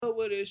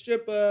with a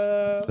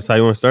stripper. That's how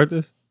you want to start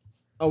this?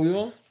 Oh, we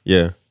on?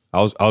 Yeah.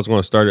 I was going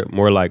to start it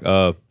more like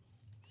what's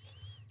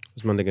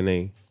my nigga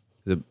name?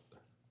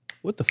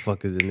 What the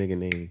fuck is the nigga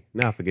name?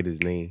 Now I forget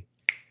his name.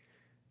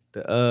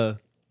 The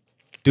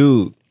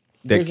dude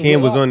that Jason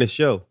Cam was Whitlock? on the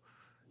show.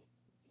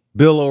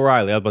 Bill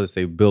O'Reilly. I was about to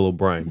say Bill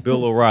O'Brien.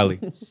 Bill O'Reilly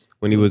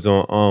when he was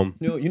on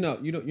No, you're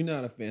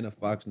not a fan of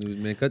Fox News,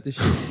 man. Cut this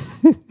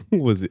shit. who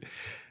was it?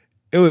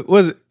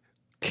 Was it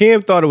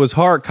Cam thought it was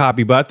hard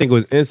copy, but I think it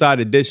was Inside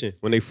Edition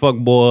when they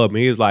fucked boy up and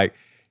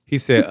he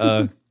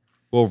said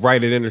we'll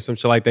write it in or some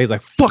shit like that. He's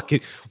like, fuck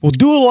it, we'll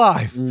do it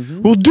live.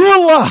 Mm-hmm. We'll do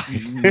it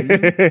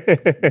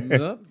live.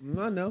 Yep,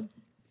 I know.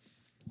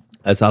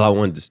 That's how I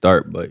wanted to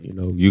start, but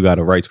you got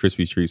a Rice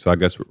Krispie treat, so I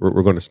guess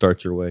we're going to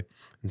start your way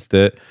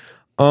instead.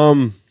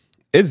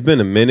 It's been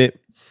a minute.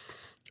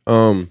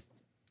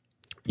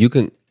 You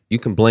can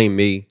blame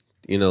me.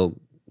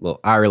 Well,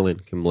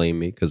 Ireland can blame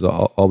me because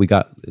all we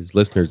got is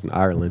listeners in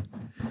Ireland.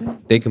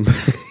 They can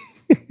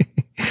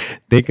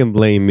they can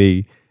blame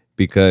me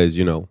because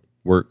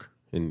work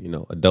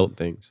and adult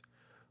things.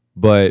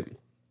 But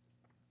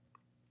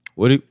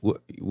what do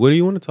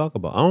you want to talk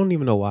about? I don't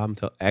even know why I'm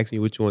asking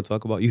you what you want to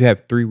talk about. You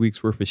have 3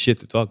 weeks worth of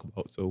shit to talk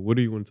about. So what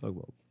do you want to talk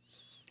about?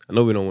 I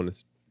know we don't want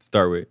to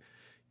start with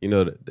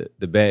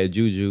the bad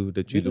juju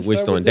that you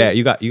wished on Dak.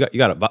 You got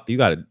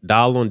a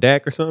doll on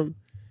Dak or something?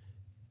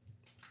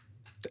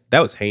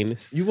 That was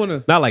heinous. You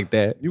wanna not like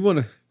that. You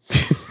wanna?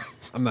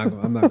 I'm not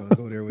gonna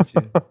go there with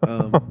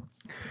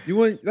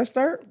you. Let's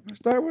start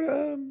with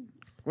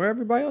where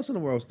everybody else in the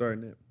world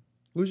starting at.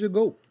 Who's your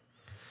GOAT?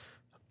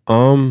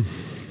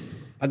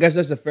 I guess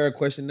that's a fair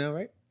question now,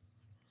 right?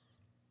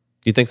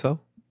 You think so?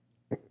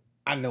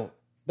 I know.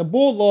 The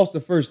Bull lost the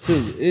first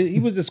two.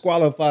 He was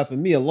disqualified for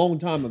me a long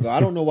time ago.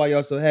 I don't know why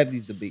y'all still have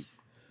these debates.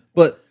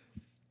 But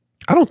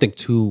I don't think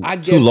two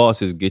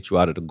losses get you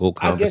out of the GOAT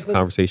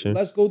conversation.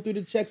 Let's go through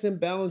the checks and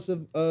balance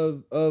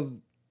of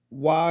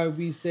why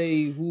we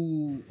say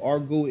who our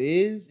GOAT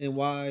is and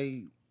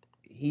why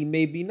he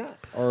may be not.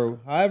 Or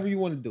however you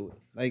want to do it.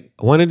 Like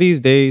one of these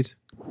days,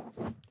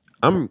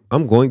 I'm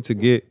going to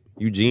get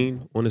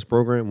Eugene on this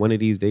program. One of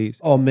these days.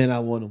 Oh man, I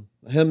want him.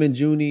 Him and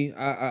Junie.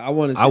 I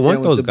want to. I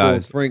want those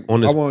guys. Frank. I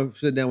want to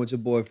sit down with your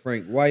boy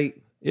Frank White.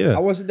 Yeah. I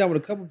want to sit down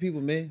with a couple people,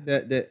 man.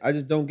 That I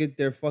just don't get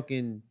their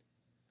fucking.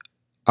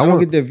 I don't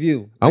get their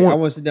view. Like, I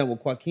want to sit down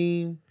with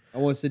Joaquin. I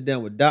want to sit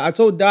down with Dot. I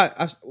told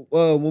Dot.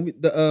 When we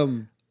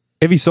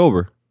if he's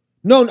sober.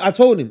 No, I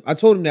told him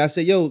that. I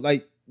said, yo,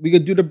 like we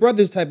could do the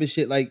brothers type of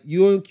shit. Like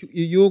you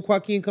and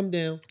Joaquin come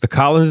down. The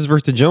Collinses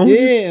versus the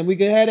Joneses? Yeah, and we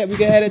could have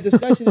that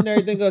discussion and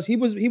everything else. He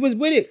was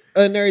with it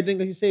and everything.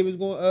 He said he was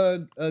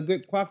going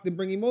get Quack to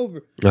bring him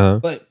over. Uh-huh.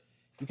 But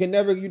you can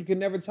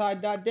never tie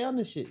Dot down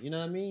to shit. You know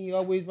what I mean? He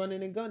always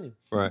running and gunning.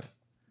 Right.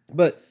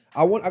 But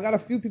I got a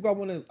few people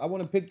I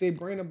want to pick their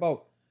brain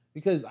about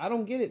because I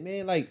don't get it,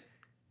 man. Like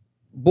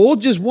Bull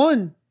just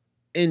won,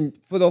 and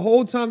for the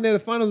whole time that the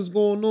finals was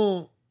going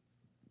on,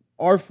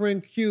 our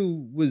friend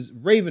Q was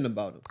raving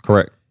about him.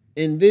 Correct.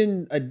 And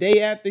then a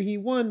day after he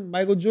won,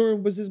 Michael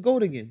Jordan was his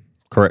GOAT again.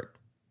 Correct.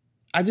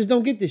 I just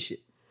don't get this shit.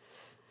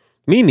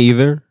 Me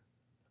neither.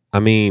 I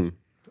mean,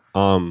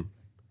 let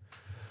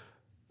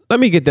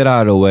me get that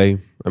out of the way.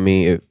 I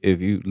mean,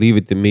 if you leave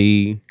it to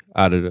me,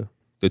 out of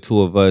the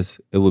two of us,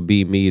 it would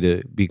be me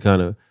to be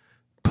kind of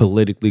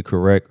politically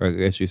correct, or I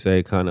guess you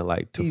say kind of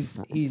like to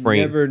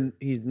frame.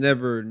 He's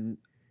never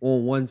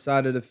on one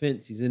side of the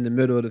fence. He's in the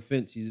middle of the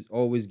fence. He's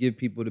always give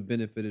people the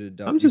benefit of the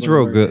doubt. I'm just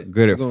real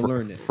good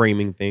at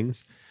framing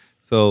things.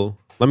 So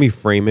let me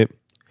frame it.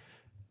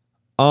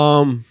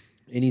 And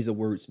he's a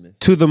wordsmith.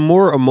 To the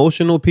more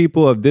emotional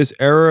people of this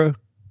era,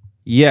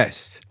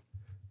 yes.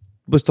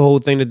 What's the whole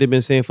thing that they've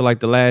been saying for like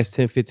the last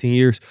 10, 15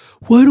 years?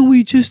 Why don't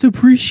we just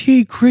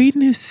appreciate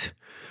greatness?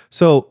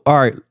 So, all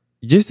right,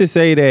 just to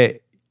say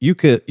that you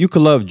could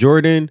love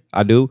Jordan,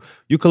 I do.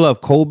 You could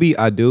love Kobe,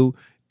 I do.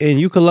 And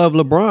you could love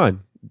LeBron.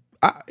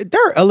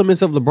 There are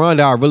elements of LeBron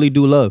that I really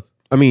do love.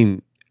 I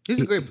mean,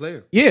 he's a great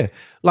player. Yeah,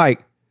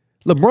 like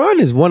LeBron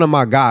is one of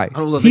my guys.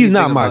 He's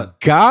not my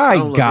guy.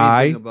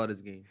 About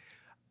his game.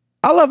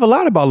 I love a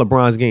lot about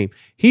LeBron's game.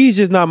 He's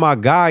just not my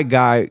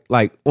guy,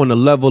 like on the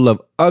level of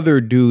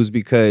other dudes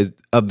because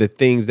of the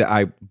things that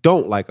I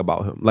don't like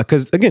about him. Like,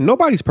 because again,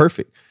 nobody's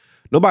perfect.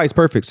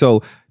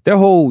 So that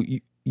whole,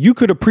 you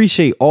could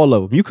appreciate all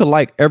of them. You could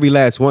like every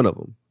last one of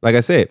them. Like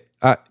I said,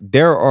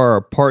 there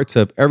are parts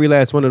of every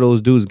last one of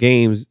those dudes'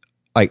 games,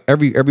 like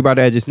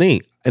everybody I just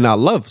named, and I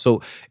love.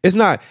 So it's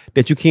not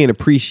that you can't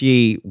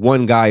appreciate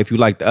one guy if you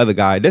like the other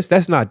guy.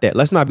 That's not that.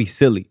 Let's not be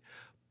silly.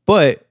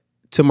 But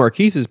to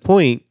Marquise's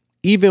point,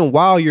 even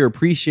while you're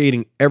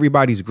appreciating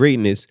everybody's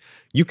greatness,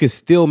 you can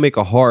still make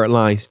a hard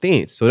line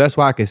stance. So that's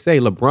why I can say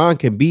LeBron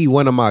can be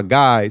one of my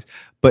guys,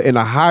 but in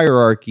a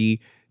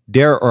hierarchy,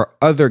 there are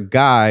other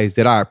guys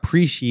that I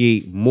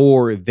appreciate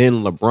more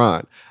than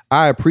LeBron.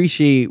 I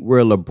appreciate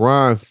where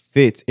LeBron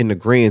fits in the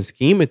grand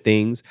scheme of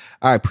things.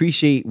 I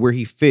appreciate where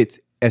he fits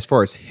as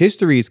far as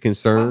history is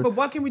concerned. But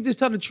why can't we just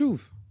tell the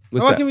truth?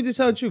 Why can't we just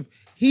tell the truth?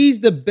 He's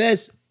the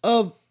best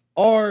of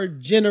our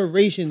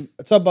generation.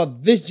 Talk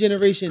about this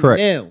generation Correct.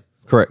 now.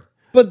 Correct.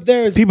 But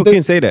there's People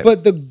can say that.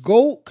 But the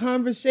GOAT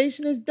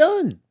conversation is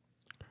done.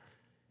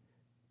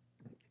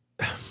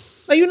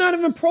 Like you're not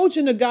even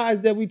approaching the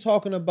guys that we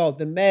talking about,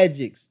 the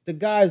Magics, the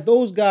guys,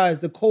 those guys,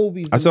 the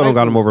Kobe's. I still don't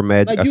got him over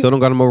Magic. I still don't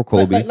got him over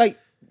Kobe.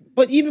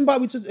 But even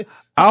Bobby,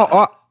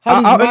 I'll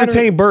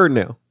entertain Bird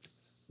now.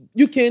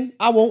 You can.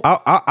 I won't.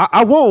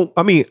 I won't.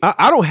 I mean,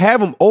 I don't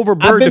have him over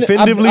Bird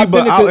definitively,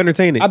 but I'll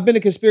entertain it. I've been a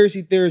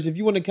conspiracy theorist. If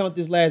you want to count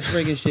this last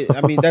ring and shit,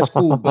 I mean that's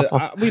cool.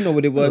 But we know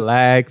what it was.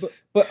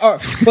 Relax. But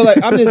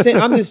like I'm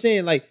just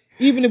saying, like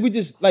even if we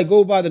just like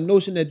go by the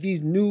notion that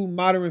these new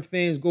modern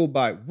fans go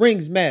by,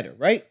 rings matter,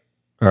 right?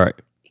 All right.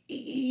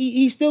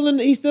 He's still in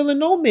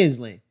no man's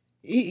land.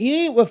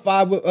 He ain't with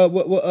five. I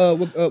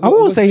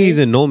won't say he's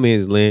in no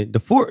man's land. The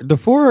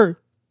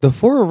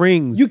four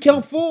rings. You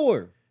count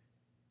 4.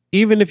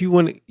 Even if you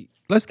want to,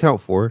 let's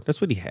count 4. That's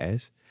what he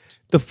has.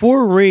 The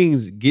 4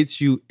 rings gets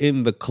you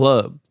in the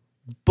club,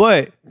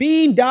 but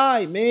Bean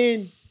died,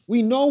 man.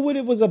 We know what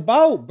it was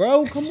about,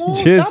 bro. Come on,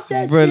 stop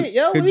that shit,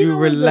 yo. Could you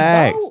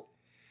relax?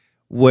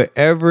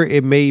 Whatever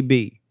it may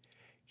be,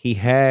 he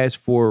has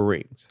 4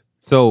 rings.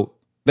 So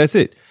that's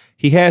it.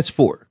 He has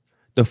 4.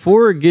 The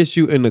 4 gets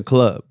you in the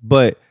club,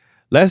 but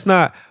let's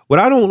not. What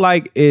I don't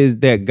like is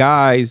that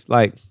guys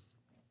like.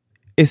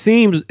 It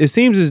seems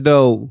as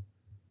though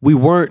we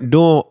weren't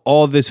doing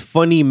all this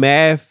funny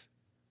math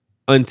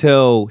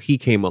until he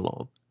came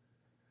along.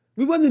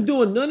 We wasn't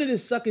doing none of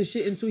this sucking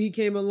shit until he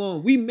came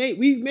along. We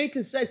made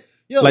concessions.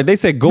 Like they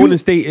said, Golden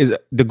State is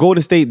the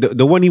Golden State.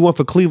 The one he won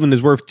for Cleveland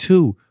is worth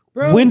 2.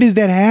 Bro, when does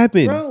that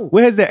happen? Bro,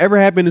 when has that ever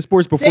happened in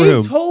sports before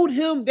him?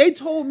 They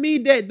told me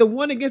that the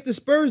one against the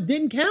Spurs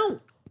didn't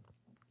count.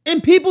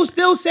 And people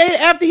still say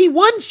it after he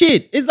won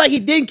shit. It's like he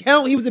didn't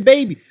count. He was a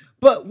baby.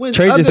 But when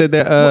Trey just said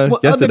that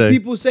when yesterday. Other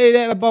people say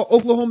that about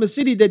Oklahoma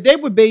City that they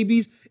were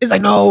babies, it's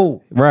like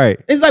no, right?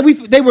 It's like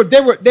they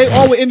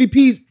all were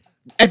MVPs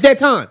at that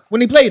time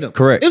when he played them.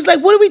 Correct. It was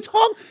like, what are we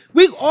talking?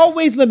 We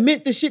always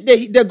lament the shit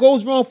that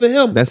goes wrong for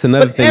him. That's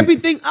another thing.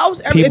 Everything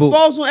else, it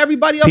falls on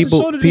everybody else's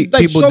shoulder.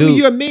 Show me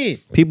you're a man.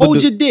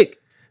 Hold your dick.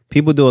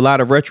 People do a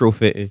lot of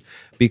retrofitting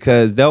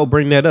because they'll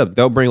bring that up.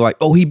 They'll bring like,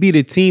 oh, he beat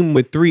a team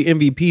with 3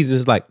 MVPs. And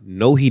it's like,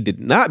 no, he did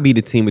not beat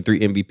a team with 3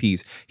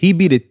 MVPs. He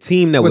beat a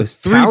team that was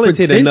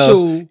talented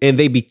enough and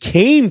they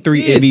became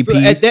 3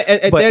 MVPs.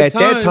 At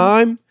that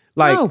time,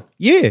 like, no.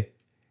 Yeah.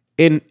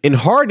 And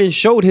Harden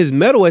showed his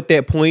mettle at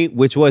that point,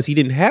 which was he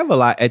didn't have a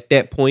lot at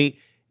that point.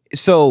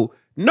 So,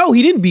 no,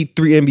 he didn't beat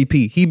 3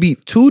 MVP. He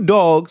beat 2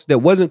 dogs that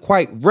wasn't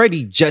quite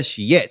ready just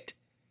yet.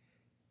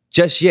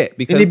 Because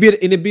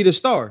and he beat a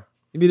star.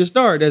 He be the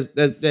star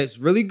that's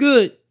really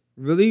good,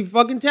 really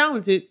fucking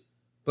talented,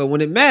 but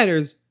when it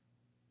matters,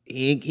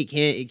 he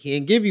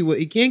can't give you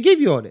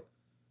all that.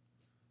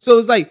 So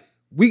it's like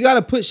we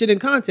gotta put shit in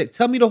context.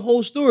 Tell me the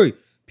whole story.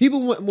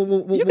 People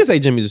you can say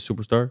Jimmy's a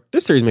superstar.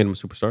 This series made him a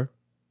superstar.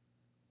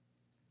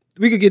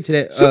 We could get to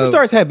that.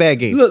 Superstars have bad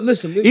games. Look,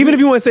 listen, even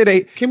if you want to say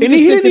that, and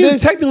he didn't even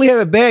technically have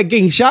a bad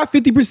game. He shot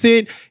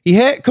 50%. He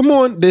had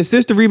the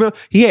assist, the rebound.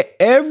 He had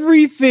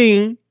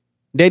everything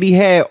that he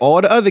had all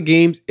the other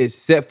games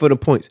except for the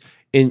points.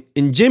 And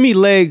Jimmy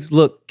legs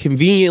look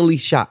conveniently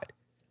shot.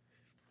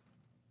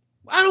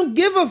 I don't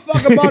give a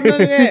fuck about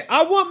none of that.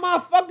 I want my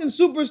fucking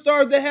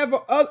superstars to have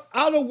an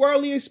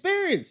outer-worldly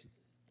experience.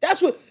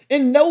 That's what,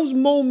 in those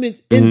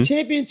moments, in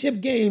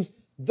championship games,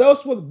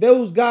 that's what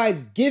those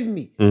guys give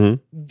me. The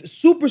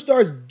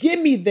superstars give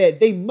me that.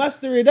 They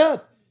muster it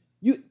up.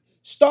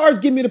 Stars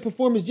give me the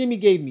performance Jimmy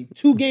gave me.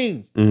 2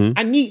 games.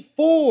 I need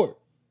 4.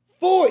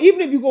 4,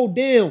 even if you go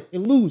down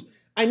and lose,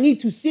 I need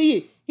to see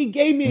it. He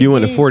gave me a game. You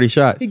went to 40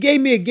 shots. He gave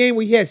me a game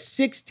where he had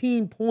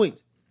 16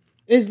 points.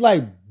 It's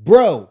like,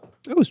 bro.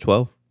 It was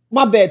 12.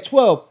 My bad,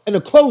 12. In a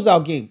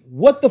closeout game.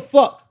 What the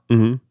fuck?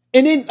 And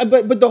then,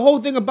 but the whole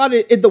thing about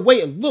it is the way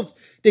it looks.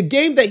 The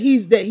game that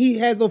he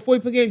has on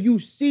 40 point game, you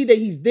see that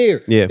he's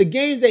there. Yeah. The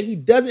games that he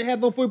doesn't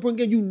have on 40 point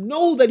game, you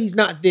know that he's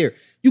not there.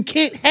 You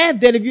can't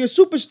have that if you're a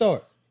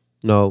superstar.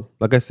 No,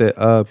 like I said,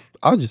 I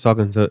was just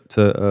talking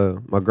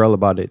to my girl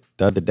about it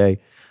the other day.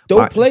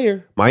 Dope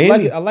player.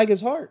 Miami. I like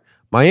his heart.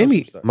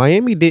 Miami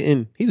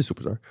didn't. He's a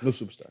superstar. No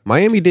superstar.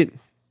 Miami didn't.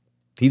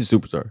 He's a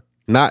superstar.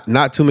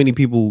 Not too many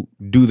people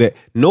do that.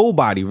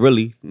 Nobody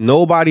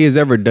has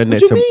ever done that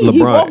to LeBron.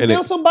 He walked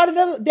down somebody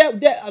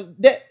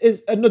that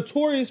is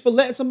notorious for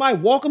letting somebody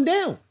walk him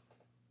down.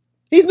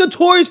 He's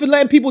notorious for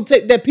letting people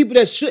take that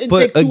shouldn't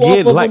take 2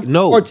 off of him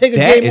or take a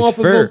game off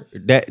of him.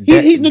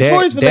 He's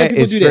notorious for letting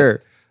people do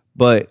that.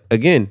 But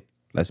again,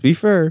 let's be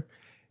fair.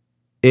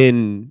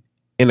 In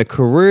a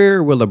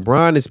career where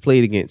LeBron has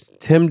played against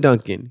Tim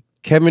Duncan,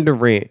 Kevin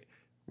Durant,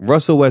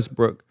 Russell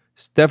Westbrook,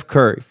 Steph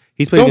Curry,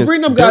 he's played against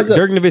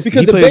Dirk Nowitzki.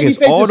 He played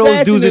against all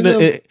those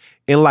dudes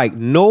and like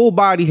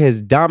nobody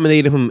has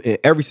dominated him in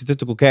every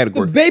statistical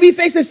category. The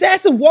babyface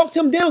assassin walked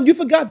him down. You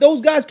forgot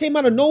those guys came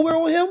out of nowhere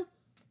on him,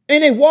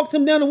 and they walked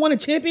him down and won a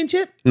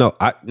championship. No.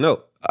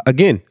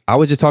 Again, I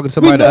was just talking to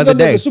somebody the other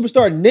day. He's a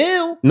superstar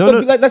now. No.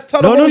 Let's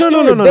talk about the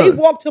story. They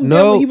walked him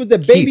down when he was the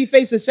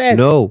babyface assassin.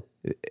 No,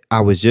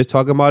 I was just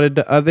talking about it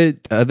the other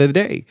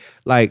day.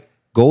 Like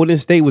Golden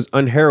State was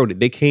unheralded.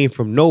 They came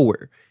from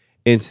nowhere.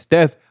 And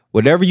Steph,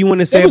 whatever you want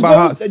to say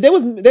about how there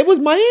was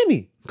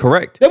Miami.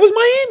 correct. That was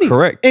Miami.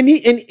 Correct. And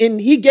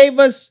he gave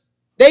us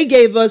they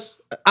gave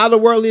us out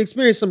of worldly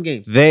experience some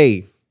games. No.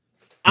 They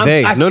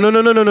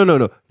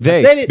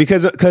said it.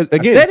 because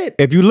again, said it.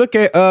 if you look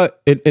at I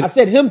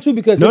said him too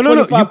because No, his no,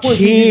 no. 25 You points.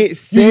 can't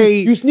say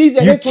you sneeze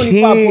at you his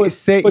 25 can't points,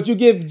 say- but you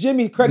give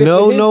Jimmy credit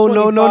no, for his no, 25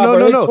 no, no, or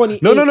no, his no,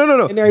 28 no, no, no, no,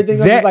 no. and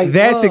everything else is like,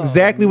 That's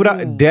exactly what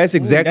I. That's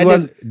exactly what I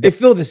was. they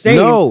feel the same.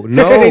 No,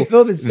 They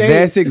feel the same.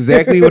 That's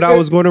exactly what I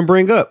was going to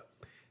bring up.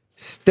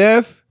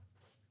 Steph,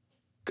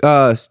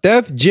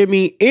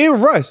 Jimmy,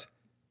 and Russ,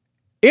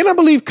 and I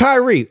believe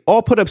Kyrie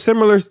all put up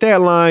similar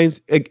stat lines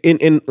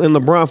in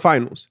LeBron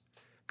finals.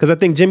 Because I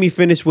think Jimmy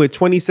finished with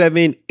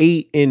 27,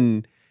 8,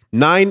 and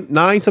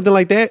 9, something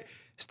like that.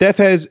 Steph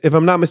has, if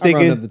I'm not I round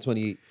mistaken, up to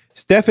 28.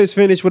 Steph has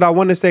finished with, I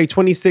want to say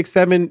 26,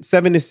 7,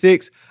 and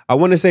 6. I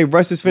want to say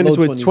Russ has finished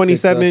Low with 26,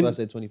 so 27. that's why I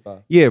said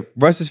 25. Yeah,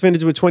 Russ has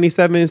finished with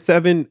 27,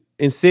 7,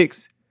 and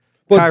 6.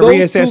 But Kyrie those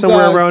has two had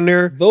somewhere guys- around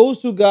there.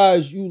 Those two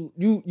guys, you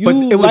But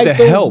it was like the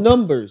those help.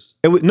 numbers.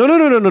 It was, no.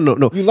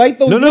 You like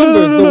those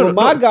numbers, but what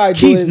my guy do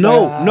Keith, is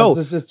no, like, no.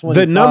 it's just The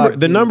 25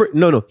 number, kids.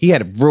 no. He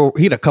had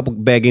a couple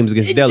bad games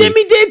against Delhi.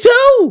 Jimmy did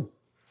too.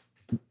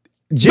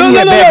 Jimmy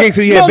had bad games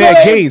because he had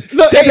bad games.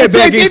 Look, Steph had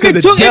bad games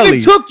because of Delhi.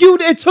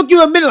 It took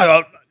you a minute.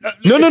 Like,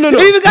 No.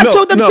 They even got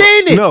choked up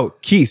saying it. No,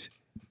 Keith.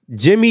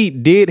 Jimmy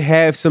did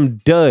have some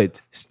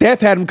duds.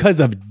 Steph had him because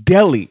of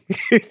Delhi.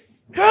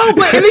 Bro,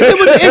 but at least it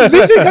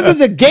was because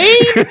it's a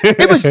game.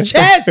 It was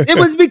chess. It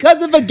was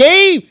because of a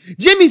game.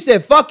 Jimmy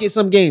said, "Fuck it."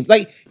 Some games,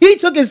 like he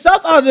took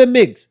himself out of the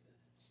mix.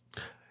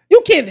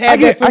 You can't have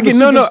that from a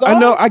superstar. I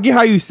know. I get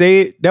how you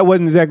say it. That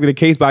wasn't exactly the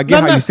case, but I get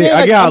I'm how not you say it. saying, I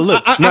like, get how it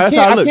looks. No, that's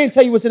how it I looks. can't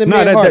tell you what's in the No,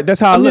 man's heart. that's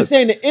how it I'm looks. just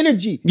saying the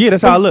energy. Yeah,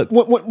 that's how it looked.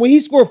 When he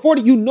scored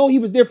 40, you know he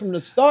was there from the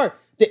start.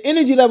 The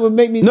energy level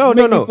make me No.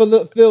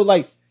 feel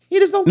like he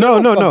just don't. No.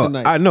 give a fuck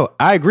tonight. I know.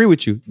 I agree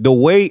with you. The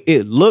way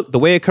it looked, the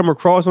way it come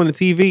across on the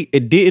TV,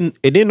 it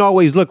didn't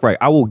always look right.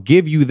 I will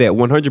give you that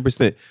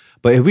 100%.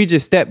 But if we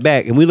just step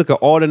back and we look at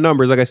all the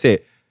numbers, like I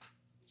said,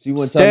 So you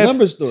want to tell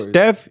number stories?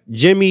 Steph,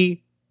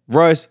 Jimmy,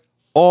 Russ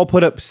all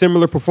put up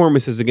similar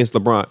performances against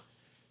LeBron.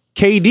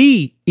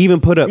 KD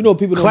even put up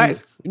people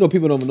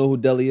don't know who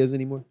Delhi is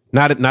anymore.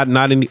 Not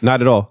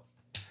at all.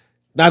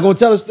 Not gonna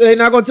tell us. They're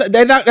not gonna.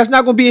 That's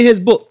not gonna be in his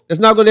book. They're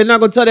not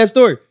gonna tell that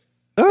story.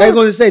 They're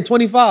gonna say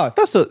 25.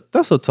 That's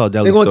a tall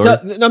Delhi They're gonna story.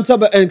 tell. I'm talking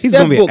about. And He's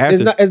Steph's gonna be book an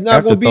is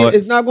not gonna be. afterthought.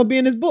 It's not gonna be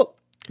in his book.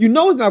 You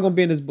know it's not gonna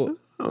be in his book.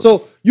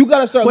 So you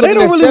gotta start. Well, they looking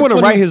don't at really Steph want to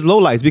 20 write his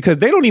lowlights because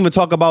they don't even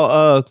talk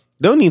about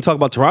they don't even talk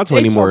about Toronto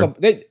anymore.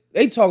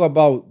 They talk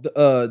about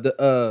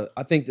the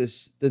I think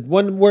the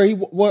one where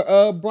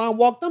Bron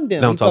walked them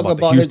down. No, I'm He talking talk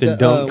about the Houston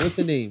dunk. what's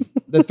the name?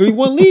 The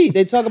 3-1 lead.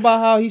 They talk about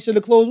how he should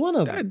have closed one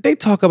of them. They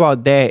talk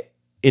about that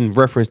in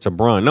reference to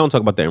Bron. They don't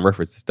talk about that in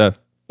reference to Steph.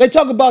 They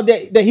talk about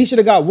that he should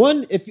have got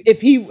one.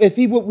 If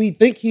he what we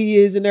think he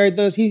is and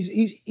everything,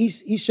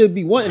 he should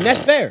be one, and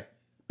that's fair.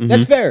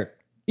 That's fair.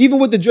 Even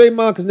with the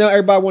Draymond, because now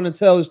everybody want to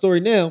tell the story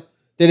now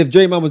that if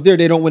Draymond was there,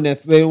 they don't win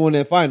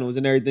that finals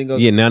and everything else.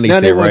 Yeah, now they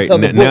say it wanna right. tell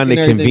the book Now and they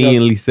everything else.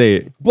 conveniently say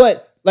it.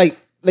 But like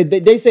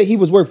they say he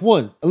was worth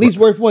one, at least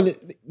worth one.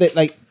 That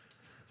like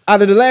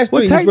out of the last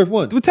three, he's worth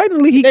one. Well,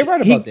 technically, They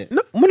right about that.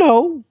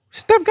 No,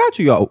 Steph got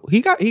you, y'all. He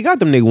got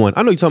them nigga one.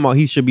 I know you're talking about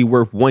he should be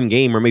worth one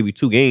game or maybe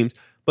 2 games,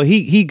 but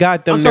he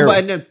got them I'm there.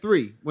 talking about in them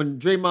 3 when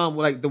Draymond,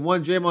 like the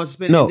one Draymond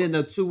suspended, No, and then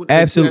the two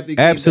after he came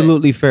back.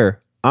 absolutely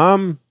fair.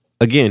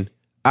 Again,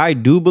 I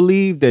do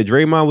believe that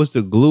Draymond was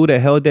the glue that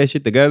held that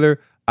shit together.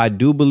 I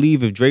do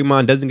believe if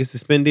Draymond doesn't get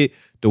suspended,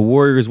 the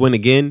Warriors win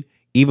again,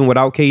 even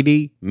without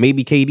KD.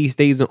 Maybe KD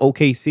stays in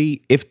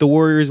OKC if the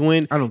Warriors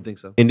win. I don't think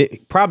so. And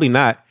probably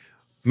not.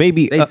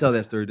 Maybe They tell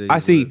that story. I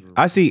see.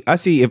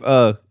 If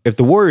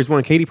the Warriors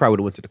won, KD probably would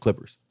have went to the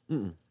Clippers.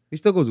 He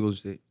still goes to Golden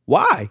State.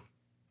 Why?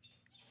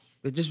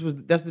 It just was.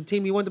 That's the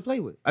team he wanted to play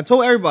with. I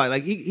told everybody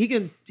like he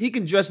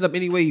can dress it up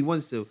any way he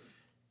wants to.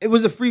 It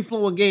was a free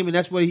flowing game, and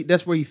that's where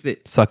he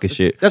fit. Sucker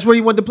shit. That's where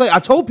he wanted to play. I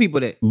told people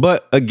that.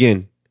 But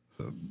again,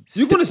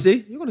 You're gonna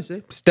see. You're gonna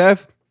see.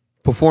 Steph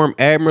performed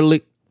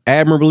admirably.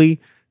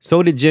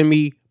 So did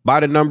Jimmy. By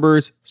the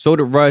numbers. So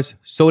did Russ.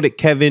 So did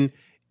Kevin.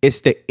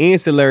 It's the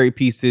ancillary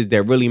pieces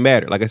that really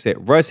matter. Like I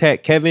said, Russ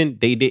had Kevin.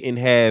 They didn't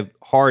have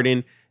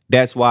Harden.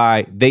 That's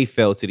why they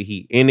fell to the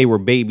Heat. And they were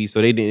babies,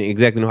 so they didn't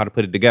exactly know how to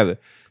put it together.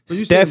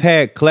 Steph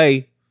had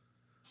Clay.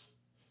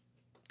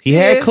 He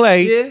had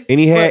Clay, and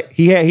he had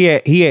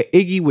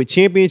Iggy with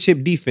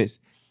championship defense.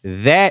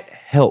 That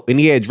helped, and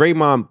he had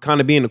Draymond kind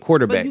of being the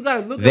quarterback. But you gotta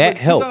look that at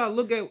helped. You gotta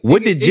look at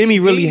what did Jimmy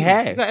really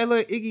have? You gotta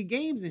look at Iggy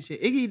games and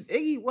shit.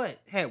 Iggy what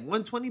had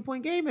 1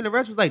 20-point game, and the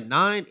rest was like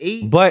 9,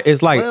 8. But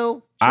it's like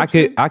 12, I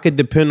could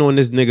depend on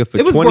this nigga for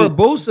it was 20.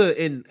 Barbosa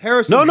and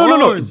Harrison. No.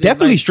 Barnes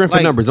Definitely and strength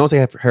in numbers. Don't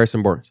say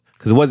Harrison Barnes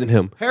because it wasn't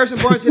him. Harrison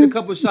Barnes hit a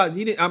couple shots.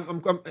 He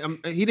didn't.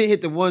 He didn't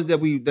hit the ones that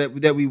we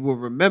will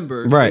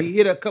remember. Right. But he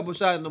hit a couple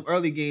shots in them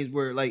early games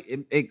where like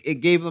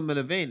it gave them an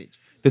advantage.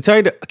 To tell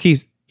you the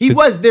keys, He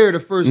was there the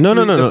first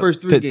the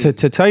first 3 games.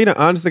 To tell you the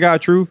honest to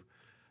God truth,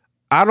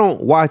 I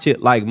don't watch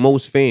it like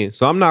most fans.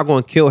 So I'm not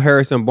going to kill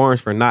Harrison Barnes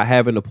for not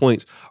having the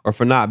points or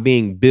for not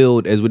being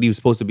billed as what he was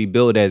supposed to be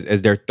billed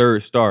as their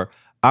third star.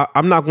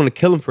 I'm not going to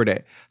kill him for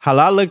that. How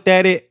I looked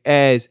at it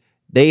as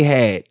they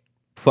had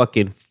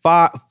fucking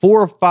 4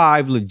 or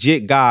 5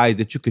 legit guys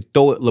that you could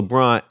throw at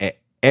LeBron at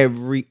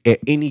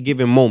any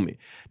given moment.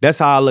 That's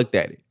how I looked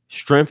at it.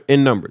 Strength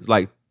in numbers.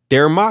 Like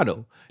their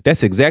motto.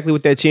 That's exactly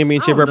what that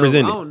championship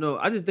represented. I don't know.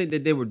 I just think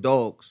that they were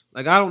dogs.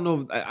 Like I don't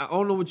know. I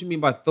don't know what you mean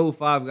by throw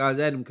 5 guys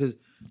at him because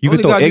you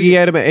could throw Iggy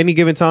at him at any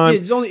given time. Yeah,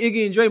 it's only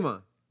Iggy and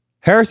Draymond.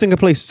 Harrison can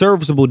play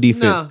serviceable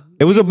defense. Nah,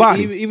 it was a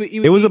body.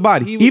 It was a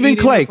body. Even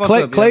Clay.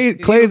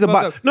 Clay is a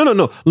body.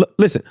 No.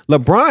 Listen,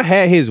 LeBron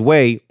had his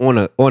way on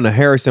a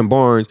Harrison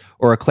Barnes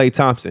or a Clay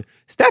Thompson.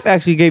 Steph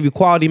actually gave you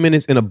quality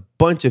minutes in a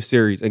bunch of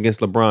series against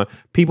LeBron.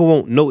 People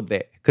won't note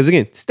that. Because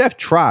again, Steph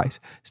tries.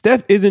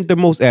 Steph isn't the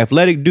most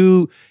athletic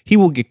dude. He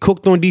will get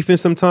cooked on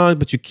defense sometimes,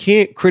 but you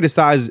can't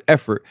criticize his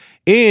effort.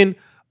 And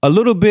a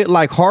little bit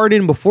like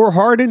Harden before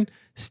Harden,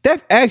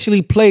 Steph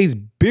actually plays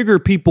bigger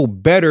people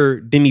better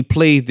than he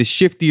plays the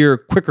shiftier,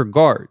 quicker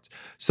guards.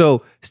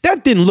 So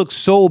Steph didn't look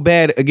so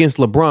bad against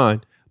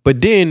LeBron, but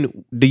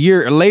then the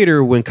year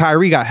later when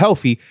Kyrie got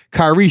healthy,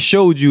 Kyrie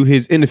showed you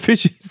his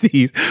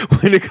inefficiencies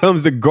when it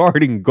comes to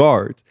guarding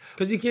guards.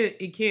 Because he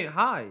can't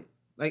hide.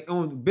 Like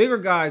on bigger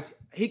guys,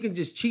 he can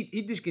just cheat.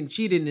 He just can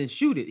cheat it and then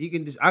shoot it. He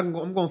can just. I'm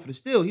going for the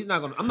steal. He's not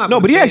going. I'm not. No,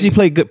 but he actually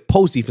played good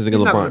post defense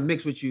against LeBron. He's not going to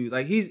mix with you.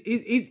 Like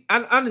he's. I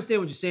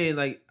understand what you're saying.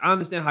 Like I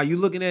understand how you're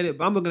looking at it,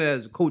 but I'm looking at it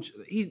as a coach.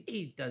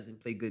 He doesn't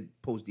play good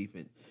post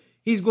defense.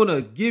 He's going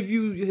to give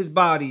you his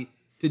body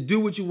to do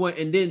what you want,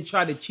 and then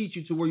try to cheat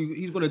you to where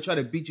he's going to try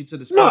to beat you to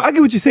the spot. No, I get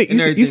what you're saying.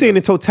 You're saying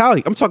in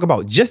totality. I'm talking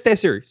about just that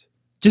series.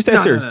 Just that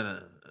series. No.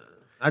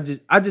 I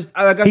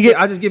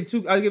just give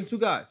 2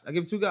 guys. I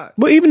give 2 guys.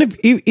 But even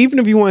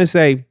if you want to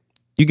say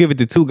you give it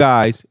to 2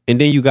 guys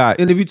and then you got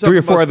 3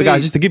 or 4 other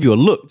guys just to give you a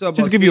look, just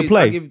to give you a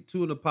play. I give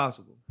 2 in the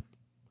possible.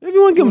 If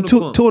you want to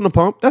give them two in the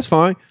pump, that's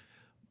fine.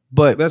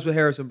 But that's with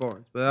Harrison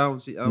Barnes. But I don't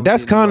see.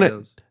 That's kind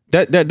of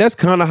that's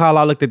kind of how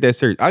I looked at that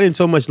series. I didn't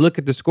so much look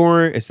at the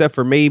scoring except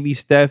for maybe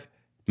Steph,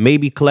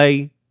 maybe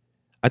Clay.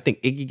 I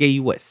think Iggy gave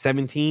you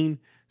 17.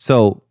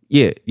 So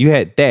yeah, you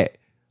had that.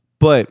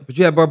 But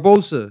you had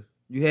Barbosa.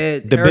 You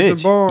had the Harrison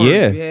bench. Barnes.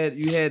 Yeah.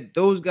 You had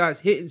those guys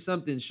hitting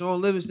something.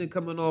 Sean Livingston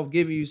coming off,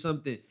 giving you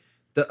something.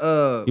 He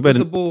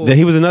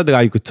was another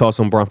guy you could toss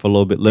on Bron for a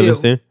little bit.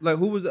 Livingston. Yeah, like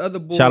who was the other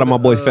boy? Shout out my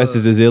boy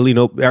Festus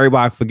Ezeli.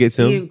 Everybody forgets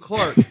him. Ian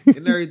Clark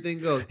and everything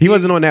goes. He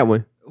wasn't on that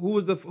one. Who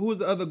was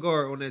the other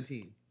guard on that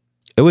team?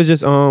 It was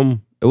just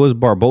it was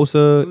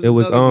Barbosa. It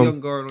was young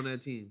guard on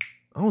that team.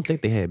 I don't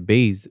think they had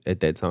Baze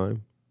at that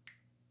time.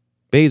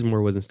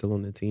 Bazemore wasn't still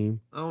on the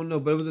team. I don't know,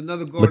 but it was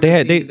another guard. But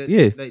they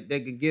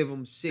could give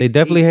them 6. They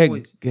definitely had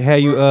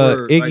you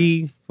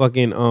Iggy,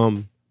 fucking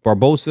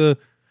Barbosa,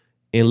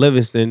 and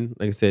Livingston.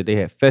 Like I said, they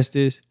had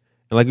Festus,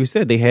 and like you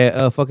said, they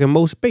had fucking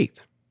Mo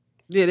Speight.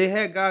 Yeah, they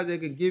had guys that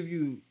could give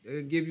you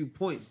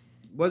points.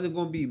 Wasn't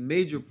going to be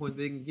major points.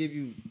 They can give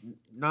you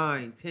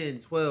 9, 10,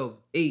 12,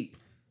 8.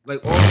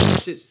 Like all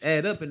those shits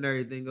add up and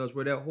everything else,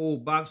 where that whole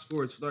box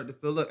score is starting to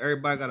fill up.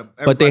 Everybody got a.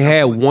 But they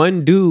had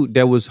one dude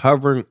that was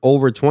hovering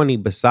over 20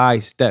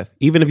 besides Steph.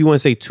 Even if you want to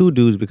say 2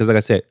 dudes, because like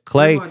I said,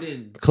 Clay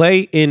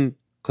and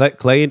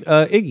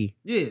Iggy.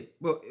 Yeah,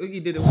 well,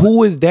 Iggy did it.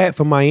 Who is that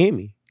for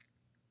Miami?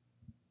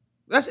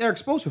 That's Eric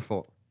Spoelstra's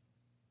fault.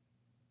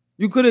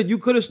 You could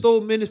have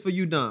stole minutes for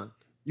Udon.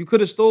 You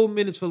could have stole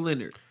minutes for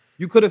Leonard.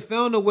 You could have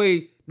found a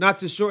way not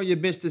to shorten your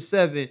bench to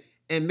 7.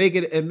 And make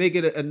it a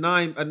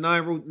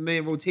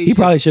 9-man rotation. He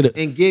probably should have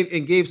and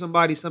gave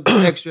somebody something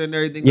extra and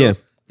everything else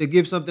to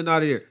give something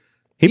out of there.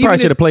 He probably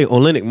should have played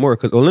Olenek more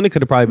because Olenek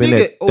could have probably been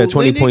that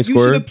 20-point scorer.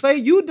 You should have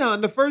played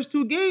Udon the first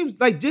 2 games,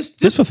 like just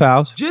for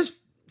fouls.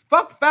 Just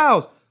fuck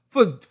fouls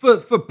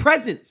for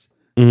presence.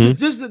 Mm-hmm.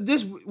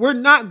 Just we're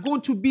not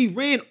going to be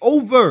ran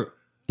over.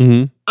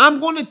 Mm-hmm.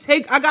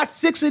 I got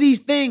 6 of these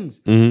things.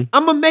 Mm-hmm.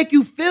 I'm gonna make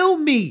you feel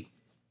me.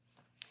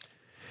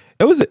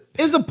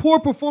 It's a poor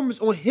performance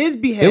on his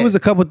behalf. It was a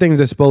couple things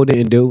that Spo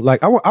didn't do.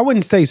 Like I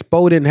wouldn't say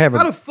Spo didn't have.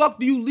 How the fuck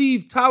do you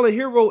leave Tyler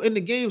Hero in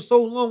the game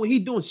so long when he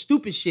doing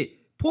stupid shit?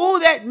 Pull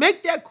that,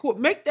 make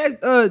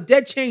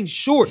that change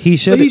short. He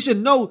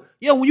should know.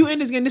 Yo, when you in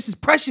this game, this is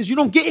precious. You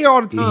don't get here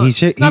all the time.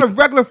 It's not a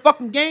regular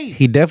fucking game.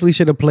 He definitely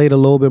should have played a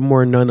little bit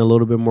more Nunn, a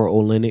little bit more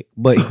Olenek.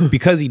 But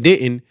because he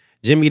didn't,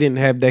 Jimmy didn't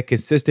have that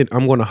consistent.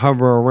 I'm going to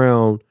hover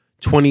around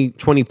 20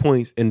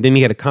 points, and then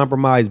he had a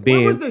compromise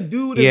band. Where was the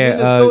dude in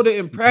Minnesota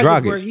in practice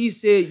Dragic, where he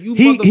said, "You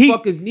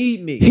motherfuckers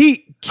need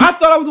me"? I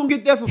thought I was gonna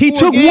get that for 4 games. He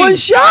took one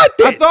shot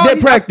that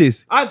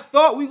practice. I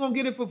thought we gonna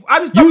get it for. I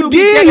just thought you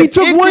did. He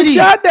took one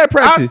shot that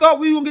practice. I thought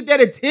we were gonna get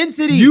that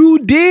intensity. You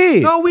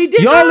did. No, we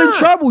did. Y'all in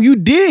trouble. You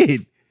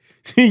did.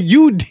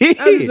 You did.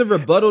 That is a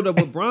rebuttal to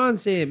what Bron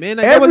said, man.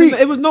 Like,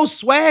 it was no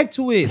swag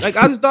to it. Like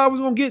I just thought I was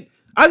gonna get.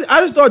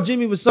 I just thought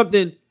Jimmy was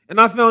something, and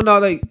I found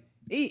out like.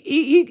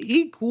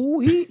 He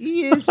cool.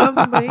 He is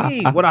something, but he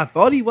ain't what I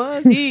thought he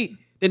was. He ain't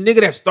the nigga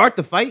that start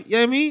the fight. You know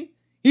what I mean?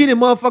 He the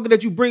motherfucker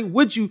that you bring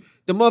with you.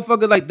 The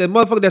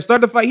motherfucker that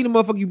start the fight. He the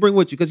motherfucker you bring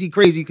with you because he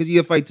crazy because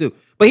he'll fight too.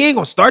 But he ain't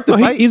gonna start the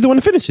fight. He's the one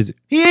that finishes it.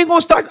 He ain't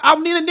gonna start. I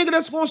need a nigga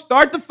that's gonna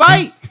start the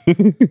fight.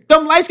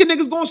 Them light-skinned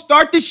niggas gonna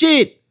start the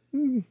shit.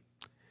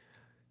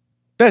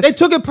 They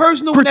took it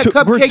personal when that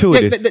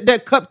cupcake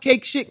that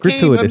cupcake shit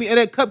came. I mean,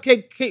 that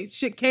cupcake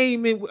shit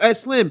came in at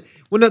Slim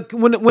when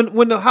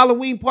the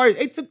Halloween party.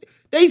 It's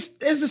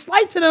a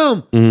slight to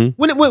them.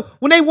 Mm-hmm.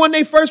 When they won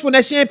their first one,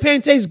 that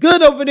champagne tastes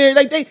good over there.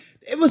 Like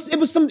it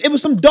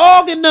was some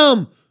dog in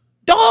them.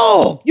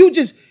 Dog, you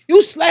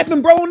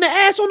slapping bro on the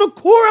ass on the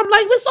court. I'm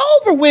like, it's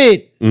over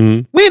with.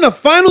 Mm-hmm. We in the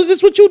finals.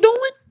 This what you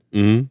doing?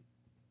 Mm-hmm.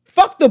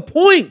 Fuck the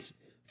points.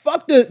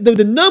 Fuck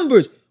the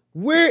numbers.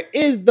 Where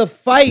is the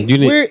fight?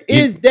 Where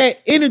is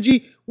that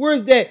energy? Where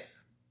is that?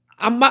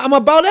 I'm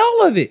about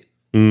all of it.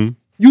 Mm-hmm.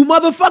 You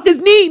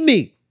motherfuckers need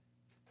me.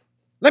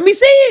 Let me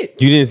see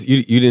it. You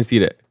didn't see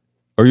that,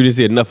 or you didn't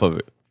see enough of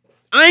it.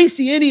 I ain't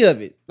see any of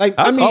it. Like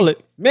I saw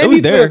it. Maybe it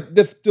was there.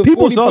 The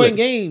People 40-point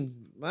game.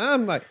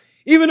 I'm like,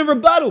 even the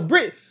rebuttal.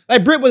 Britt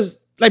was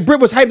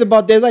hyped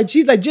about that. Like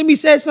she's like, Jimmy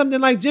said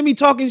something like Jimmy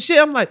talking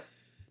shit. I'm like,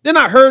 then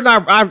I heard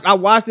and I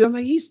watched it. I'm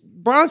like,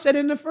 Bron said it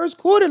in the first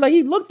quarter. Like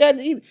he looked at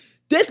it.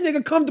 This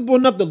nigga comfortable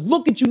enough to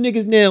look at you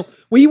niggas now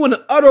when he want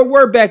to utter a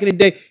word back in the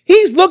day.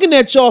 He's looking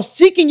at y'all,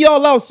 seeking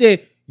y'all out, saying,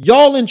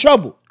 y'all in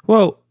trouble.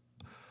 Well,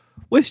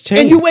 what's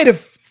changed? And you waited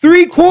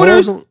 3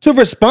 quarters to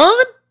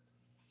respond?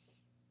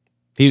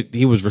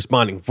 He was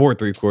responding for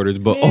 3 quarters,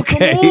 but man,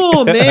 okay. Come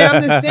on, man.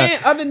 I'm just saying,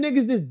 other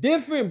niggas is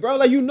different, bro.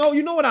 Like, you know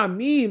what I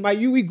mean. Like,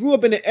 we grew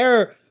up in the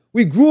era.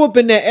 We grew up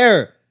in that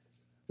era.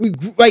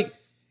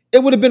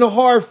 It would have been a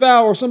hard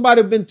foul or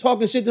somebody have been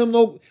talking shit to him.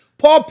 No,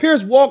 Paul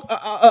Pierce walked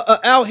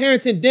Al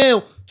Harrington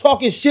down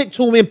talking shit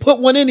to him and put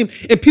one in him,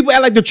 and people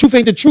act like the truth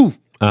ain't the truth.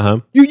 Uh-huh.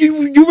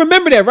 You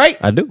remember that, right?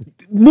 I do.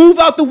 Move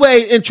out the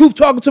way and Truth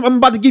talking to him. I'm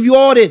about to give you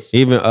all this.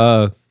 Even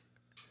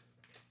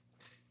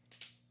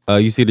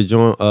you see the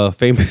joint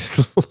famous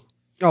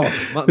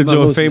the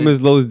joint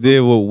famous Lowe's did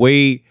with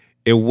Wade.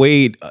 And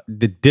Wade,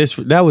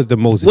 that was the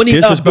most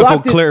disrespectful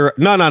clear.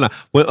 No.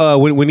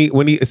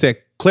 When he said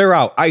clear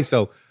out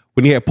ISO.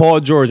 When he had Paul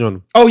George on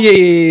him. Oh,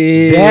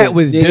 yeah. That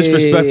was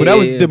disrespectful. That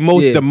was the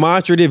most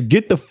demonstrative.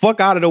 Get the fuck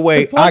out of the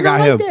way. I got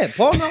him. Like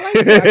Paul not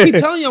like that. I keep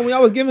telling y'all when I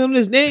was giving him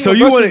this name. So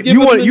you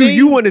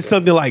wanted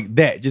something like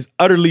that. Just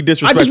utterly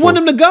disrespectful. I just want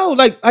him to go.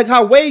 Like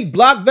how Wade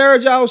blocked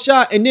Varejão's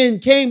shot and then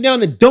came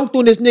down and dunked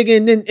on this nigga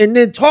and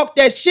then talked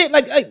that shit.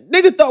 Like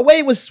niggas thought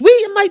Wade was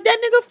sweet. I'm like, that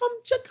nigga from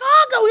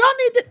Chicago. Y'all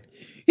need to.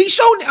 He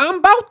showed I'm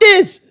about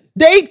this.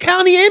 Dade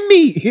County in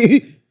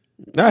me.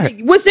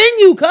 Like, what's in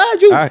you,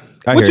 cuz?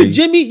 What's your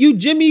Jimmy? You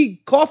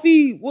Jimmy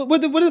Coffee?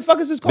 What the fuck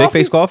is this coffee? Big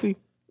Face Coffee?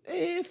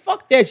 Man,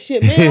 fuck that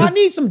shit, man. I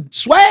need some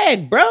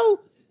swag, bro.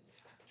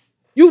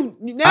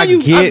 I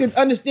can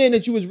understand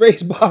that you was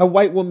raised by a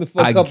white woman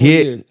for a couple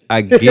years.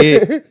 I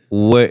get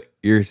what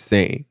you're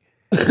saying.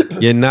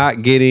 You're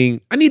not getting.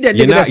 I need that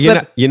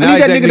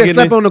nigga that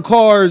slept on the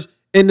cars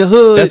in the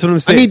hood. That's what I'm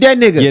saying. I need that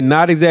nigga. You're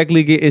not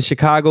exactly getting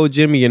Chicago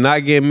Jimmy. You're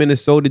not getting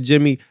Minnesota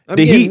Jimmy.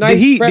 The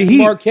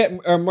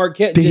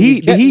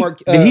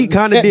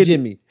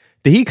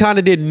Heat kind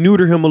of did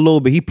neuter him a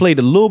little bit. He played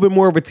a little bit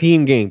more of a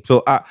team game.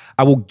 So I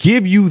will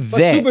give you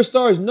that. But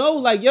superstars know,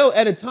 like, yo,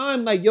 at a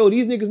time, like, yo,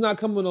 these niggas not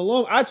coming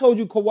along. I told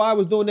you Kawhi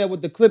was doing that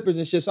with the Clippers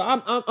and shit. So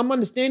I'm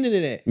understanding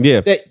of that. Yeah.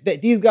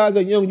 That these guys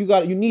are young.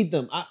 You need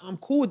them. I'm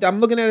cool with that.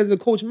 I'm looking at it as a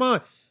coach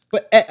mind.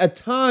 But at a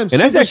time,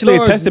 and that's actually a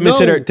testament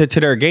to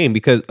their game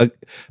because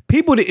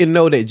people didn't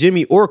know that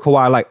Jimmy or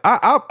Kawhi. Like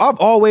I've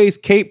always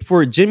caped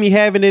for Jimmy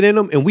having it in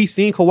him, and we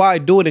seen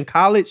Kawhi do it in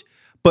college.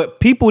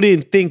 But people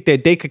didn't think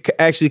that they could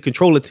actually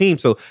control a team.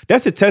 So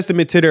that's a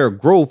testament to their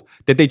growth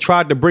that they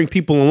tried to bring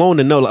people along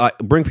to know, like,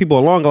 bring people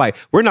along. Like,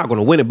 we're not going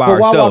to win it by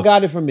ourselves. Wawa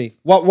got it from me.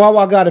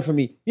 Wawa got it from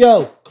me.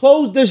 Yo,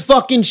 close this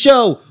fucking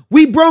show.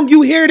 We brung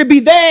you here to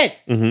be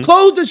that. Mm-hmm.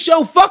 Close the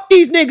show. Fuck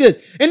these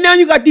niggas. And now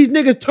you got these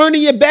niggas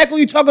turning your back on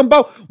you talking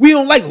about we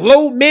don't like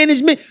load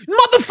management.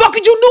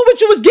 Motherfucker, you knew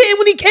what you was getting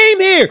when he came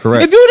here.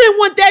 Correct. If you didn't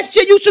want that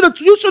shit, you should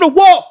have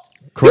walked.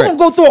 Correct. You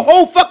gonna go through a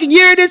whole fucking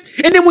year of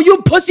this, and then when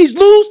you pussies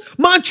lose,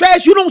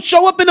 Montrez, you don't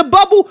show up in the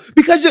bubble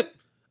because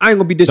I ain't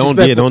gonna be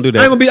disrespectful. Don't do that.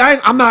 I ain't gonna be.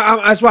 I'm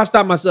not. That's why I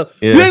stopped myself.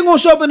 Yeah. You ain't gonna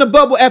show up in the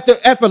bubble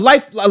after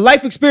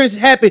life experience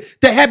happened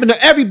that happened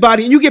to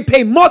everybody, and you get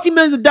paid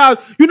multi-millions of dollars.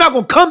 You're not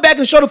gonna come back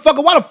and show the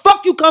fucker. Why the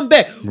fuck you come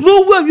back,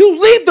 Lil Will? You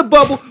leave the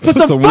bubble for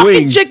some fucking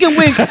wings. Chicken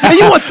wings, and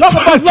you want to talk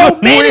about low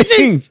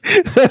management?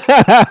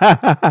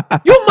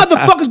 You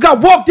motherfuckers got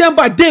walked down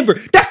by Denver.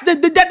 That's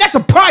a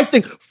pride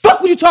thing.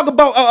 Fuck when you talk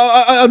about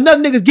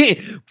another niggas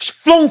getting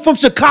flown from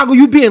Chicago.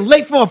 You being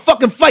late for a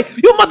fucking flight.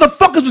 You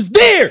motherfuckers was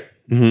there.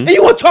 Mm-hmm. And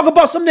you want to talk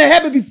about something that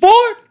happened before?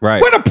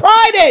 Right. Where the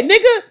pride at,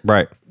 nigga?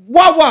 Right.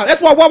 Wawa.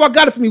 That's why Wawa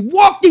got it for me.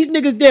 Walk these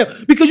niggas down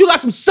because you got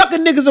some sucker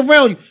niggas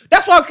around you.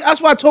 That's why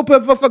I told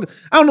people,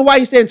 I don't know why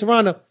he stayed in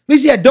Toronto. At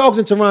least he had dogs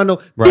in Toronto.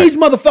 Right. These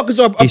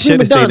motherfuckers are he should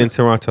have stayed in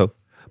Toronto.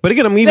 But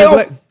again,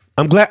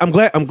 I'm glad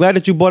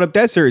that you brought up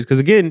that series because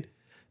again,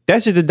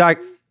 that's just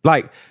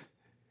like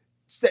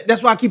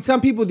That's why I keep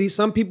telling people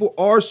some people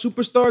are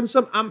superstars and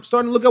some I'm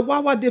starting to look at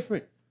Wawa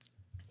different.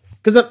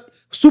 Because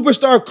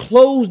Superstar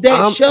closed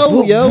that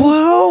show, yo.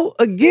 Well,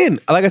 again,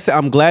 like I said,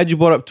 I'm glad you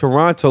brought up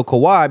Toronto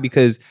Kawhi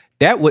because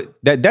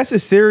that's a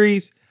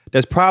series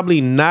that's probably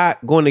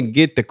not going to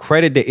get the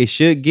credit that it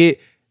should get.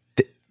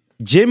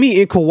 Jimmy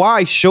and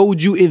Kawhi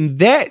showed you in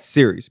that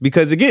series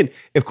because again,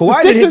 if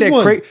Kawhi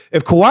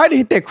didn't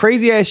hit that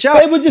crazy ass shot,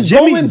 but it was just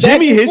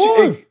Jimmy hit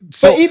you.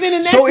 But even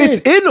in that series,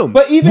 it's in him.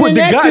 But even in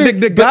that series,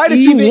 the guy that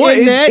you want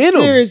is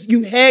in him.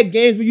 You had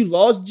games where you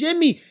lost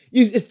Jimmy.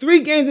 It's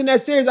 3 games in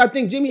that series. I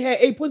think Jimmy had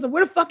 8 points.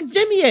 Where the fuck is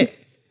Jimmy at?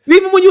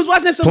 Even when you was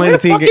watching that, where the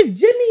fuck is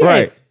Jimmy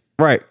at?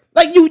 Right.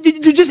 Like you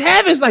just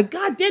have it. It's like,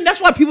 God damn.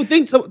 That's why people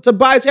think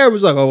Tobias Harris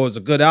was like, oh, it's a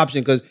good option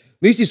because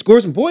at least he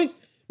scored some points.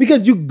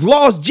 Because you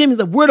lost Jimmy.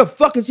 Like, where the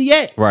fuck is he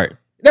at? Right.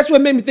 That's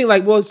what made me think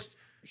like, well,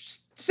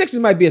 Sixers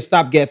might be a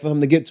stopgap for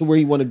him to get to where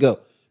he want to go.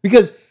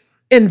 Because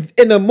in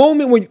the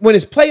moment when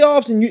it's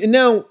playoffs and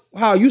now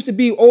how it used to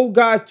be, old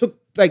guys took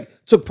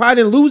pride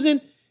in losing.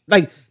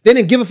 Like they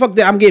didn't give a fuck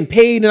that I'm getting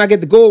paid and I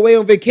get to go away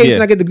on vacation.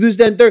 Yeah. I get to do this,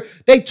 that, and third.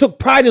 They took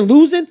pride in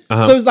losing.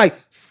 So it's like,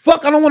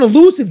 fuck, I don't want to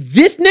lose to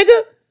this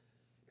nigga.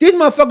 These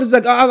motherfuckers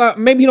like,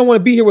 maybe he don't want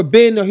to be here with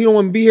Ben or he don't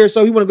want to be here,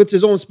 so he want to go to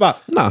his own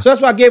spot. No. So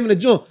that's why I gave him the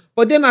joint.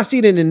 But then I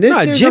see that in this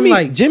series, Jimmy, I'm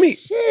like, Jimmy,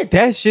 shit.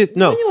 that shit,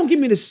 no. When you gonna give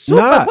me the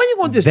super? When you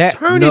gonna just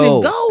turn it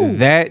and go?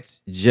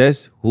 That's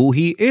just who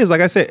he is.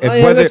 Like I said,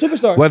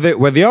 superstar.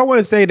 whether y'all want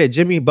to say that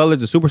Jimmy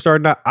Butler's a superstar or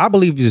not, I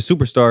believe he's a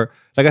superstar.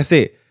 Like I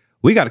said,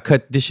 we got to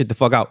cut this shit the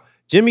fuck out.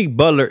 Jimmy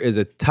Butler is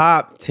a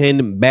top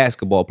 10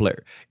 basketball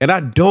player. And I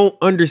don't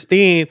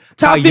understand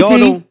top how 15. y'all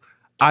don't.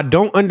 I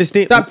don't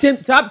understand. Top 10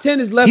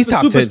 is left for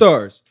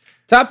superstars.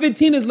 10. Top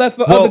 15 is left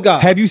for other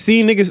guys. Have you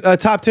seen niggas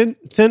top 10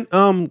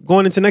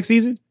 going into next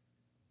season?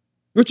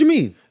 What you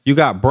mean? You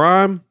got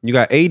Bron, you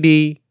got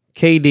AD,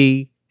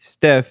 KD,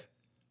 Steph,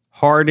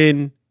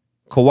 Harden,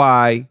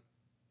 Kawhi,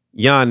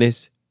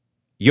 Giannis,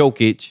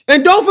 Jokic.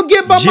 And don't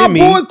forget about Jimmy,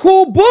 my boy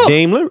Cool Book.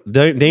 Dame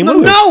Lillard.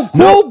 No,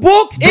 Cool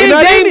Book and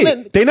Dame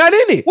Lillard. They not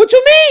in it. What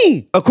you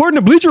mean? According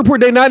to Bleacher Report,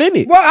 they not in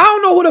it. Well, I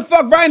don't know who the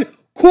fuck Brian.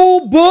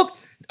 Cool Book,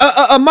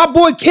 my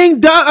boy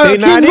King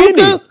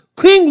Luka.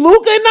 King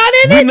Luka not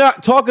in it? We're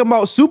not talking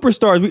about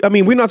superstars. We're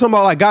not talking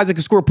about like guys that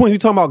can score points. We're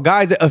talking about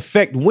guys that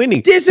affect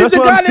winning. This is the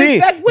guy that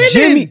affect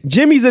winning.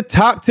 Jimmy's a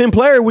top 10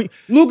 player.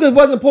 Luka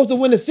wasn't supposed to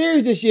win the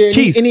series this year,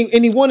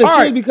 and he won a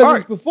series because of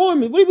his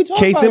performance. What are we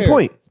talking about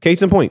here?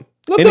 Case in point.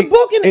 Look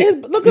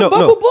at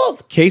Bubble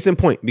Book. Case in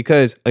point,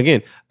 because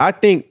again, I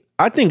think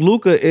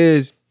Luka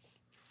is.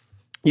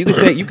 You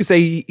could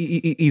say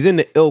he's in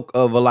the ilk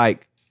of a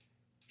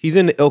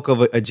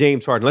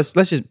James Harden. Let's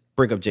just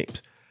bring up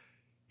James.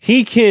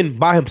 He can,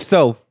 by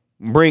himself,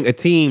 bring a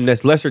team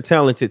that's lesser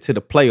talented to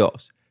the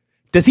playoffs.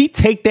 Does he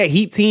take that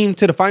Heat team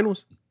to the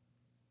finals?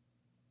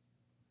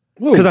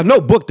 Because I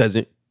know Book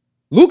doesn't.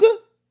 Luka?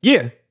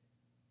 Yeah.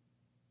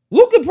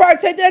 Luka probably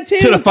take that team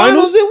to the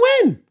finals and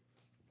win.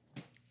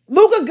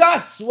 Luka got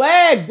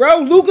swag, bro.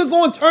 Luka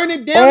gonna turn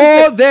it down.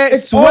 All that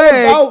it's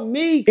swag. All about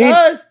me,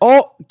 cuz.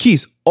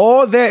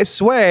 All that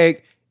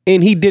swag.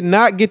 And he did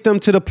not get them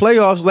to the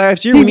playoffs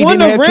last year when he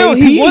didn't have KP.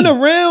 He won a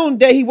round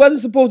that he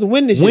wasn't supposed to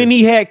win this year. When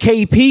he had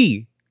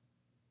KP.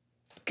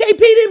 KP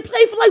didn't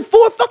play for like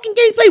 4 fucking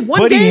games. Played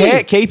one game. But he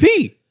had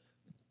KP.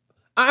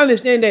 I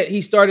understand that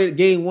he started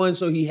game 1,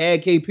 so he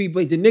had KP,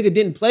 but the nigga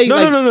didn't play. No.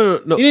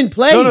 He didn't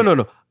play.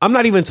 No. I'm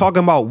not even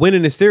talking about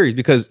winning the series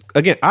because,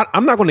 again,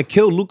 I'm not going to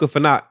kill Luka for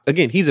not.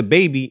 Again, he's a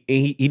baby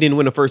and he didn't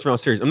win the first round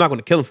series. I'm not going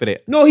to kill him for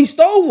that. No, he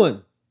stole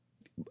one.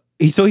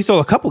 He stole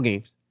a couple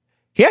games.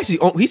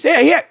 He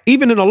said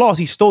even in a loss,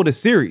 he stole the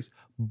series.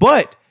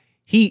 But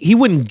he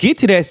wouldn't get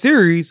to that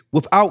series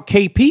without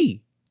KP.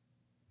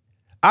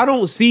 I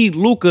don't see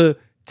Luka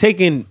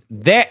taking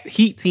that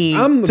Heat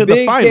team to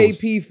the finals. I'm a big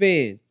KP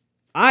fan.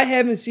 I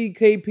haven't seen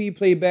KP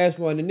play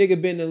basketball, and the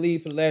nigga been in the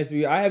league for the last 3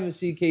 years. I haven't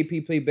seen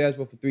KP play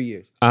basketball for 3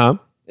 years. And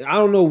I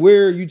don't know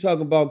where you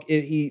talking about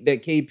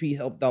that KP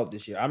helped out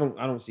this year. I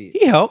don't see it.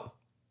 He helped.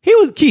 He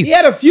was key. He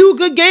had a few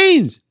good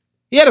games.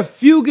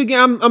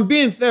 I'm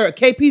being fair.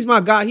 KP's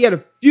my guy. He had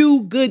a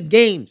few good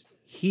games.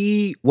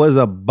 He was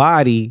a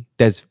body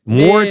that's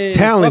more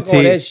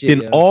talented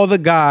than all the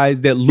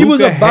guys that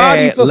Luka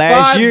had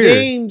last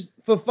year.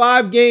 For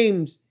 5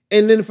 games,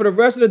 and then for the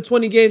rest of the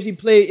 20 games he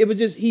played, it was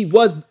just he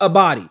was a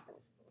body.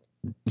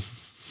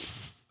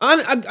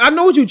 I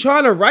know what you're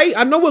trying to write.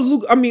 I know what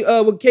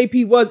what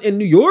KP was in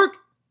New York.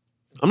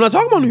 I'm not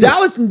talking about New York.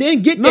 Dallas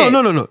didn't get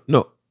that.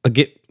 No.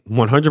 Again,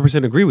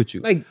 100% agree with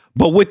you.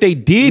 But what they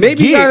did,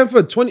 maybe he got him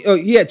for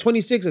 20. He had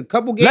 26 a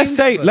couple games.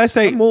 Let's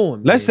say.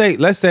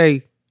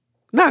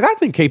 Nah, I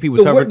think KP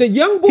was hovering. The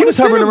young boy, he was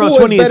hovering around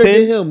 20 and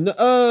 10. Than him.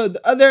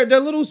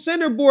 The little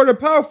center board, the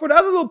power forward, the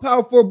other little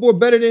power forward board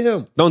better than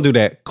him. Don't do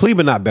that.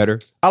 Kleber not better.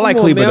 I like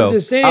Kleber though.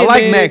 I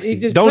like Maxey.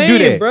 Don't do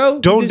that, bro.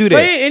 Don't do that.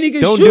 And he can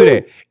Don't shoot. do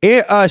that.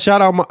 And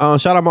shout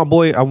out my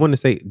boy. I want to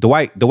say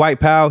Dwight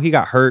Powell. He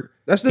got hurt.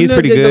 He's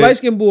pretty good. The light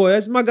skinned boy.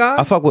 That's my guy.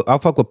 I fuck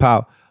with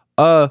Powell.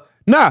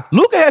 Nah,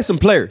 Luka had some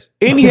players,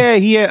 and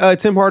he had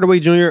Tim Hardaway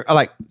Jr.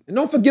 And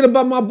don't forget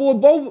about my boy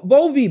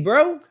Bovey,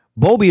 bro.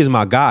 Bobby is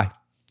my guy.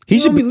 He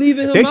You should don't be be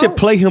leaving him They should out.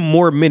 play him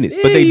more minutes,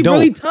 but Yeah, they he don't.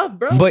 really tough,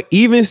 bro. But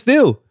even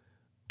still,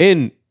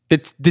 and the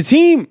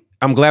team,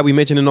 I'm glad we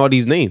mentioned in all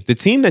these names. The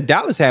team that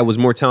Dallas had was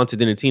more talented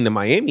than the team that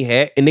Miami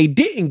had, and they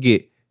didn't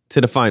get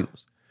to the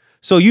finals.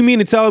 So you mean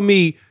to tell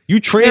me you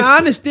Man, I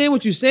understand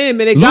what you're saying,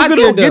 man. They got Luka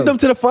there, don't though. get them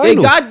to the finals.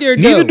 They got there,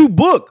 Neither though. do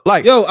Book.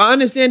 Like, Yo, I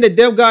understand that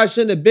them guys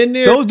shouldn't have been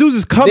there. those dudes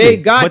is coming, They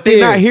got but they're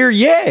there. not here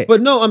yet.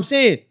 But no, I'm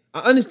saying, I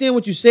understand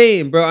what you're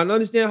saying, bro. I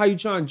understand how you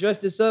trying to dress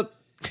this up.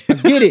 I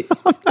get it.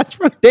 I'm not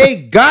trying to- They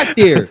got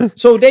there.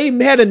 So they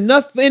had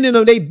enough in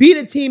them. They beat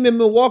a team in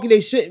Milwaukee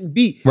they shouldn't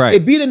beat. Right. They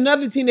beat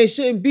another team they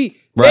shouldn't beat.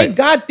 Right. They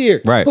got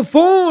there. Right.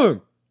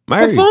 Perform. I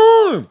hear you.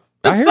 Perform.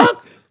 I hear The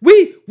fuck?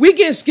 We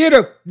getting scared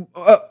of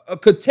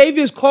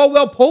Katavius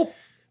Caldwell Pope.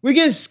 We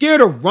getting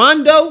scared of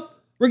Rondo.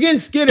 We're getting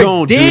scared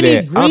Don't of do Danny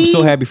that. Green. I'm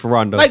so happy for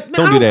Rondo. Like, man,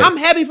 Don't do that. I'm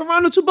happy for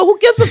Rondo too, but who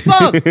gives a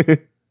fuck?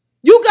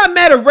 You got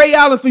mad at Ray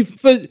Allen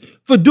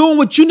for doing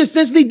what you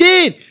essentially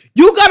did.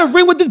 You got a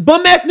ring with this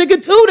bum ass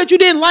nigga too that you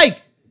didn't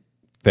like.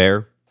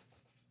 Fair.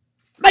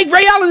 Like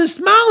Ray Allen is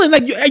smiling.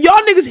 Like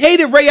y'all niggas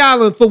hated Ray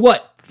Allen for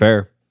what?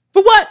 Fair.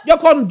 For what? Y'all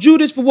called him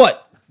Judas for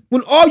what?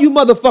 When all you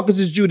motherfuckers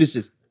is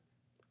Judases.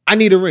 I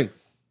need a ring.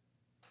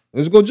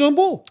 Let's go John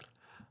Bull.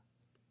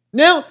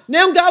 Now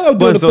Gallo doing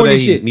But the so corny they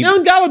shit. need- Now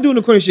Gallo doing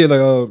the corny shit. Like,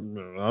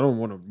 I don't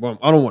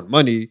want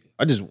money.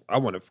 I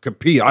want to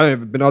compete. I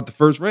haven't been out the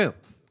first round.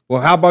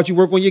 Well, how about you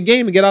work on your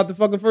game and get out the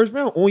fucking first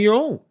round on your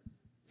own?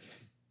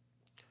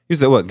 You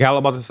said what? Gallo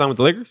about to sign with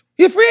the Lakers?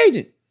 He a free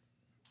agent.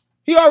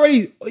 He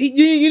already.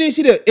 You didn't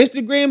see the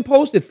Instagram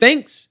post? The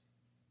thanks.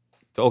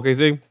 To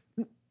OKC?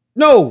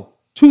 No,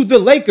 to the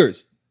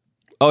Lakers.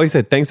 Oh, he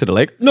said thanks to the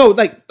Lakers? No,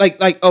 like,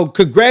 oh,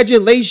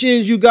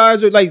 congratulations, you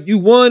guys are like you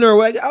won or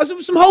like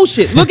some whole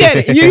shit. Look at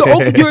it. And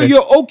you're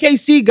your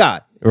OKC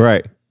guy.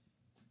 Right.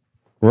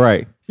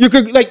 Right.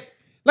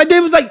 Like they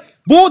was like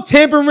Bull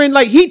tampering,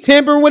 like he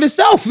tampering with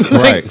himself.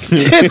 Right.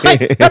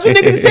 Like, that's what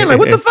niggas is saying. Like,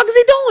 what the fuck is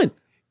he doing?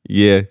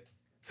 Yeah.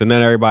 So now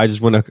everybody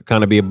just want to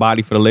kind of be a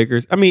body for the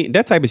Lakers. I mean,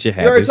 that type of shit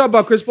You already happens. talked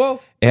about Chris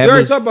Paul. It You already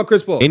happens talked about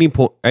Chris Paul. Any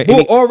point.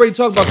 Bull already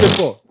talked about Chris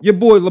Paul. Your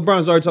boy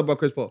LeBron's already talked about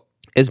Chris Paul.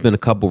 It's been a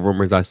couple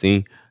rumors I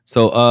seen.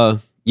 So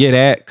yeah,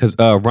 that because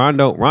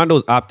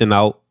Rondo's opting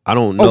out. I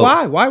don't know. Oh,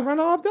 why? Why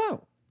Rondo opt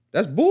out?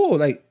 That's Bull.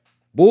 Like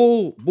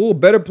Bull,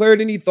 better player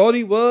than he thought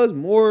he was.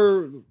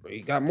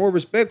 He got more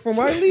respect from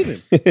why he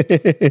leaving.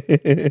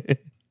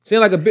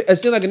 Seemed like a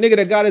nigga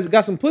that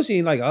got some pussy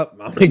and like, I'm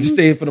gonna just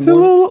stay for the It's a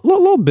morning.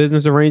 little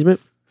business arrangement.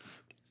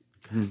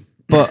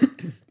 But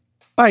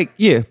like,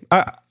 yeah,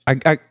 I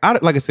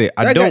like I said,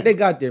 They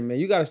got there, man.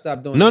 You got to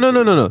stop doing. No.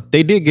 that shit.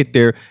 They did get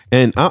there,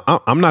 and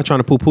I'm not trying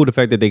to poo-poo the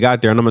fact that they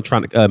got there, and I'm not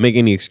trying to make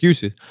any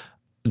excuses.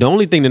 The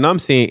only thing that I'm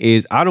saying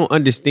is I don't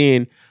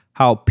understand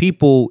how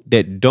people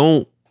that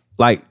don't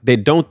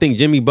think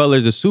Jimmy Butler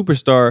is a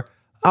superstar.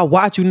 I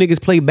watch you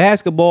niggas play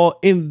basketball,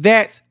 and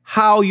that's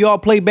how y'all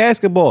play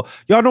basketball.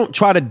 Y'all don't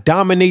try to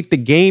dominate the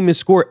game and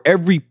score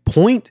every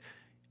point.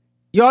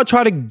 Y'all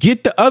try to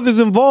get the others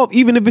involved,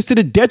 even if it's to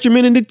the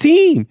detriment of the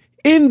team.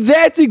 And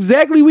that's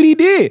exactly what he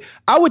did.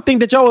 I would think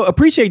that y'all would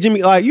appreciate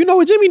Jimmy. Like, you know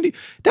what, Jimmy,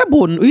 that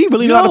boy, he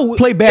really know how to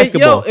play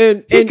basketball.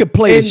 He could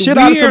play the shit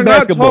out of some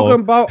basketball. We are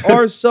not talking about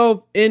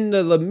ourselves in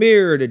the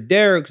Lemire, the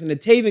Derricks, and the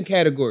Taven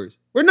categories.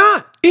 We're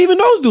not. Even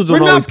those dudes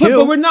don't always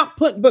kill. But we're not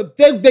putting. But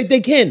they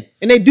can,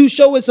 and they do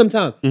show it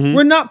sometimes. Mm-hmm.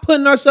 We're not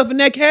putting ourselves in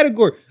that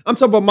category. I'm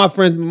talking about my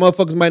friends.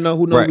 Motherfuckers might know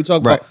who know what we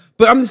talk about.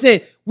 But I'm just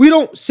saying we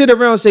don't sit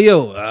around and say,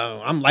 "Yo,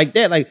 I'm like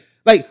that."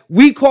 Like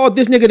we called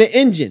this nigga the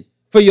engine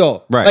for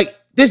y'all. Right. Like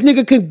this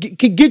nigga can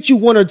get you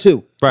one or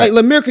two. Right.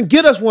 Like Lemire can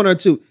get us one or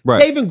two.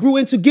 Right. Taven grew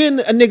into getting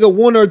a nigga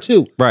one or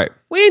two. Right.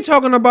 We ain't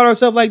talking about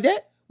ourselves like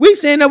that. We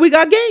saying that we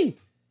got game.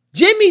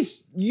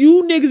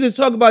 You niggas is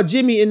talking about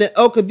Jimmy and the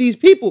elk of these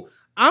people.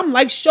 I'm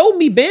like, show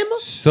me, Bama.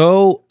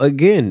 So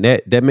again,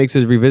 that makes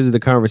us revisit the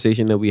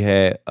conversation that we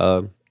had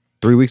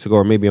 3 weeks ago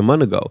or maybe a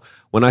month ago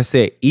when I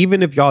said,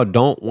 even if y'all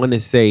don't want to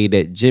say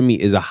that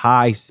Jimmy is a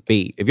high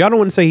spade, if y'all don't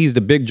want to say he's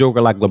the big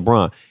joker like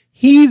LeBron,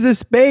 he's a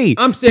spade.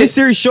 I'm saying this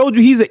series showed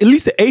you he's at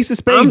least the ace of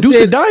spade, deuce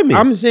of diamond.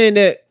 I'm saying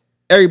that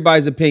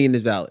everybody's opinion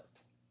is valid.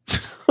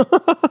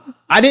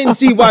 I didn't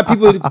see why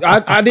people.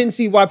 I didn't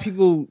see why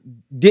people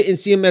didn't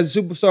see him as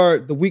a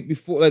superstar the week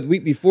before. Like the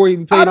week before he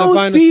played. I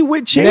don't see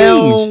what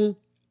changed.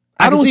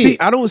 I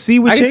don't see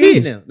what I can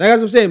changed. see it now. That's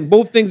what I'm saying.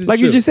 Both things is like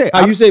true. you just said.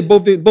 How you say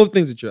both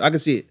things are true. I can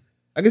see it.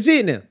 I can see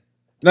it now.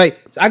 Like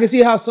I can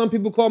see how some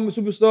people call him a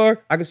superstar.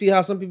 I can see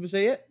how some people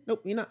say, "Yeah,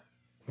 nope, you're not."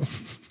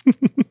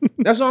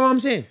 That's all I'm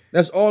saying.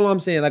 That's all I'm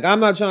saying. Like I'm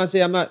not trying to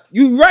say I'm not.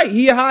 You right.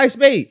 He a high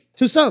spade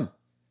to some.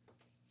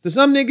 To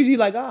some niggas, you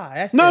like,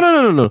 that's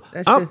No.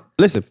 That's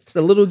Listen, it's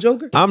the little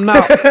joker. I'm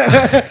not.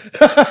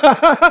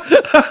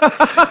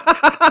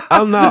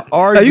 I'm not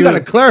arguing. Now you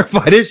gotta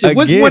clarify this shit.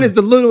 Which Again, one is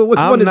the little? Which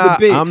one is the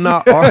big? I'm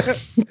not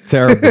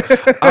terrible.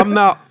 I'm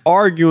not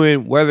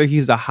arguing whether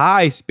he's a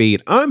high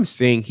spade. I'm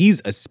saying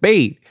he's a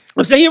spade.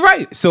 I'm saying you're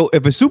right. So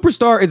if a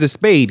superstar is a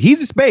spade,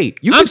 he's a spade.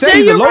 You can I'm say saying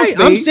he's a you're low right. spade.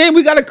 I'm saying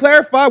we got to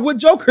clarify what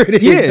Joker it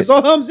is. Yeah. That's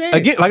all I'm saying.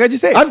 Again, like I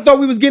just said, I thought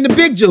we was getting the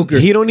big Joker.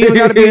 he don't even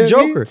got to be a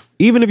joker.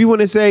 Even if you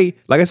want to say,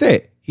 like I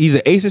said, he's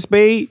an ace of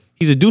spade,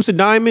 he's a deuce of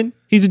diamond,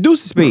 he's a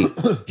deuce of spade.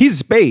 He's a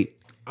spade.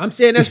 I'm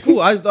saying that's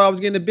cool. I just thought I was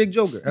getting the big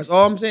Joker. That's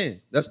all I'm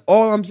saying. That's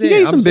all I'm He saying.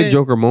 gave I'm some saying, big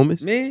Joker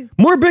moments. Man.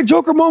 More big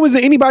Joker moments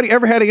than anybody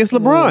ever had against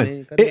LeBron.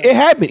 man. Cut It it out.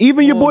 happened.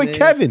 Even your Come on, boy man.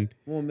 Kevin.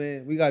 Come on,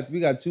 man. We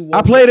got two.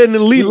 I played at an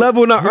elite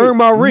level and I earned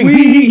my rings.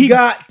 We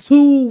got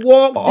 2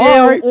 walk All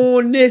down right.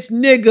 on this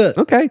nigga.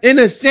 Okay. In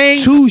the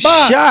same 2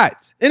 spot.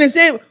 shots. In the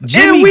same.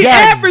 Jimmy and we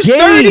got averaged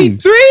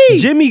games. 33.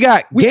 Jimmy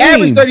got We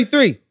games. averaged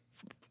 33.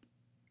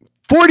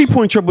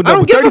 40-point triple I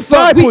double. don't give a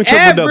fuck. We 35-point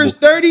triple double. averaged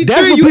 33.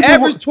 That's what You people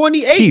averaged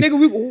 28. Keith.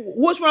 Nigga,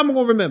 which one am I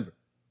going to remember?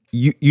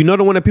 You know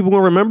the one that people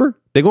gonna remember?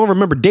 They're gonna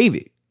remember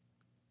David.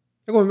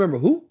 They're going to remember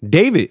who?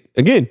 David.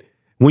 Again,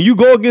 when you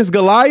go against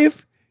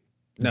Goliath,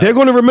 they're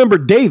gonna remember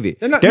David.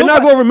 They're not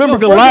gonna remember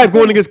Goliath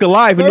going against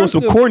Goliath and doing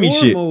some corny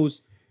shit.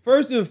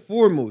 First and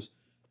foremost,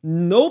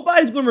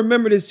 nobody's going to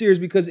remember this series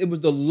because it was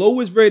the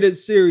lowest rated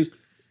series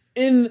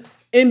in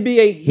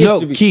NBA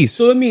history. Keith.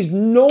 So it means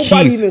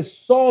nobody Keith. even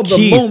saw the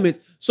Keith. moment.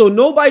 So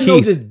nobody knows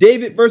Keith. this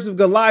David versus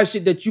Goliath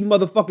shit that you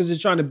motherfuckers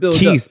is trying to build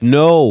Keith, up.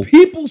 no.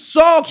 People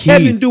saw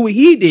Kevin Keith. do what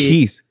he did.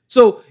 Keith.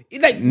 So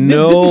like this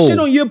No. the shit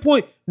on your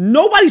point.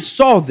 Nobody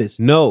saw this.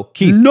 No,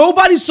 Keith.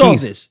 Nobody saw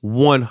Keith, this.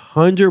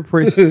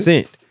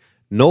 100%.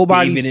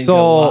 Nobody David and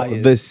saw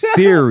Goliath. the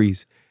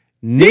series.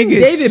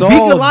 David Niggas beat saw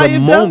Goliath, the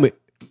though? moment.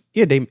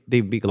 Yeah, they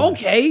beat Goliath.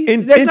 Okay,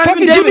 And that's not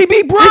fucking even Jimmy David.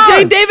 beat Bron. This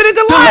ain't David and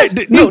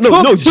Goliath. No, He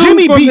took two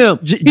Jimmy from beat him.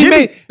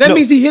 That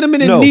means he hit him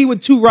in the knee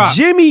with 2 rocks.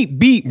 Jimmy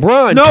beat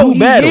Bron No, 2 he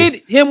battles.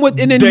 hit him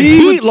in the The knee.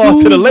 Heat with lost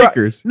 2 to the rocks.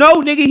 Lakers.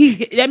 No,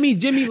 nigga, that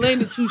means Jimmy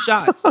landed 2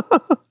 shots.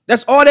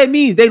 That's all that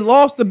means. They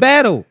lost the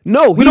battle.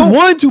 No, We he don't-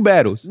 won 2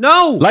 battles.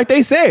 No, Like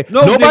they said,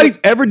 no, nobody's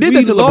nigga, ever did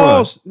we that to LeBron.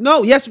 lost.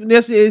 No, yes,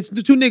 it's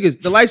the 2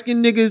 niggas, the light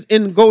skinned niggas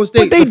in Golden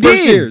State. But they the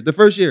first did. year, the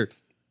first year.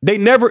 They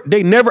never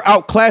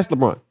outclassed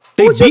LeBron.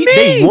 They What you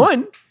they mean?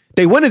 won.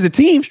 They won as a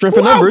team, strength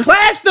of Who numbers.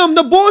 outclassed them?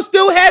 The Bulls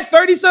still had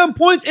 30-something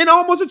points and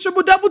almost a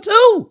triple-double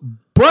too.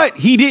 But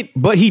he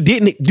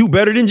didn't do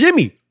better than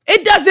Jimmy.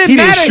 It doesn't He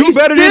matter. didn't shoot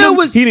better than still him.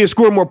 was. He didn't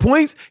score more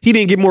points. He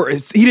didn't get more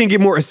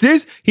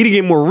assists. He didn't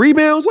get more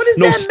rebounds. What does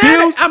no that steals.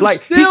 matter? I'm Like,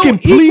 he still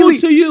completely-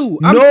 equal to you.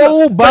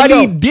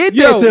 Nobody did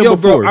that to him bro,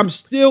 before. I'm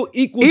still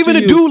equal Even to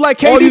a you. dude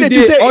like All KD that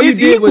you did- said all is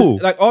did was- equal.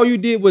 all you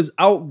did was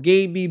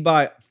outgame me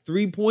by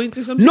 3 points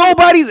or something.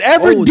 Nobody's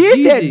ever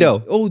did that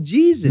though. Oh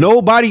Jesus!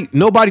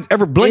 Nobody's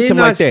ever blinked him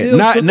like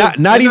that.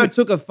 Not even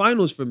took a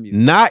finals from you.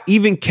 Not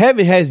even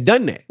Kevin has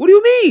done that. What do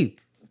you mean?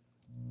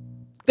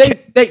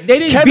 They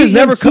didn't Kevin's beat him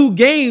never 2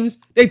 games.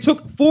 They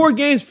took 4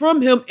 games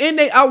from him, and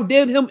they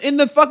outdid him in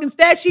the fucking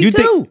stat sheet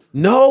too.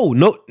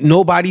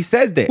 Nobody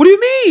says that. What do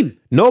you mean?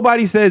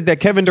 Nobody says that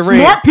Kevin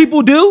Durant. Smart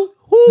people do.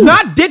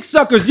 Not dick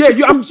suckers. Yeah,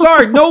 I'm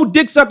sorry. No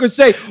dick suckers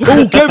say,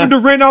 oh, Kevin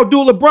Durant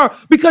outdo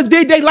LeBron. Because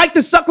they like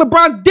to suck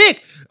LeBron's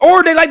dick.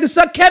 Or they like to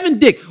suck Kevin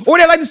dick. Or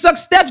they like to suck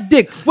Steph's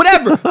dick.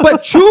 Whatever.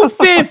 But true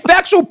fan,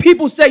 factual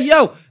people say,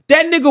 yo,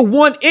 that nigga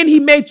won and he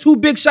made 2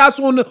 big shots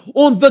on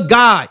the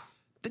guy.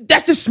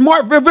 That's the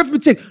smart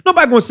arithmetic.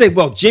 Nobody gonna say,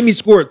 well, Jimmy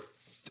scored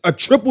a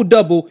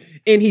triple-double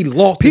and he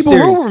lost People the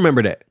series. will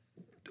remember that.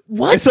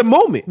 What? It's a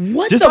moment.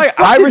 What just the like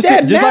fuck does that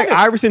Iverson, just like matter?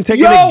 Iverson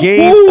taking Yo, a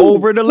game who?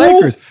 over the Who?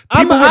 Lakers.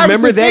 I'm People an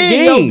remember Iverson that fan.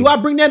 game. Yo, do I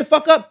bring that the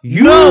fuck up?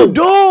 You No.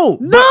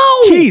 don't. No.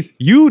 Keith,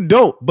 you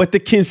don't. But the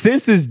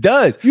consensus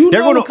does. You They're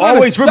know going what to kind of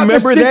always sucker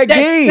remember shit that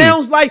game.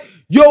 Sounds like,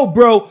 yo,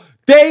 bro,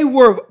 they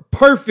were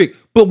perfect,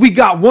 but we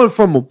got one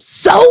from them.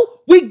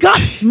 So we got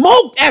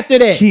smoked after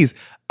that. Keith,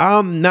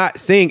 I'm not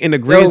saying in the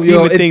grand scheme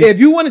of things. If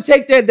you want to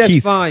take that, that's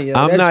Keith, fine. Yo.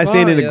 I'm That's not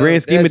saying in the fine, grand yo.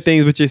 scheme of That's-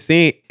 things what you're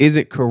saying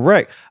isn't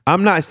correct.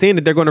 I'm not saying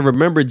that they're going to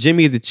remember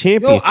Jimmy as a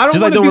champion. Yo, I don't just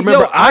like wanna don't be-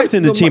 remember yo, I-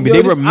 Iverson as yo, a champion.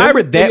 yo, They this remember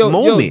Iver- that yo,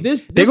 moment.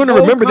 This they're going to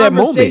whole remember that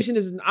moment. conversation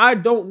is I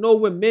don't know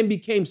when men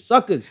became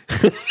suckers.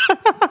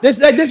 this was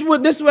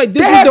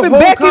the happened whole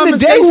back in the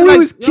day conversation. when we Like,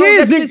 was yo,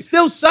 kids, that nigga. shit's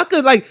still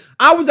sucker. Like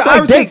I was an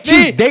Like, Iverson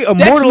fan. they That's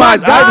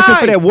immortalized my guy. Iverson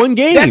for that one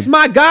game. That's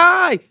my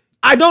guy.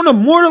 I don't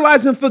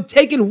immortalize him for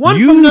taking one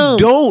from You them.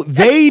 don't.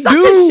 That's They sucker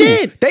do.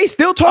 Shit. They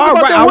still talk All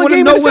about right, that one game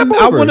in the step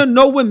I over. want to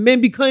know when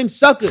men became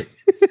suckers.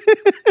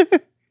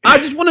 I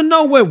just want to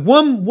know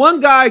when one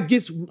guy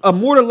gets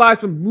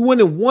immortalized from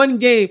winning one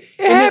game,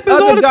 and then happens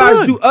all other the guys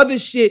time. do other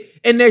shit,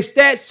 and their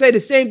stats say the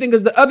same thing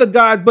as the other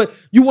guys, but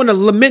you want to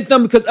lament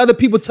them because other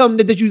people tell them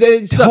that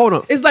they suck. Hold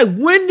on. It's like,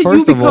 when did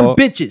First you of become all-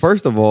 bitches?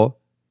 First of all,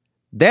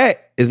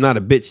 that is not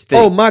a bitch thing.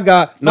 Oh my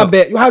God, my No.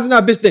 bad. How's it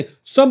not a bitch thing?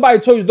 Somebody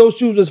told you those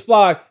shoes was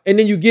fly, and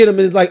then you get them,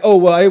 and it's like, oh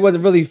well, it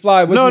wasn't really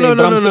fly. What's no, the no, name?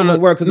 no, But I'm no, still no, gonna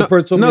wear because the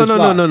person told me it's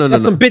fly. no.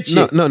 That's some bitch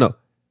shit. No.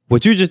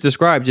 What you just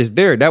described just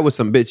there, that was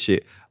some bitch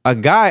shit. A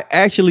guy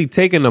actually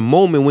taking a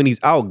moment when he's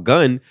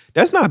outgunned,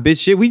 that's not bitch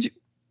shit.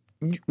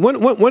 One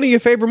of your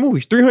favorite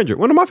movies, 300,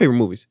 one of my favorite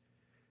movies.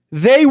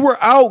 They were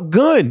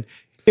outgunned.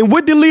 And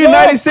what did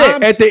Leonidas say?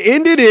 I'm- At the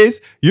end of this,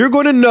 you're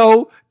going to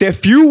know that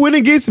few win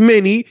against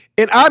many,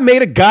 and I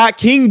made a God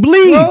King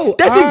bleed. Bro,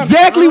 That's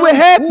exactly what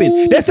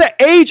happened. That's an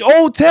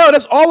age-old tale.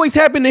 That's always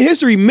happened in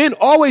history. Men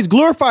always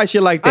glorify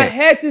shit like I that.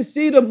 had to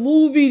see the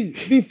movie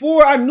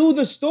before I knew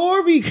the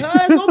story,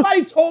 cuz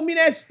nobody told me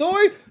that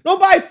story.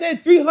 Nobody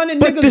said 300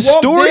 But niggas the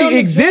walked story down the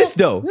exists,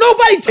 door. though.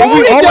 Nobody And told we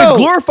it, though. always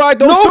glorified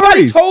those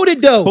Nobody stories. told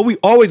it, though. But we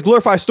always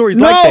glorify stories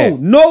No, like that.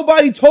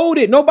 nobody told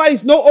it. No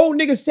old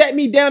nigga sat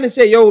me down and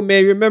said, yo,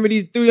 man, remember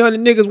these 300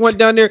 niggas went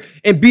down there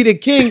and beat a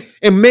king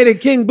and made a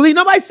king bleed?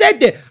 Nobody said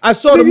that. I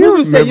saw the You movie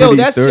and said, remember yo,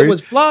 these that stories. shit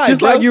was fly,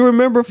 Just bro. like you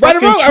remember Right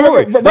or fucking wrong, Troy.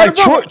 right or Like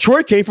wrong.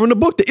 Troy came from the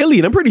book, The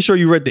Iliad. I'm pretty sure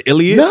you read The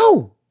Iliad.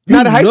 No.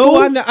 Not in high school?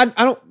 I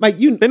don't, like,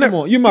 you, come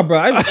on, you're my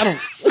brother. I don't,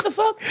 what the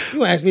fuck?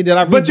 You asked me, did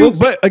I read But books?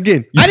 but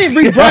again, I didn't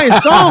read Brian's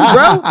song,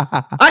 bro.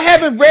 I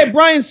haven't read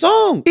Brian's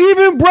song.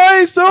 even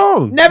Brian's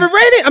song. Never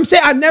read it. I'm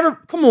saying I never.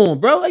 Come on,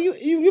 bro. Like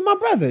you're my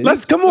brother.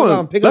 Let's come Hold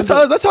on. pick Let's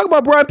up the- talk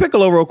about Brian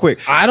Piccolo real quick.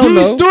 I don't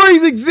These know.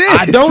 stories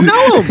exist. I don't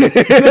know him.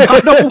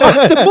 I don't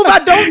watch the movie. I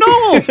don't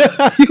know him.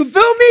 You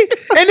feel me?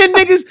 And then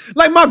niggas,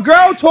 like my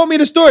girl told me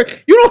the story.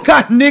 You don't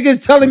got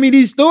niggas telling me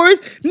these stories.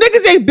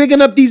 Niggas ain't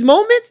bigging up these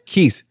moments.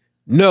 Keith,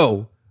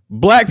 no.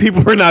 Black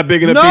people are not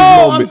big enough No, these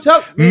I'm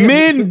moments. man.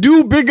 Men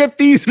do big up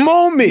these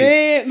moments.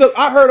 Man, look,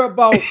 I heard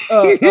about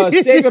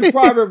Saving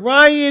Private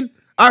Ryan.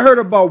 I heard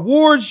about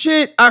Ward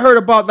shit. I heard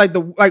about like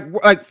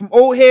from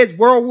old heads,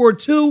 World War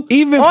II.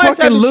 Even all that type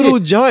fucking of Little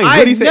shit. Giants. I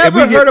What do you say?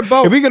 never heard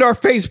about. If we get our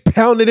face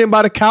pounded in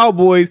by the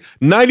Cowboys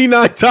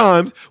 99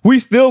 times, we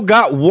still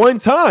got one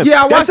time.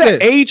 Yeah, I That's watched an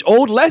it.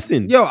 age-old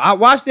lesson. Yo, I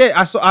watched that.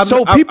 I saw.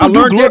 So I people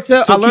do learned that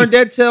tale. so I learned Keith,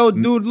 that tale,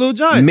 dude. Little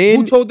Giants.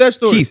 Who told that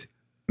story? Keith,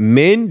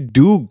 men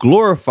do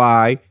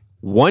glorify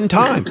one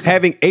time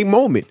having a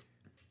moment,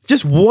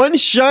 just one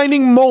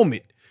shining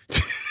moment.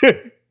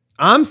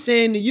 I'm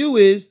saying to you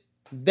is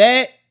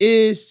that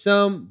is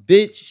some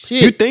bitch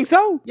shit. You think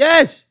so?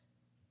 Yes.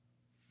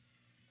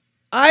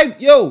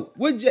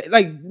 What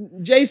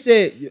Jay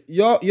said,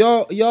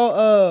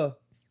 y'all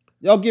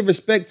give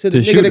respect to the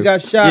nigga shooter. that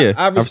got shot. Yeah,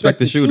 I respect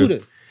the shooter.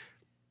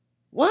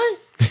 What?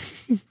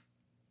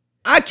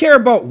 I care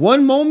about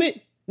one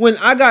moment when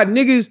I got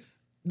niggas.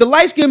 The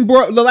light skinned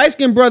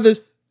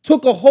brothers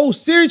took a whole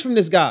series from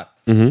this guy,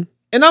 Mm-hmm.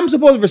 and I'm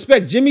supposed to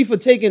respect Jimmy for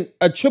taking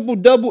a triple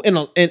double and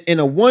a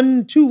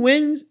 1-2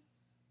 wins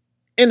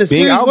in the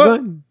Being series.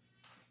 outgunned.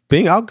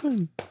 Being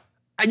outgunned.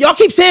 Y'all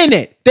keep saying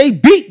that they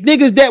beat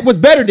niggas that was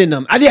better than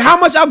them. How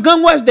much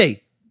outgunned was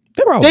they?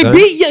 They were outgunned. They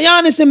beat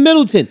Giannis and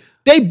Middleton.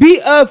 They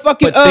beat who was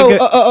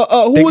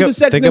the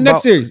second the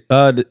next series?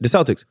 The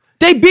Celtics.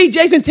 They beat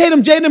Jason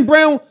Tatum, Jaylen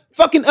Brown,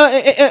 fucking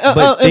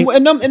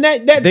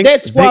that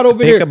squad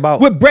over there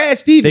with Brad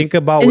Stevens. Think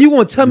about, and you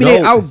gonna tell me they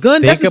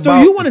outgunned? That's the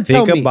story you want to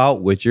tell me. Think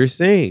about what you're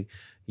saying.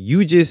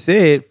 You just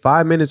said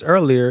 5 minutes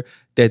earlier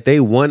that they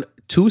won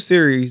 2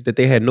 series that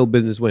they had no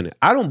business winning.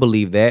 I don't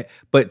believe that,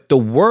 but the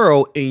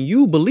world and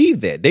you believe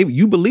that.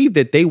 You believe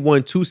that they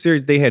won 2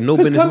 series they had no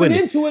business coming winning.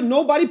 into it,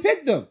 nobody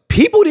picked them.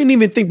 People didn't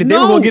even think that they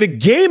were No. going to get a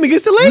game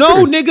against the Lakers.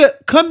 No, nigga,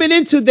 coming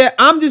into that,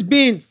 I'm just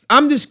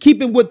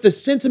keeping with the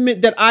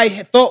sentiment that I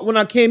thought when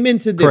I came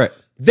into this. Correct.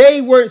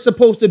 They weren't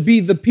supposed to be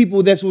the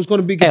people that was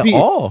going to be competing.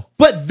 At all.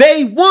 But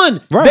they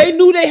won. Right. They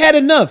knew they had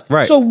enough.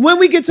 Right. So when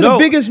we get to the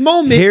biggest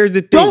moment, here's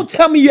the thing. don't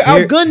tell me you're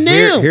outgunned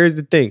now. Here's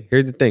the thing.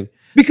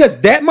 Because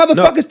that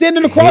motherfucker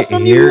standing across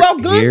from you, you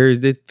outgunned. Here's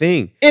the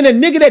thing. And a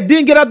nigga that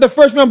didn't get out the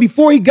first round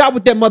before he got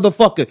with that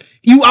motherfucker,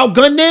 you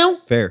outgunned now?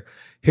 Fair.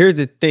 Here's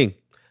the thing.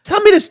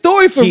 Tell me the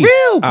story for Keith,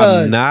 real, cuz.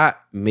 I'm not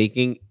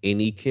making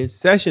any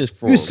concessions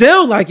for You them.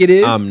 sound like it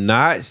is. I'm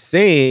not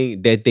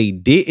saying that they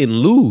didn't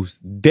lose.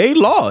 They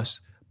lost.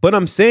 But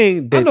I'm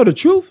saying that I know the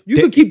truth. You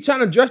can keep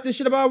trying to dress this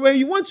shit about where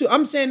you want to.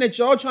 I'm saying that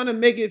y'all trying to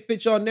make it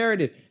fit y'all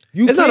narrative.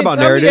 You It's not can't about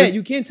tell narrative. me that.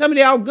 You can't tell me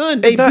they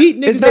outgunned. They It's not- beat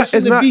niggas it's that not- shouldn't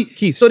it's have not- beat.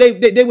 Keith. So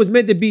they was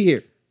meant to be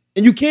here.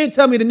 And you can't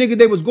tell me the nigga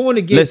they was going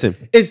against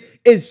Listen.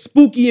 is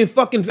spooky and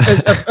fucking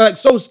like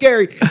so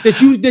scary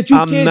that you I'm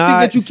can't think not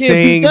that you can't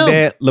saying beat them.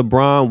 that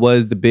LeBron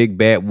was the big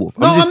bad wolf.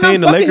 No, I'm just saying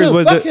the not fucking Lakers him.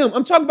 was Fuck him.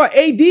 I'm talking about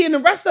AD and the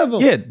rest of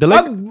them. Yeah,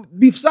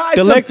 besides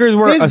the him, Lakers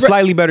were his a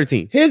slightly better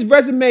team. His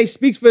resume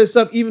speaks for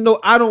itself, even though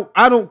I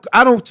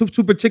don't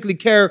too particularly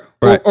care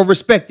Right. or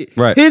respect it.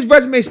 Right. His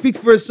resume speaks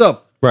for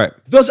itself. Right.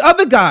 Those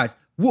other guys,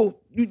 well,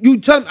 you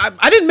tell them,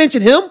 I didn't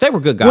mention him. They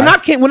were good guys.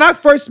 When I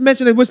first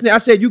mentioned it, I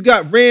said you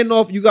got ran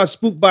off, you got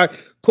spooked by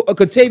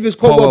Kentavious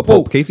Caldwell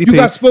Caldwell-Pope. Pope, KCP. You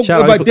got spooked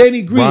Shout out by to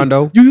Danny Green.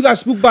 Rondo. You got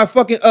spooked by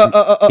fucking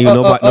Nobody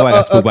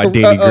got spooked by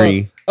Danny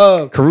Green.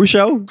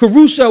 Caruso?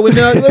 Caruso and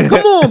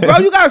come on, bro.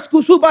 You got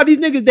to by these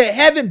niggas that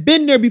haven't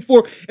been there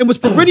before and was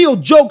perennial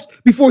jokes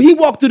before he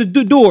walked through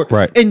the door.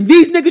 Right. And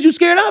these niggas you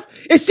scared of?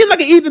 It seemed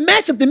like an even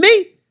matchup to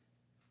me.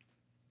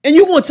 And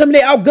you gonna tell me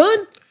they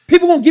outgunned?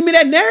 People gonna give me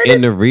that narrative?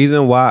 And the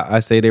reason why I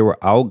say they were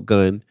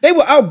outgunned, They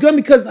were outgunned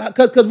because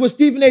what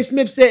Stephen A.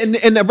 Smith said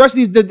and the rest of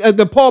these,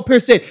 the Paul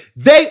Pierce said,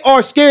 they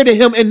are scared of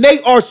him and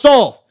they are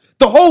soft.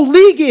 The whole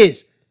league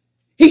is.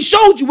 He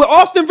showed you with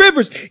Austin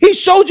Rivers. He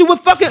showed you with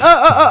fucking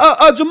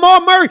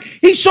Jamal Murray.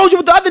 He showed you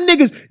with the other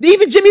niggas.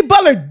 Even Jimmy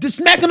Butler, just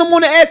smacking them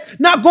on the ass,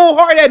 not going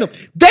hard at him.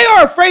 They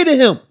are afraid of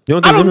him. You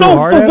don't think I don't Jimmy know went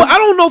hard for at what. him? I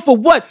don't know for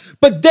what.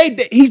 But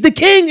he's the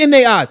king in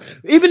their eyes.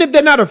 Even if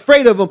they're not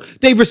afraid of him,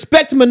 they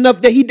respect him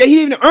enough that he didn't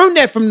even earn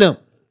that from them.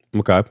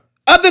 Okay.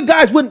 Other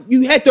guys wouldn't.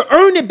 You had to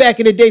earn it back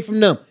in the day from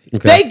them.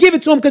 Okay. They give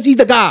it to him because he's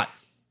the god.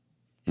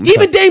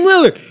 Even Dame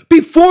Lillard,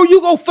 before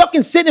you go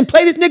fucking sit and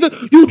play this nigga,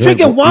 you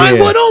drinking wine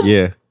with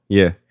him?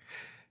 Yeah.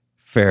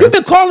 Fair. You've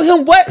been calling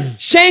him what?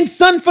 Shang's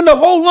son from the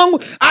whole long.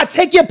 I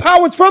take your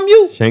powers from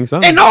you. Shang's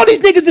son. And all these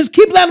niggas just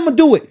keep letting him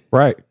do it.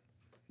 Right.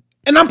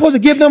 And I'm supposed to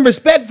give them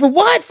respect for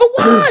what? For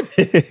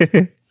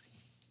what?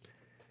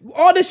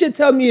 All this shit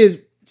tell me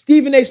is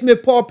Stephen A.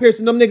 Smith, Paul Pierce,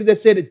 and them niggas that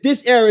said that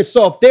this era is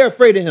soft. They're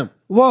afraid of him.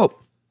 Well,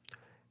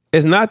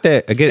 it's not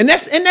that again. And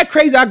isn't that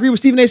crazy? I agree with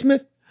Stephen A.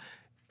 Smith.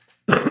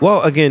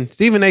 Well, again,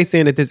 Stephen A.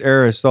 saying that this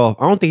era is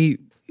soft. I don't think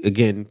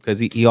because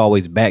he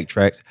always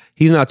backtracks.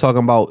 He's not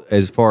talking about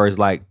as far as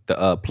like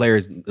the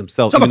players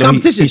themselves. Talk about Even though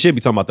competition. He should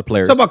be talking about the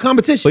players. Talk about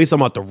competition. But he's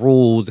talking about the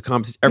rules, the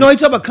competition. No, he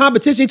talk about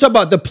competition. He talk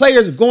about the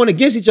players going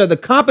against each other.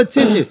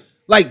 Competition,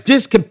 like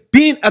just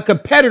being a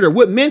competitor.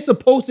 What men's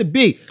supposed to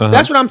be.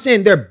 That's what I'm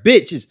saying. They're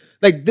bitches.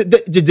 Like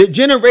the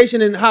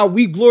generation and how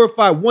we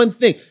glorify one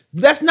thing.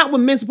 That's not what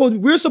men's supposed to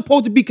be. We're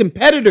supposed to be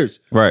competitors.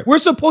 Right. We're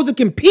supposed to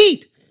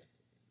compete.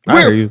 I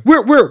hear you.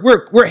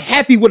 We're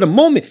happy with the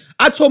moment.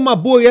 I told my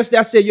boy yesterday.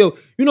 I said, "Yo,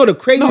 you know the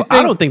craziest thing."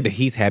 I don't think that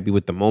he's happy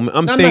with the moment.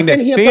 I'm not saying that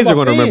he- I'm fans talking are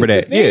going to about remember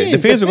that. fans. The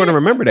fans are going to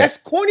remember that. That's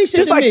corny shit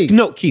Just to like me.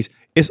 no, Keith.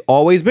 It's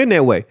always been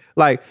that way.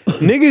 Like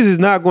niggas is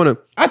not going to.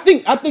 I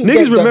think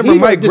Niggas that remember he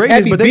Mike just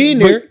greatness, happy but being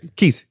there.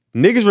 Keith,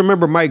 niggas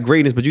remember Mike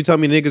greatness, but you tell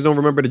me niggas don't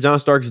remember the John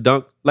Starks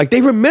dunk? Like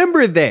they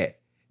remember that.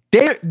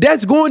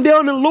 That's going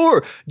down in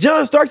lore.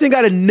 John Starks ain't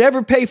got to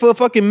never pay for a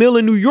fucking meal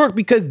in New York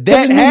because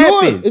that It's New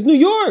York. happened. It's New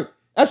York.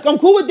 I'm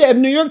cool with that. If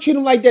New York treat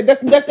them like that, that's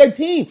their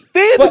team.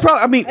 Fans But are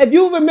probably. I mean, if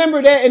you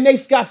remember that and they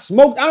got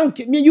smoked, I don't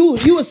care. Man, you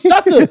a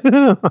sucker.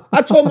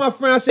 I told my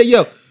friend, I said,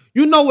 yo,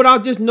 you know what I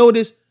just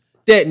noticed?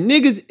 That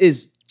niggas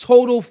is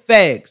total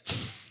fags.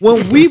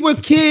 When we were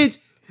kids,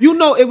 you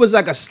know it was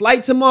like a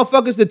slight to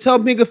motherfuckers to tell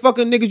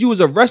niggas you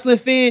was a wrestling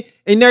fan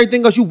and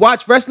everything else. You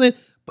watch wrestling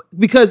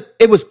because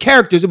it was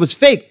characters. It was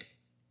fake.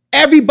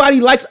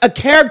 Everybody likes a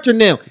character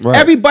now. Right.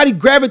 Everybody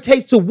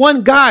gravitates to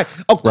one guy,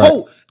 a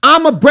quote.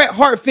 I'm a Bret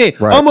Hart fan.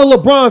 Right. I'm a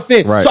LeBron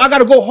fan. Right. So I got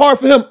to go hard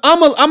for him.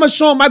 I'm a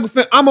Shawn Michael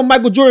fan. I'm a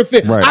Michael Jordan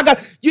fan. Right. I got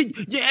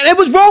it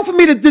was wrong for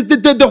me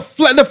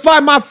to fly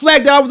my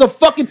flag that I was a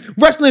fucking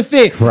wrestling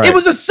fan. Right. It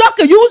was a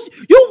sucker.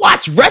 You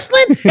watch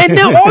wrestling and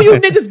now all you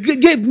niggas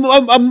get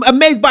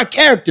amazed by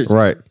characters.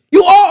 Right.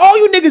 You all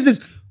you niggas is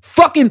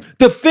fucking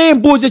the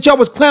fanboys that y'all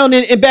was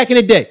clowning in back in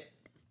the day.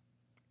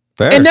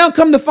 fair. And now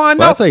come to find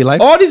Well, I'll out, tell you,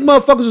 life- all these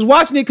motherfuckers was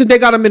watching it because they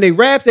got them in their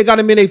raps, they got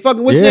them in their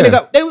fucking what's Yeah.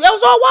 they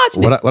was all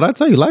watching it. What I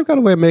tell you, life got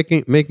a way of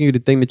making you the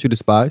thing that you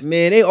despise.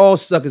 Man, they all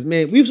suckers,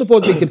 man. We were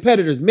supposed to be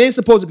competitors. Men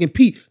supposed to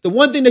compete. The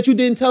one thing that you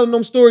didn't tell in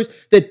them stories,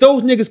 that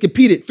those niggas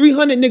competed.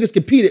 300 niggas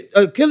competed.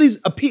 Achilles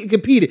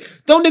competed.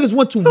 Those niggas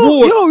went to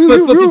war.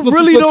 You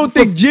really don't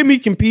think Jimmy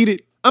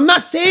competed? I'm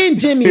not saying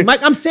Jimmy,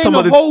 Mike. I'm saying Talking the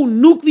about the- whole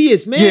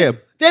nucleus, man. Yeah.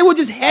 They were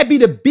just happy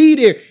to be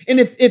there. And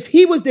if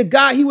he was the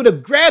guy, he would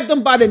have grabbed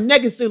them by the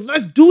neck and said,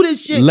 let's do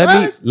this shit,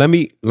 guys. Let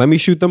me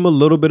shoot them a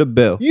little bit of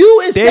bill.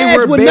 You and They Saz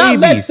were would not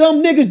let babies.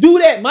 some niggas do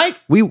that, Mike.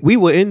 We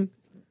wouldn't.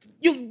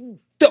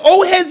 The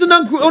old heads on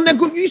that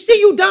group. You see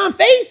you Don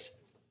Face?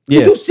 Yeah.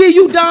 Did you see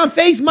you Don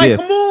Face, Mike? Yeah.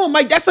 Come on,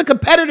 Mike. That's a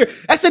competitor.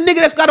 That's a nigga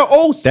that's got an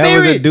old spirit. That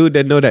was a dude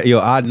that know that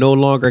I no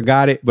longer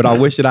got it, but I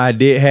wish that I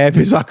did have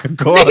it so I could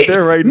go out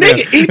there right now.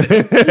 Nigga,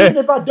 even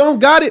if I don't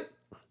got it,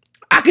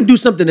 I can do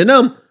something to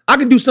them. I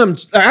can do something.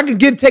 I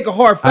can take a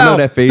hard foul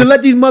that face. to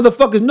let these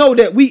motherfuckers know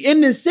that we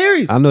in this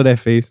series. I know that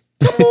face.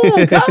 Come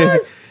on,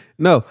 guys.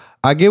 No,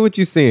 I get what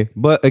you're saying,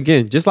 but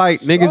again, just like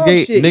niggas Soft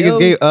gave shit, niggas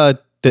yo.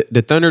 gave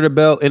the Thunder the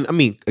belt, and I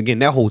mean again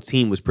that whole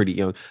team was pretty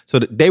young, so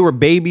they were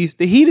babies.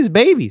 The Heat is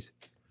babies.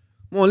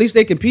 Well, at least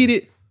they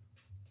competed.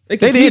 They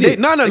They competed. did.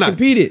 No. They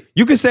competed.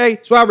 You can say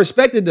So I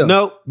respected them.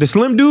 no. The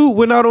Slim dude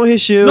went out on his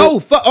shield.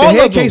 No, fuck all the of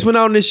head them. case went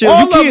out on his shield.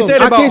 All You can't of say them.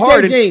 that about I can't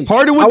Harden. say James.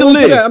 Harden with I the won't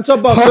do lid. that. I'm talking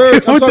about Harden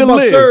Surge. I'm with talking the about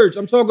lid. Surge.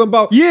 I'm talking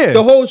about Yeah.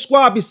 the whole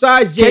squad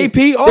besides James.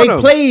 KP, all they them.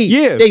 played.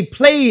 Yeah. They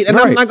played. And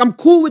I'm Right. like, I'm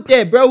cool with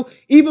that, bro.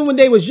 Even when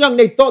they was young,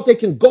 they thought they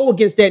can go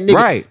against that nigga.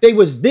 Right. They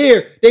was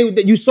there.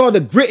 You saw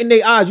the grit in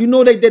their eyes. You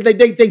know they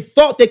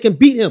thought they can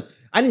beat him.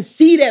 I didn't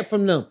see that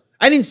from them.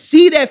 I didn't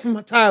see that from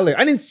Tyler.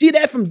 I didn't see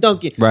that from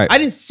Duncan. Right. I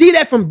didn't see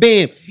that from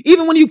Bam.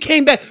 Even when you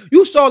came back,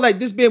 you saw like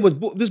this boy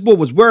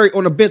was worried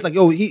on the bench, like,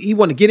 yo, he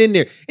want to get in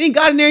there. And he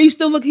got in there, he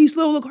still look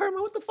hurt,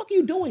 man. What the fuck are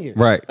you doing here?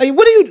 Right. Like,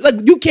 what are you like?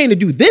 You came to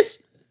do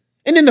this?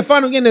 And then the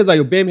final game, there's like,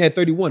 yo, Bam had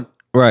 31.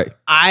 Right.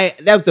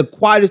 That was the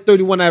quietest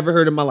 31 I ever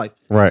heard in my life.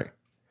 Right.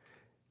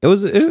 It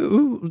was a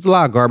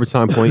lot of garbage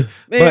time point.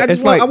 Man, but I just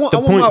it's want,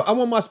 like I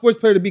want my sports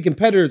player to be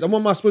competitors. I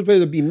want my sports player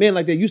to be men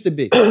like they used to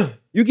be.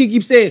 You can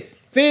keep saying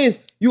fans,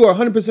 you are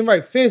 100%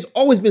 right. Fans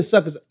always been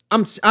suckers.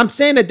 I'm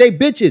saying that they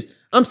bitches.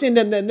 I'm saying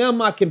that now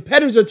my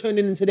competitors are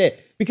turning into that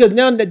because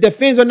now the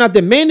fans are not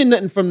demanding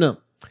nothing from them.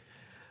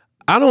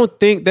 I don't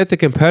think that the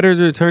competitors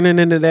are turning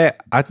into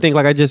that. I think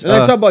like I just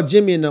I talk about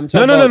Jimmy and them.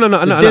 No. I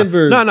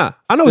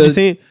know what you're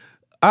saying.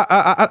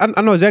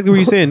 I know exactly what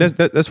you're saying.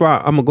 That's why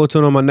I'm gonna go to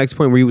it on my next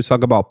point where you was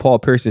talking about Paul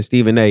Pierce and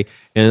Stephen A.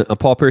 And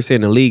Paul Pierce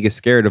saying the league is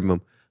scared of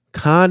him.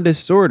 Kinda,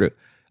 sorta.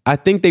 I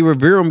think they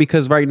revere him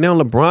because right now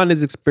LeBron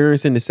is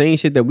experiencing the same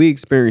shit that we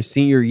experienced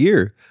senior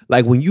year.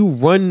 Like when you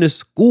run the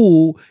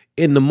school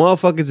and the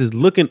motherfuckers is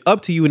looking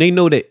up to you and they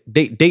know that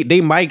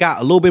they might got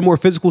a little bit more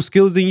physical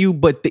skills than you,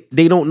 but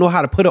they don't know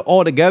how to put it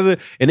all together.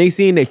 And they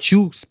seeing that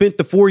you spent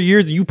the 4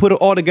 years and you put it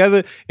all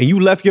together and you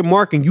left your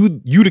mark and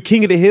you the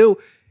king of the hill.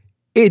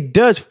 It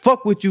does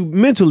fuck with you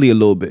mentally a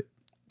little bit.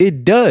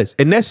 It does.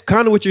 And that's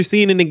kind of what you're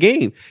seeing in the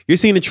game. You're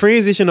seeing the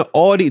transition of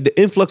all the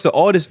influx of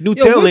all this new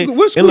talent. And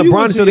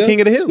LeBron is still the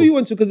king of the hill. What school you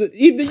went to? Because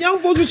the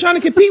young boys was trying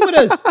to compete with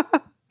us.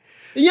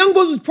 The young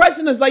boys was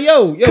pressing us like,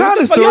 yo, what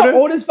the fuck? Y'all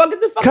old as fuck.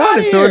 Get the fuck out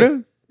of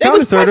here. They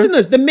was pressing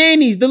us. The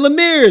Mannies, the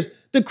Lemire's,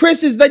 the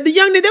Chris's, like the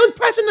young niggas, they was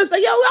pressing us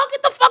like, yo, y'all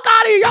get the fuck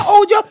out of here. Y'all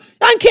old, y'all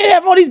can't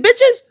have all these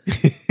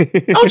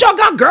bitches. Don't y'all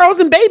got girls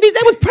and babies? They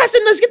was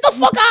pressing us. Get the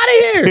fuck out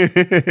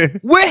of here.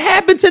 What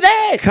happened to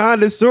that?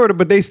 Kinda, sorta,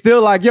 but they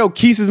still like, yo,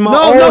 Keith is my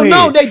old head.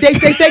 No. They gave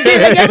us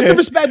the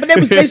respect, but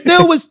they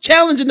still was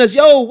challenging us.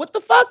 Yo, what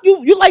the fuck?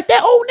 You like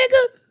that old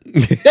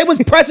nigga? They was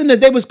pressing us.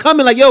 They was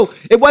coming like, yo,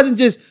 it wasn't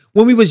just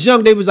when we was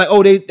young, they was like,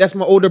 oh, that's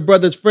my older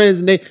brother's friends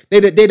and they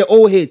the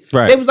old heads.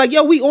 Right. They was like,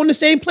 yo, we on the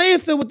same playing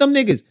field with them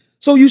niggas.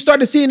 So you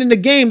started seeing in the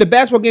game, the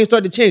basketball game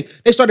started to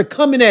change. They started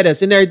coming at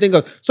us and everything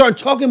else. Started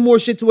talking more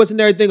shit to us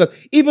and everything else.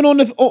 Even on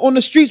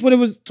the streets when it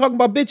was talking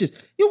about bitches.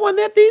 You want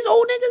that these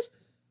old niggas?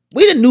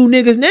 We the new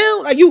niggas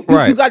now. Like you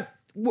got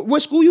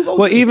what school you go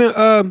to? Well,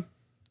 even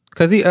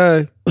because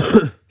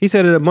he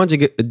said it a bunch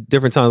of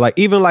different times. Like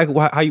even like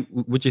how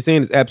what you're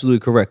saying is absolutely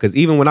correct. Because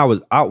even when I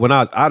was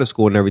out of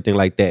school and everything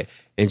like that,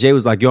 and Jay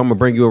was like, "Yo, I'm gonna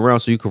bring you around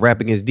so you can rap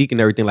against Deke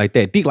and everything like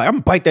that." Deke like, "I'm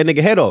gonna bite that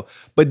nigga head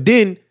off." But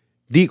then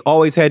Deke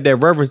always had that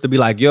reverence to be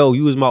like, "Yo,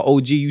 you was my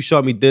OG. You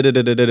showed me da da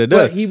da da da da."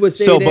 But he would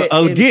say that.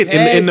 But again,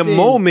 in the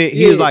moment,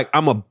 he was like,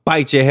 "I'm gonna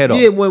bite your head off."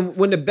 Yeah,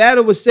 when the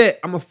battle was set,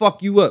 I'm gonna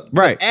fuck you up.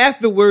 Right. But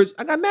afterwards,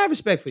 I got mad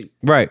respect for you.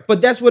 Right.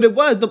 But that's what it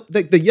was.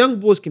 The young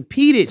boys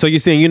competed. So you're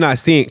saying you're not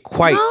seeing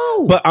quite.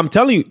 No. But I'm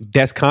telling you,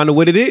 that's kind of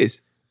what it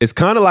is. It's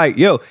kind of like,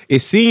 yo,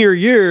 it's senior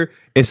year,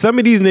 and some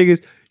of these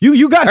niggas,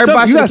 you got some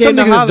niggas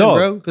that's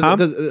dog.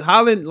 Because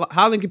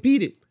Holland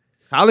competed.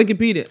 Holland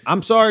competed.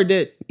 I'm sorry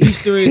that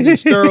Eastern and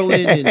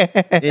Sterling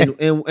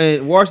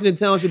and Washington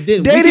Township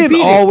didn't. They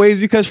didn't always,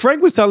 because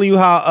Frank was telling you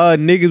how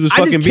niggas was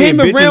fucking being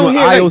bitches when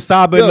Ayo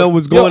Saba and them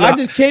was going out. I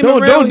just came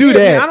around. Don't do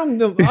that. Man, I don't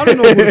know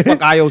who the fuck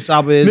Ayo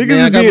Saba is.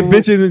 Niggas was being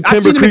bitches in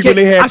Timber Creek when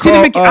they had I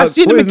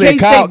seen him in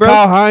K-State, bro.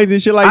 Kyle Hines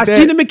and shit like that. I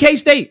seen him in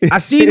K-State. I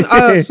seen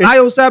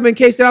Ayo Saba in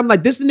K-State. I'm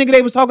like, this is the nigga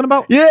they was talking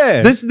about?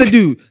 Yeah. This is the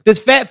dude.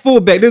 This fat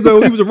fullback. He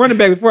was a running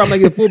back before. I'm like,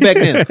 he's a fullback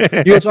now.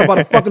 You don't talk about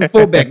a fucking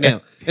fullback now.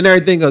 And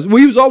everything else. Well,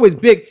 he was always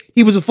big.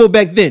 He was a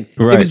fullback then.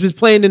 Right. He was just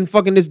playing in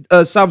fucking this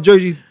South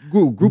Jersey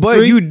group. But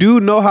 3. You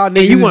do know how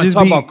niggas you want to just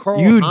talk be. About Carl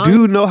you Hines?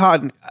 Do know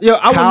how. Yo,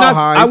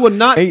 I would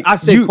not. I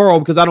say Carl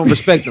because I don't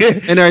respect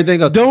him and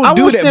everything else. Don't I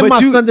do would that. send my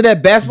son to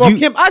that basketball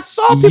camp. I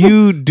saw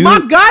people.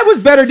 My guy was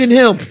better than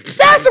him.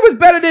 Sasser was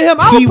better than him.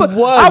 I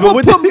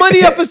would put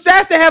money up for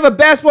Sasser to have a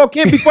basketball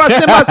camp before I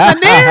send my son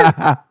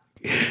there.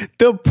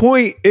 The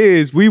point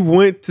is, we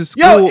went to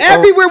school. Yo,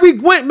 everywhere we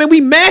went, man,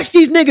 we mashed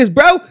these niggas,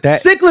 bro.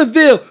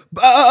 Sicklerville,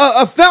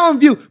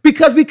 Fountain View,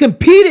 because we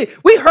competed.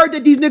 We heard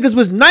that these niggas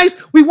was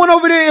nice. We went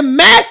over there and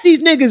mashed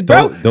these niggas,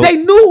 bro. They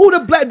knew who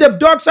the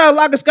dark side of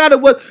Lagascada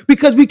was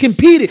because we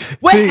competed.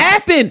 What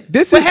happened?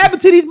 What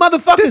happened to these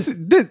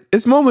motherfuckers?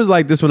 It's moments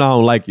like this when I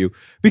don't like you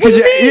because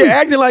you're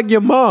acting like your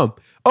mom.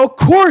 Of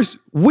course,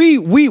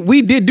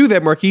 we did do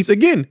that, Marquise.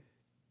 Again,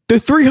 the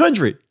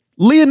 300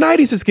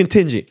 Leonidas is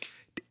contingent.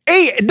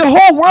 The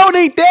whole world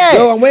ain't that.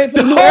 Yo, I'm waiting for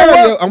the new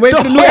era. Yo. I'm waiting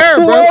for the new era,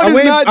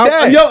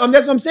 bro.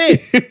 That's what I'm saying.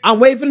 I'm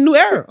waiting for the new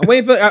era. I'm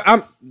waiting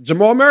for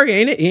Jamal Murray,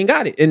 ain't it? He ain't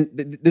got it.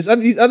 And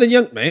these other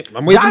young man,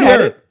 I'm waiting for the new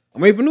era.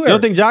 I'm waiting for the new era. You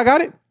don't think Ja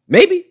got it?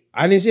 Maybe.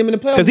 I didn't see him in the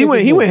playoffs. Because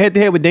he went head to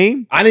head with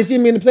Dame. I didn't see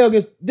him in the playoffs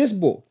against this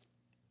bull.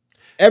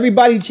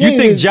 Everybody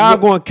changed. You think Ja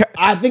going?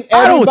 I think everybody.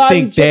 I don't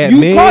think that, you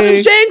man. called him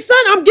Shang's son.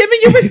 I'm giving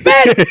you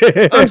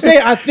respect. I'm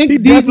saying I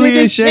think these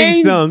niggas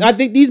changed. I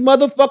think these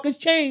motherfuckers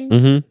changed.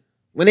 Mm-hmm.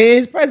 When they're in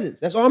his presence.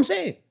 That's all I'm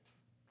saying.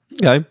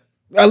 Okay.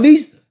 At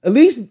least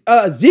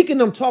Zeke and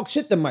them talk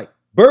shit to Mike.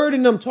 Bird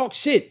and them talk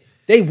shit.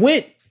 They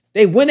went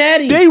at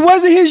him. They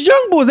wasn't his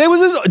young boys. They were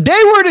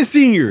the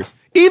seniors.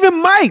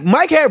 Even Mike.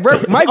 Mike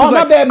was like,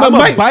 I'm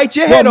gonna bite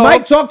your head off.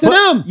 Mike talked to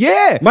them.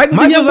 Yeah. Mike was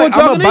like,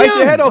 I'm gonna bite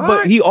your head off.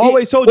 But he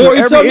always told you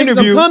every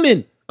interview.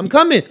 I'm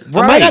coming.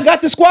 Right. I might not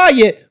got the squad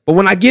yet, but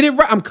when I get it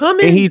right, I'm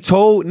coming. And he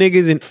told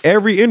niggas in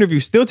every interview,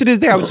 still to this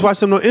day, I just watched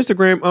something on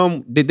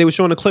Instagram, they were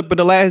showing a clip of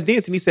The Last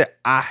Dance, and he said,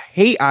 I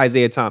hate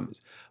Isaiah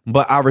Thomas,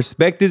 but I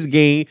respect this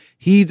game.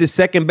 He's the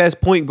second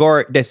best point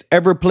guard that's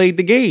ever played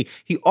the game.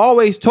 He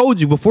always told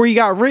you before he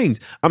got rings,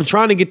 I'm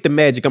trying to get the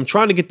Magic. I'm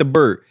trying to get the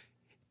Bird.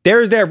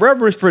 There's that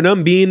reverence for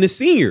them being the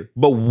senior.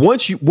 But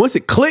once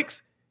it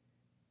clicks,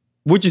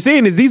 what you're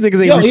saying is these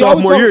niggas ain't reached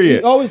sophomore year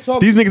yet.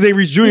 These niggas ain't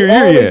reached junior year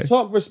yet. He always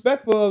talk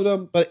respectful of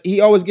them, but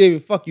he always gave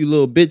it fuck you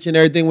little bitch and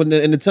everything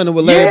in the tunnel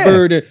with Larry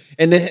Bird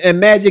and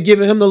Magic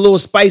giving him the little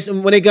spice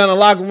and when they got in the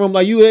locker room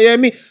like you know what I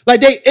mean?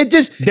 Like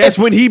that's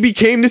when he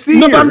became the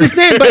senior. No, but I'm just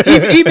saying, but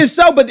even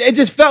so, but it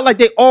just felt like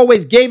they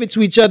always gave it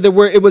to each other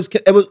where it was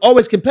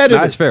always competitive.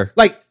 That's fair.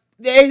 Like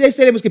they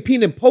said it was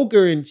competing in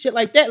poker and shit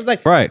like that. It's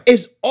like right.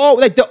 It's all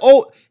like the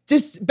old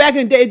just back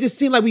in the day, it just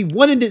seemed like we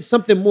wanted it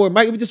something more.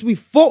 Mike, it was just we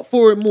fought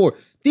for it more.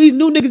 These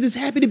new niggas is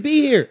happy to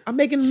be here. I'm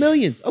making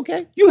millions.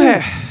 Okay. You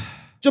had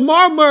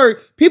Jamal Murray.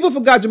 People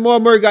forgot Jamal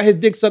Murray got his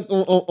dick sucked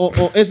on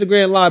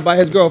Instagram Live by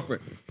his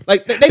girlfriend.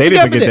 Like they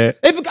didn't forget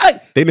that. They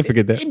forgot. They didn't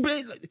forget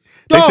that.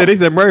 They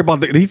said Murray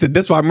he said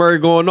that's why Murray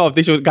going off.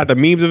 They got the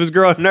memes of his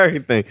girl and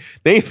everything.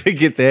 They didn't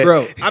forget that.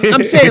 Bro,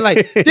 I'm saying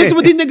like this is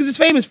what these niggas is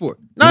famous for.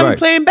 Not even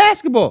playing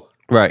basketball.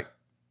 Right.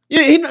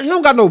 Yeah, he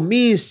don't got no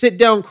mean sit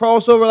down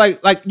crossover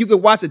like you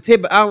could watch a tape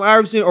of Allen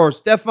Iverson or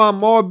Stephon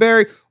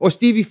Marbury or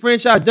Stevie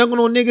Franchise dunking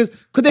on niggas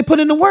because they put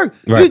in the work.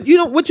 Right. You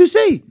know what you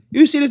see?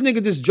 You see this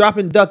nigga just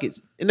dropping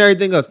ducats and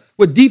everything else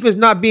with defense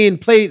not being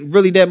played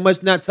really that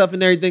much, not tough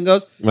and everything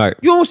else. Right.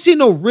 You don't see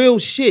no real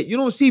shit. You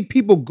don't see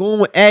people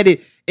going at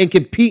it and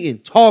competing,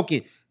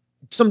 talking.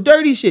 Some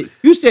dirty shit.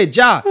 You said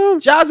Ja.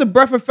 Ja's a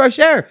breath of fresh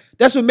air.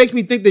 That's what makes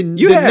me think that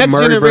the next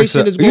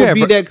generation is going to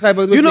be that type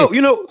of. You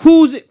know,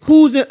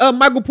 Kuz and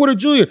Michael Porter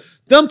Jr.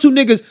 Them two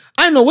niggas.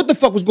 I don't know what the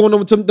fuck was going on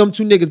with them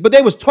two niggas, but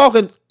they was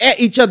talking at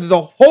each other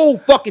the whole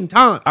fucking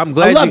time. I'm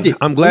glad. I loved it.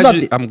 I'm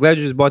glad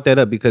you just brought that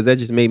up because that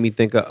just made me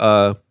think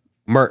of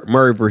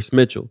Murray versus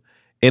Mitchell.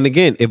 And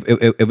again,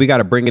 if we got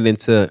to bring it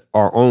into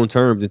our own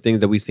terms and things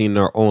that we seen in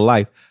our own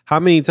life, how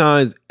many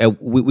times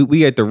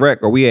we at the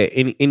rec or we at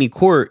any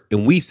court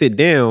and we sit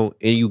down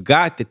and you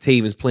got the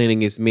Tavens playing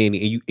against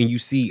Manny and you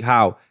see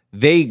how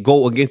they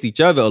go against each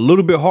other a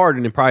little bit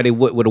harder than probably they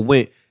would have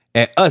went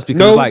at us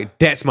because like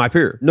that's my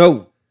peer.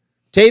 No,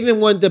 Taven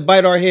wanted to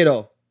bite our head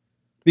off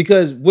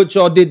because what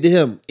y'all did to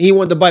him. He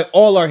wanted to bite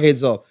all our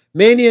heads off.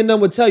 Manny and them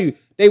would tell you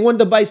they wanted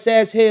to bite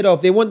Sad's head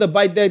off. They wanted to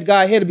bite that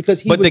guy's head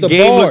because he was the bar. But the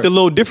game looked a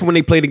little different when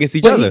they played against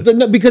each other.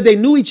 Because they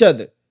knew each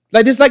other.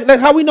 Like this, like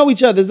how we know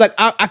each other. It's like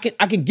I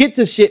can get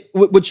to shit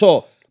with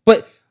y'all.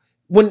 But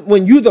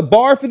when you the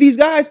bar for these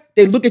guys,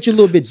 they look at you a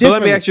little bit different. So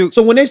let me ask you.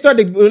 So when they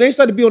started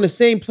to be on the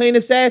same plane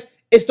as Sad,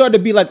 it started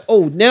to be like,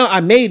 oh, now I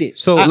made it.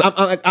 So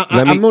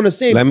I'm on the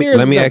same plane.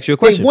 Let me ask you a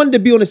question. They wanted to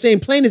be on the same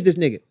plane as this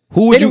nigga.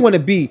 They didn't want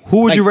to be.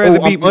 Who would you rather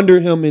beat? I'm under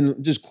him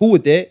and just cool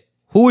with that.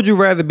 Who would you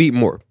rather beat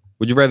more?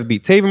 Would you rather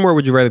beat Taven more or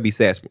would you rather beat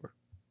Sass more?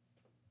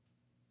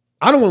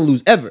 I don't want to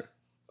lose ever.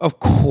 Of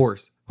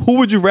course. Who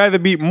would you rather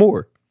beat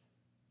more?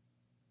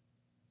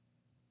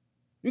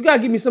 You gotta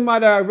give me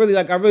somebody that I really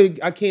like.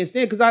 I can't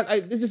stand because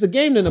it's just a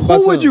game to them.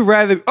 Who would you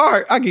rather? All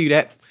right, I'll give you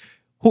that.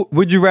 Who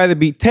would you rather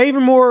beat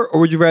Taven more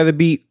or would you rather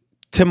beat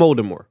Tim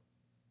Olden more?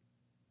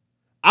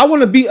 I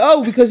want to beat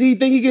O because he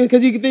think he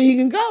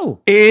can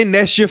go. And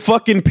that's your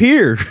fucking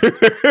peer.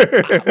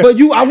 But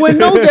I wouldn't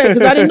know that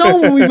because I didn't know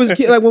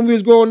when we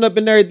was growing up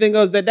and everything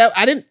else that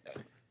I didn't.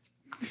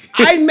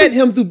 I met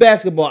him through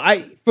basketball.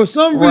 For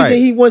some reason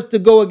he wants to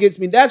go against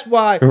me. That's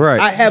why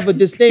I have a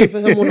disdain for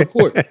him on the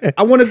court.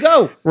 I want to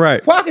go.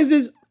 Right. Quackers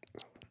is.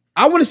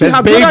 I want to see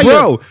how good I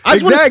am.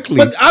 Exactly.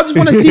 But I just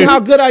want to see how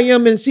good I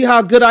am and see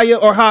how good I am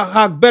or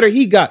how better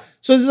he got.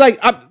 So it's like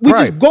we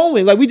just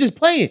going, like we just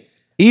playing.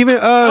 Even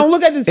I don't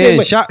look at this same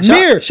way. Shout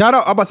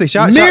out. I'm about to say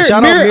shout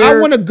out Mir. I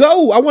want to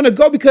go. I want to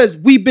go because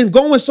we've been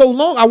going so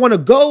long. I want to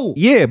go.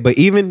 Yeah, but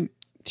even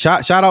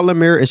shout out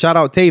Lemire and shout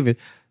out Taven.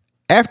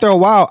 After a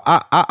while,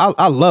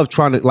 I love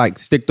trying to like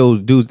stick those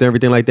dudes and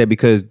everything like that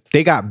because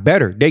they got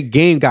better. Their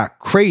game got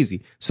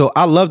crazy. So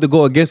I love to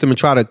go against them and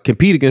try to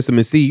compete against them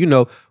and see,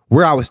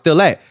 where I was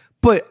still at.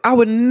 But I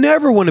would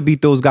never want to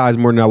beat those guys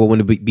more than I would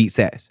want to beat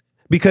Sass.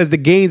 Because the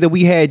games that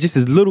we had just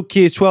as little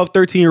kids, 12,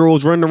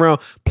 13-year-olds running around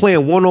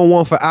playing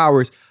one-on-one for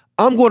hours,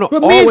 I'm going to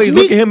always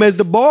look at him as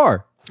the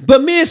bar.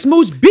 But me and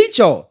Smooch beat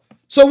y'all.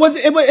 So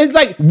it's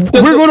like... We're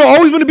going to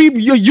always want to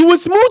be you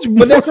and Smooch.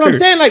 But that's what I'm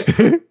saying. Like,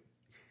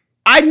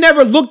 I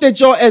never looked at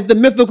y'all as the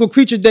mythical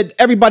creature that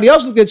everybody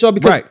else looked at y'all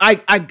because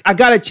I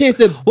got a chance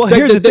to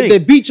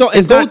beat y'all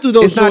and go through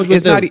those shows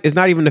with them. It's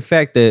not even the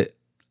fact that...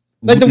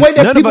 Like the way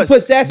that people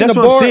put Sass in the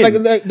bar,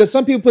 like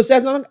some people put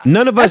Sass on.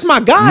 None of us. That's my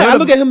guy. I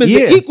look at him as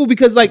an equal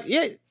because,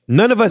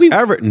 none of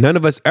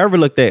us ever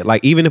looked at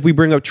like even if we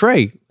bring up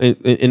Trey and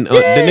the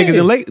niggas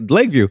in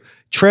Lakeview,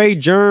 Trey,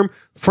 Germ,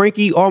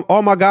 Frankie,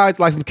 all my guys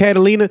like from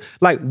Catalina,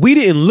 like we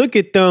didn't look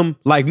at them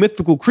like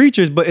mythical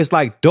creatures, but it's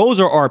like those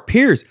are our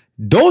peers.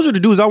 Those are the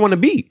dudes I want to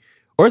beat.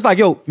 Or it's like,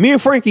 yo, me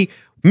and Frankie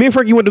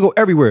went to go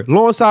everywhere.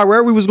 Alongside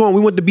wherever we was going,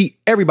 we wanted to beat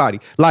everybody.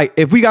 Like,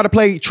 if we got to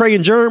play Trey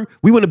and Germ,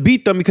 we want to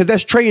beat them because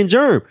that's Trey and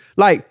Germ.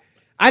 Like,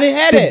 I didn't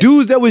have the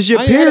dudes that was your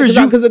peers.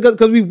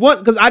 Because we want,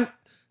 because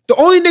The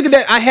only nigga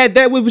that I had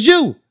that with was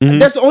you. Mm-hmm.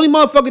 That's the only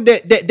motherfucker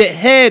that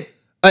had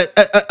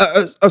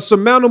a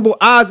surmountable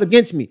odds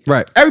against me.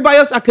 Right. Everybody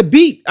else I could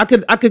beat. I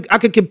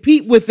could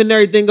compete with and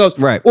everything else.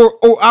 Right. Or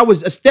I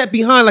was a step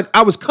behind, like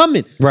I was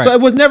coming. Right. So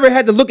it was never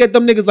had to look at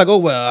them niggas like, oh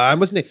well, I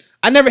wasn't.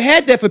 I never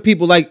had that for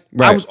people. Like I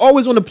Right. was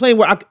always on the plane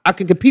where I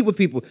could compete with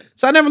people.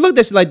 So I never looked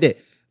at shit like that.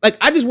 Like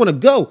I just want to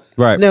go.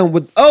 Right. Now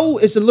with O,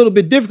 it's a little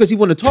bit different because he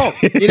want to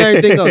talk and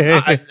everything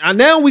else.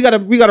 Now we got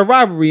a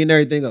rivalry and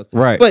everything else.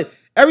 Right. But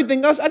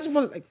everything else, I just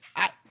want to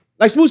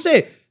like Smooth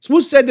said.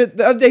 Smooth said that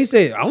the other day. He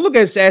said, "I don't look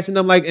at Sass and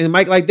them like and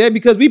Mike like that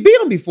because we beat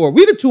them before.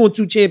 We the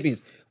 2-2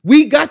 champions.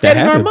 We got that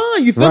in happened. our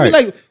mind. You feel me? Right.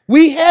 Like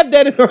we have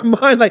that in our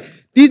mind. Like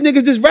these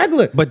niggas just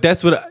regular. But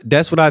that's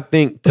what I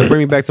think, to bring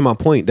me back to my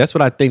point. That's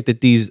what I think that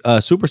these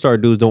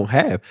superstar dudes don't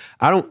have.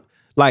 I don't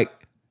like.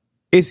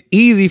 It's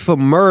easy for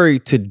Murray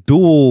to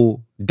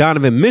duel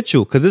Donovan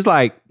Mitchell because it's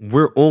like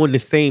we're on the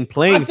same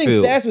playing I think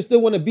field. Sass would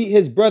still want to beat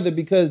his brother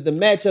because the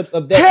matchups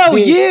of that Hell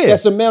team, yeah.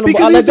 that's surmountable.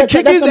 Because he used to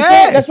kick his what I'm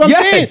saying. ass. That's what I'm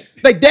Yes.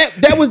 saying. Like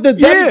that was the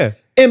Yeah.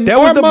 in That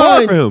was our the bar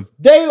minds, for him.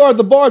 They are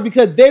the bar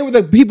because they were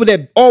the people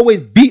that always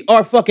beat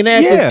our fucking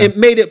asses Yeah. and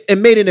made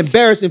it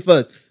embarrassing for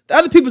us. The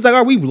other people's like,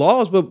 oh, we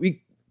lost, but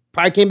we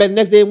probably came back the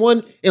next day and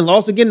won and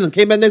lost again and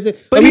came back the next day.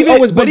 But Like, we even-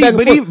 always but went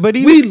back e- and but forth.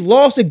 even- We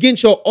lost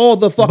against y'all all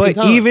the fucking But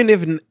time. even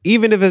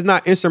if it's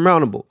not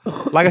insurmountable,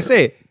 like I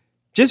said,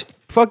 just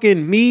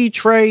fucking me,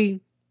 Trey,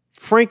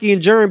 Frankie,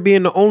 and Jaren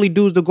being the only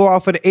dudes to go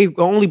out for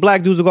only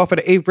black dudes to go out for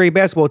the 8th grade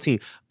basketball team.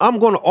 I'm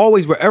gonna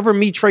always, wherever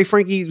me, Trey,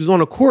 Frankie is on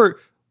the court,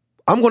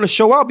 I'm gonna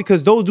show out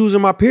because those dudes are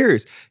my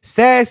peers.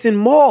 Sass and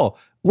Maul.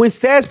 When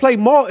Sass play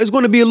Maul, it's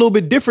gonna be a little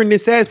bit different than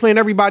Sass playing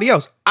everybody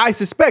else. I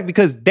suspect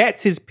because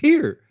that's his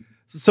peer.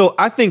 So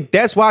I think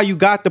that's why you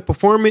got the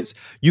performance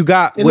you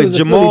got And it with was a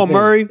Jamal Philly thing.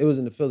 Murray. It was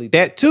in the Philly.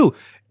 That too.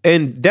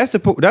 And that's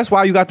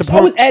why you got the It's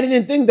always adding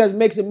in things that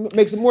makes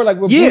it more like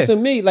with Yeah. Bruce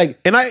and me. Like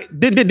And I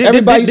did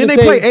Everybody they used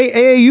to play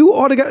say- AAU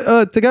all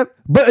together?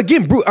 But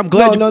again, Bruce, I'm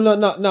glad.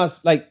 no.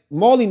 Like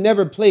Marley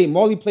never played.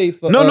 Marley played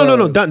for No.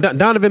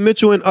 Donovan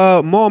Mitchell and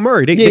Maul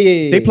Murray.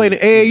 They played in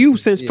AAU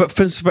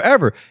since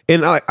forever.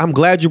 And I'm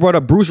glad you brought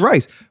up Bruce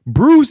Rice.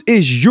 Bruce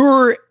is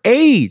your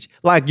age.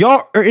 Like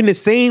y'all are in the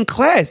same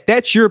class.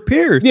 That's your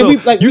peer. Yeah,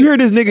 So you hear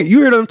this nigga. You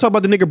hear them talk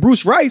about the nigga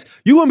Bruce Rice.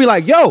 You gonna be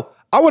like, yo,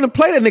 I want to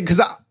play that nigga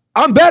because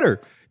I'm better.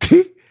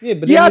 Yeah,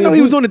 but I know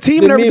he was on the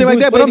team and everything like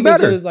that, but I'm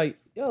better. It's like,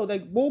 yo,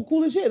 like bull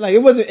cool as shit. Like it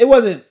wasn't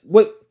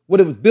what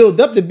it was built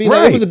up to be. Like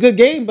Right. it was a good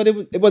game, but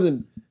it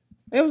wasn't.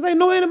 It was like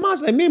no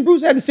animosity. Like me and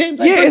Bruce had the same.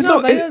 Yeah,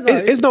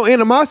 it's no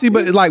animosity,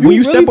 but it's like when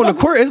you really step on the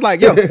court, it's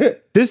like, yo,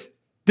 this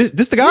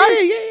the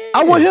guy. Yeah.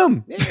 I want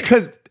him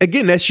because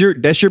again, that's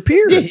your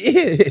peer.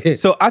 Yeah.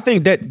 So I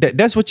think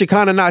that's what you're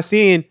kind of not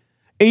seeing,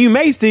 and you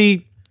may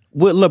see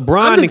with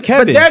LeBron and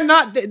Kevin.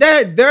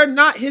 But they're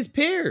not his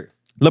peer.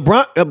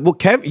 LeBron, well,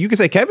 Kevin, you can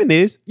say Kevin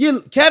is. Yeah,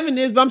 Kevin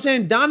is, but I'm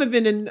saying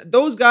Donovan and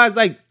those guys,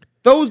 like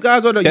those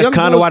guys are the That's young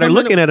kind of boys why they're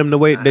coming looking up. at him the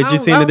way that you're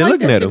saying that they're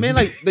looking at shit, him. man.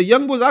 Like the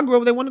young boys I grew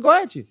up, they want to go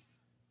at you.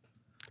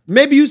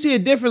 Maybe you see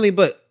it differently,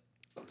 but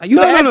you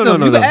can ask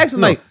them. You can ask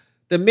them like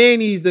the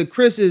Mannies, the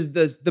Chris's,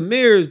 the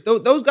Mirrors.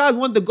 Those guys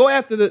wanted to go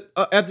after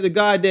the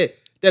guy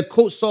that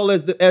Coach saw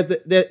as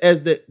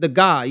the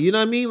guy. You know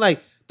what I mean?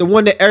 Like the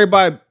one that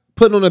everybody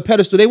put on a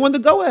pedestal. They wanted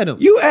to go at him.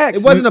 You asked.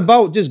 It wasn't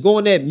about just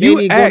going at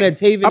Manny, going at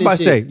Taven. I'm about and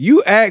to shit. say,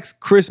 you ask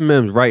Chris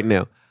Mims right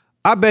now.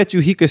 I bet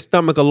you he could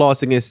stomach a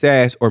loss against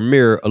Sass or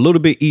Mirror a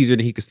little bit easier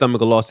than he could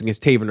stomach a loss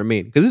against Taven or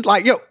Manny. Because it's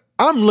like, yo,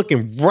 I'm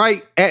looking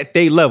right at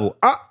their level.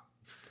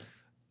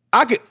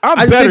 I'm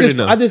better than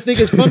them. I just think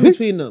it's fun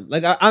between them.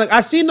 Like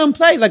I seen them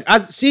play. Like I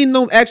seen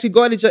them actually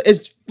go at each other.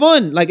 It's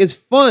fun. Like it's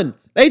fun.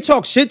 They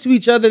talk shit to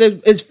each other.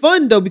 It's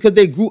fun though because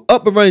they grew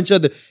up around each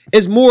other.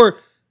 It's more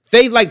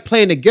they like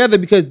playing together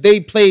because they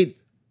played.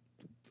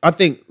 I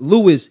think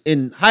Lewis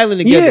and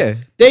Highland together.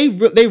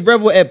 Yeah. They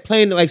revel at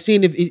playing like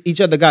seeing if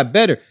each other got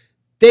better.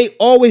 They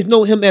always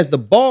know him as the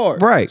bar.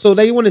 Right. So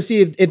they want to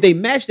see if they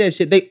match that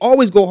shit. They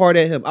always go hard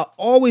at him. I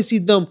always see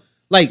them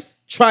like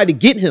try to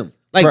get him.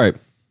 Like Right.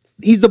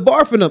 he's the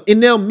bar for them. And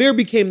now Mir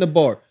became the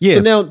bar. Yeah.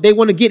 So now they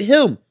want to get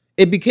him.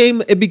 It became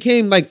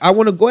like I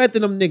want to go after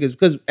them niggas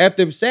because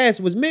after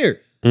Sass was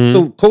Mir. Mm-hmm.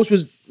 So Coach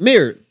was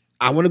Mir.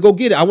 I want to go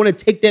get it. I want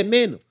to take that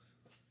mantle.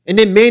 And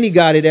then Manny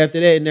got it after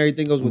that, and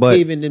everything goes with But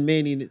Taven and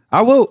Manny.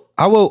 I will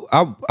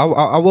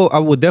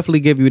definitely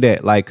give you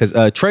that. Like, cause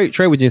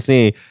Trey was just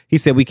saying, he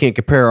said we can't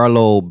compare our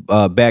little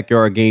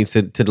backyard games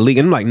to the league.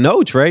 And I'm like,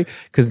 no, Trey,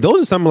 cause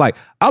those are something like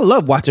I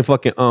love watching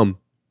fucking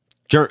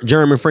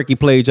Jeremy and Frankie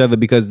play each other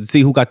because to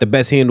see who got the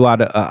best handle out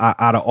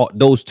of all,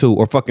 those two,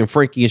 or fucking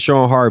Frankie and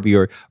Sean Harvey,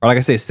 or like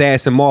I said,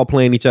 Sass and Maul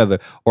playing each other,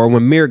 or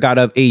when Mir got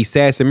up,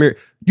 Sass and Mir.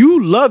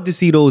 You love to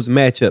see those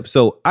matchups.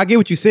 So I get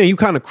what you're saying. You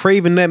kind of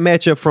craving that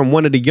matchup from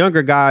one of the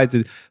younger guys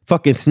to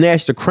fucking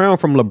snatch the crown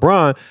from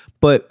LeBron.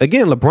 But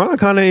again, LeBron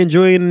kind of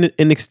enjoying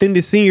an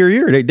extended senior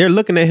year. They're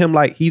looking at him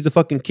like he's the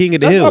fucking king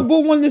of the hill. That's why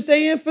Boo wanted to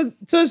stay in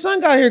till his son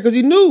got here because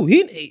he knew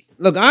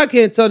look. I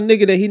can't tell the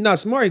nigga that he's not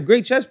smart. He's a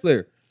great chess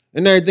player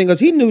and everything because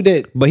he knew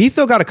that But he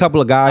still got a couple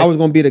of guys. I was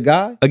gonna be the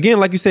guy. Again,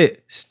 like you said,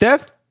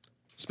 Steph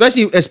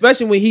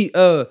Especially when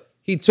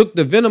he took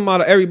the venom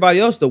out of everybody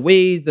else, the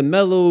Waves, the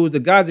Mellows, the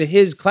guys in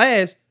his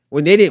class,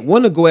 when they didn't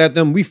want to go after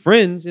them, we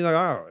friends. He's like,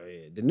 all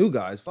right, the new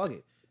guys, fuck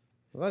it.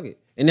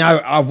 And now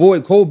I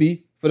avoid Kobe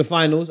for the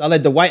finals. I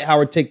let Dwight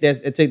Howard take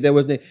that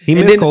what's name. He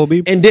missed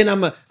Kobe. And then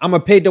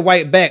I'm pay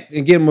Dwight back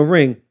and give him a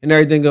ring and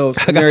everything goes.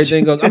 I'm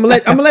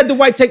gonna let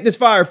Dwight take this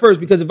fire first,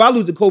 because if I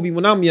lose to Kobe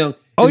when I'm young,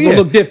 it's gonna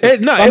look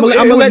different. I'm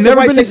gonna let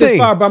Dwight take this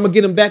fire, but I'm gonna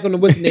get him back on the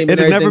what's name.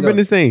 It'd never been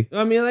the same.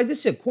 I mean, like,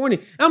 this shit corny.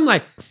 I'm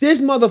like, this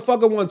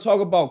motherfucker want to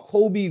talk about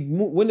Kobe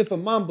winning for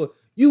Mamba.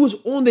 You was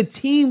on the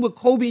team with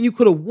Kobe and you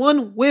could have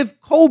won with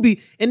Kobe,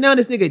 and now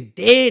this nigga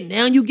dead.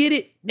 Now you get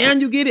it.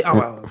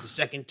 Oh, the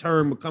second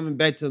term, we're coming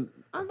back to.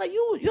 I'm like,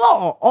 y'all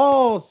are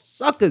all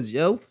suckers,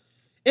 yo.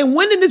 And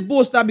when did this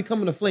boy stop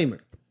becoming a flamer?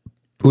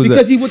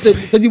 Because he with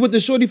the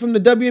shorty from the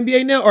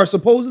WNBA now, or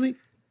supposedly.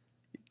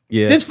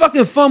 Yeah. This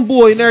fucking fun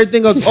boy and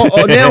everything else.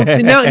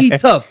 Now he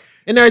tough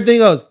and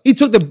everything else. He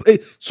took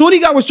shorty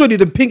got with shorty.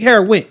 The pink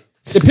hair went.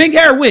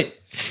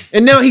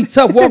 And now he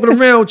tough walking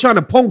around trying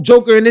to punk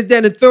Joker and this,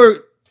 that, and the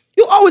third.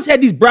 You always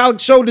had these browed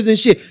shoulders and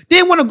shit. You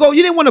didn't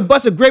want to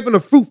bust a grape in a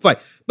fruit fight.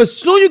 But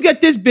soon you get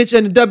this bitch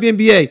in the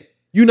WNBA,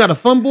 you not a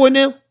fun boy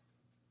now?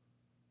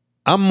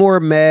 I'm more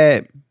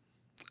mad.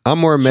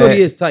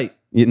 Shorty is tight.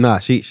 Yeah, nah,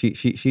 she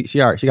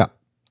got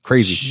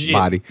crazy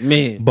body.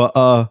 Man.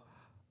 But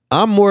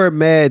I'm more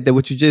mad that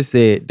what you just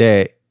said,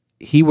 that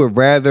he would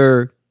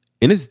rather,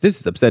 and this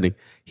is upsetting,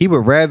 he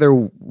would rather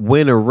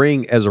win a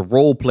ring as a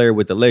role player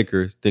with the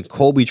Lakers than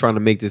Kobe trying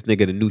to make this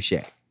nigga the new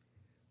Shaq.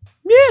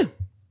 Yeah,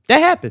 that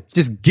happened.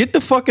 Just get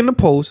the fuck in the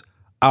post.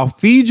 I'll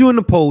feed you in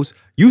the post.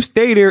 You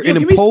stay there and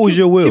impose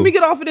your will. Can we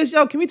get off of this,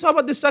 yo? Can we talk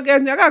about this suck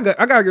ass nigga?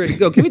 I gotta get ready to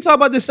go. Can we talk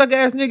about this suck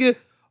ass nigga?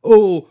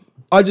 Oh,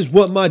 I just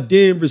want my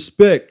damn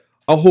respect.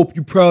 I hope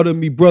you proud of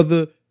me,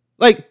 brother.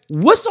 Like,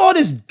 what's all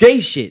this gay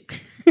shit?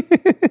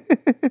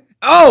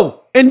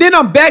 Oh, and then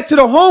I'm back to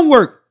the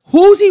homework.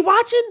 Who's he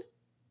watching?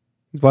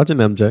 He's watching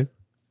MJ.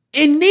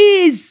 And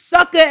these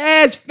sucker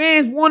ass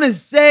fans want to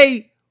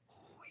say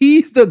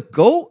he's the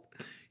GOAT.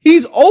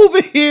 He's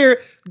over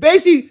here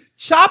basically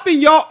chopping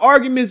y'all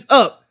arguments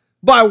up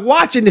by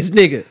watching this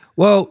nigga.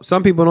 Well,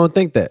 some people don't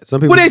think that.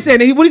 Some people. What they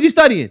saying? What is he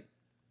studying?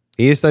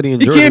 He is studying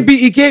Jordan.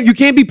 You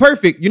can't be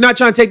perfect. You're not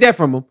trying to take that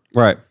from him.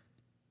 Right.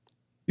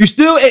 You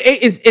still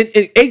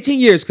in 18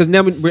 years, because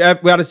now we're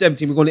out of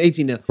 17. We're going to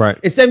 18 now. Right.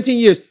 In 17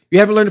 years, you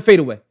haven't learned to fade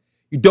away.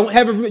 You don't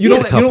have a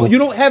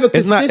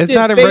consistent it's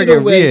not a fade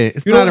away.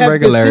 It's not a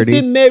regularity.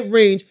 Consistent mid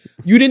range.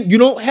 You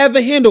don't have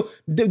a handle.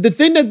 The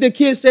thing that the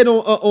kid said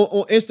on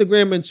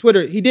Instagram and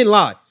Twitter, he didn't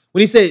lie. When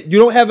he said you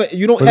don't have a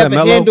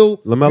handle.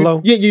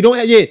 LaMelo? You don't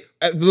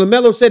have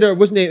LaMelo said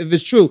what's his name, if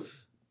it's true.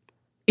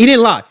 He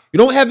didn't lie. You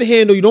don't have a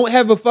handle. You don't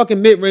have a fucking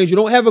mid range. You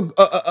don't have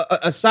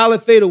a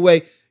solid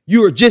fadeaway.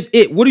 You are just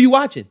it. What are you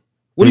watching?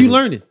 What are you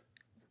learning?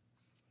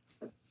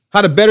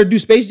 How to better do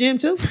Space Jam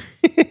 2?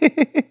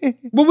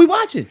 What we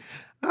watching?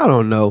 I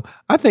don't know.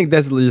 I think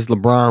that's just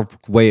LeBron's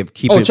way of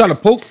keeping. Oh, trying to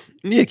poke?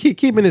 Yeah,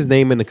 keeping his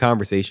name in the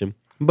conversation.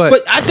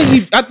 But I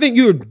think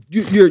you're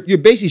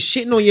basically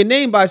shitting on your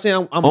name by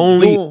saying I'm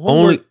doing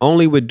homework.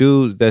 Only with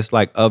dudes that's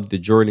like of the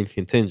Jordan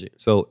contingent.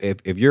 So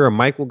if you're a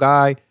Michael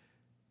guy,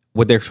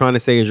 what they're trying to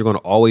say is you're going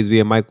to always be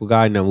a Michael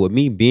guy. Now, with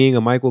me being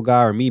a Michael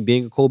guy or me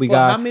being a Kobe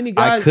guy,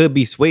 I could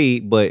be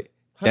swayed, but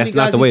that's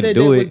not the way to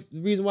do it. Was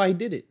the reason why he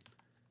did it.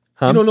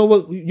 Huh?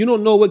 You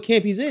don't know what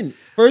camp he's in.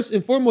 First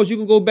and foremost, you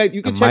can go back.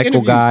 You can check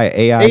Michael interviews. Guy,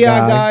 AI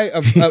guy,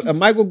 a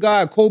Michael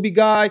guy, a Kobe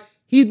guy.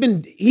 He's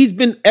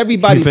been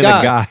everybody's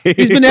guy.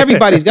 He's been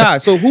everybody's guy.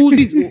 So who's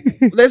he?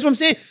 That's what I'm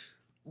saying.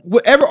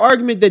 Whatever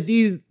argument that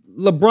these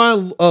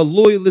LeBron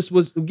loyalists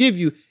was to give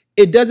you,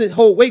 it doesn't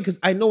hold weight because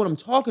I know what I'm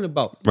talking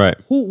about. Right.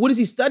 What is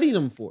he studying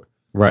them for?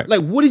 Right.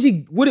 Like,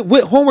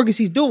 what homework is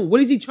he doing?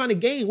 What is he trying to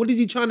gain? What is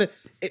he trying to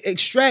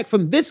extract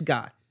from this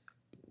guy?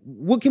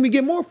 What can we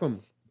get more from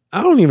him?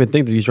 I don't even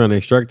think that he's trying to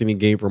extract any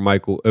game from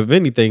Michael. If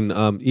anything,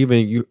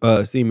 even you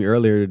see me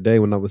earlier today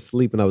when I was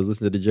sleeping, I was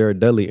listening to the Jared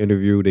Dudley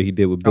interview that he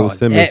did with Bill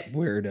Simmons. That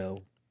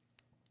weirdo.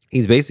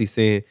 He's basically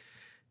saying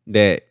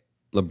that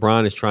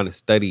LeBron is trying to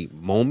study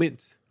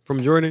moments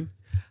from Jordan,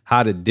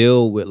 how to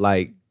deal with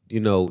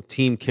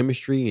team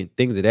chemistry and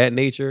things of that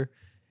nature.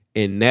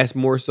 And that's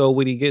more so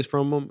what he gets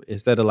from him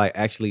instead of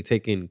actually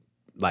taking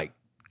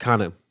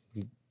kind of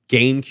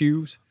game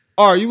cues.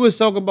 Oh, you was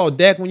talking about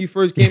Dak when you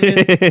first came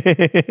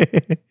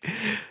in?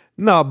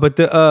 No, but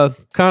the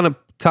kind of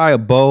tie a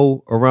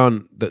bow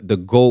around the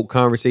GOAT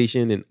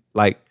conversation and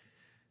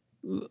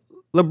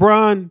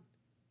LeBron,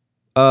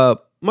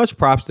 much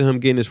props to him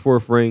getting his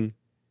fourth ring.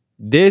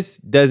 This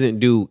doesn't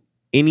do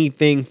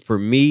anything for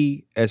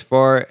me as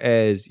far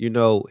as,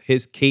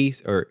 his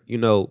case or,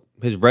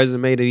 his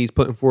resume that he's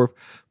putting forth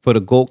for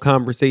the GOAT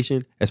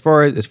conversation. As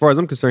far as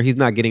I'm concerned, he's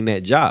not getting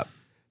that job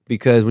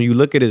because when you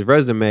look at his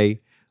resume,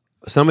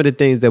 some of the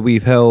things that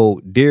we've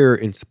held dear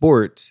in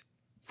sports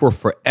for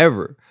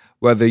forever,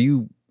 whether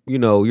you're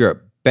a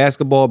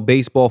basketball,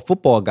 baseball,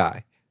 football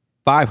guy,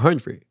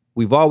 500.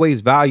 We've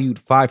always valued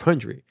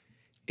 500.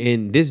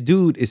 And this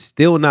dude is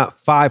still not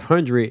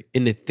 500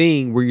 in the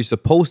thing where you're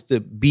supposed to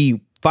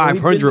be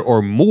 500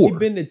 or more. He's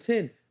been to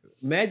 10.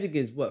 Magic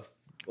is what?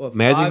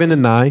 Magic been to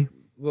 9.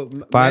 Well,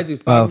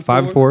 Magic Magic 5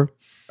 and 4.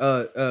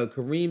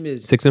 Kareem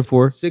is 6 and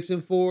 4. 6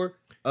 and 4.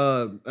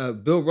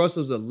 Bill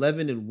Russell's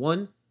 11 and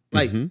 1.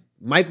 Like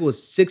Michael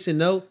is 6 and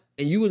 0.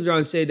 And you were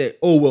trying to say that,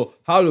 oh well,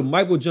 how did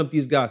Michael jump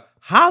these guys?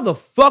 How the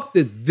fuck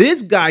did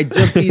this guy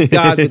jump these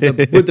guys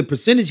with the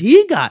percentage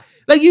he got?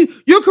 Like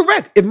you're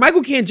correct. If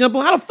Michael can't jump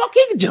him, how the fuck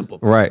he can jump him?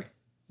 Right.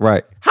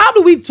 How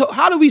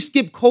do we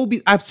skip Kobe?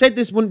 I've said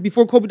this one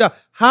before Kobe died.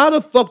 How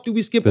the fuck do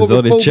we skip over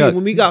So did Kobe Chuck.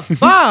 when we got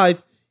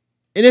 5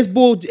 and this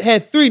bull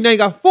had 3, now he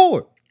got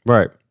 4?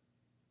 Right.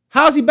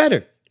 How's he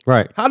better?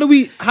 Right. How do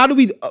we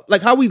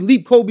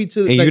leap Kobe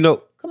to? And like, you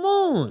know, come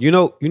on,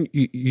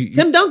 you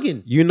Tim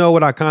Duncan. You know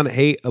what I kind of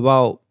hate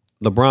about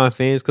LeBron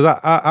fans? Because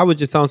I was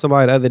just telling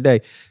somebody the other day,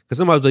 because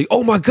somebody was like,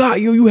 oh my God,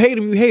 you hate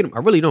him. I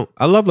really don't.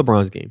 I love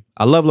LeBron's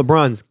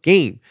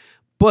game.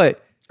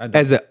 But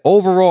as an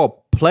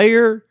overall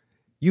player,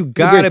 you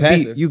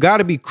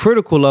gotta be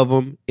critical of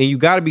him, and you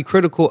gotta be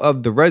critical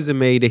of the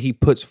resume that he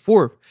puts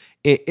forth.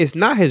 And it's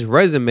not his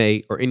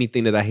resume or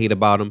anything that I hate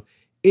about him.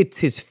 It's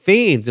his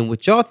fans and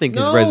what y'all think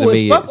his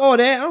resume is. Fuck all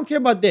that. I don't care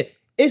about that.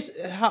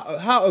 It's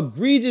how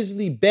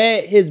egregiously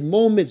bad his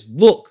moments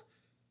look.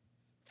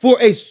 For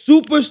a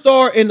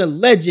superstar and a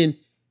legend,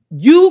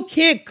 you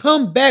can't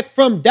come back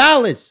from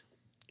Dallas.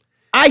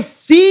 I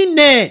seen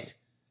that.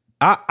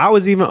 I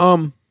was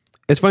even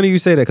it's funny you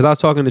say that, because I was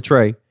talking to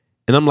Trey,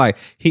 and I'm like,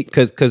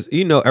 because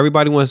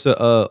everybody wants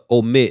to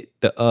omit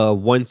the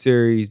one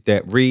series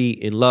that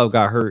Reed and Love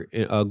got hurt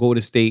in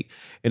Golden State,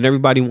 and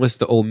everybody wants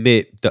to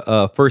omit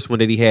the first one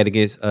that he had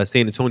against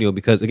San Antonio,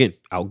 because again,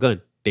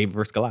 outgunned David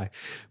versus Goliath.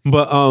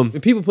 But when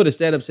people put a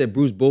stat up said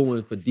Bruce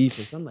Bowen for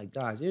defense, I'm like,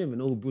 guys, you didn't even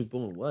know who Bruce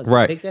Bowen was.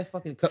 Right. Take that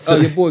fucking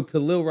your boy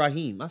Khalil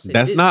Raheem. I said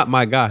that's not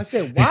my guy. I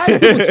said, why are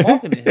people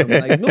talking to him?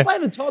 Like nobody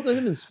even talked to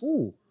him in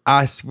school.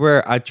 I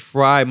swear I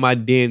tried my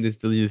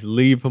damnedest to just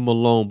leave him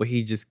alone, but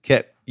he just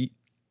kept.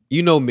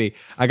 You know me.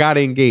 I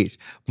gotta engage.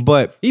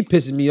 But he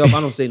pisses me off.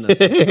 I don't say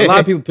nothing. A lot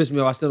of people piss me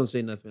off. I still don't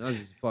say nothing. I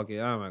just fuck it.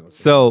 I'm not gonna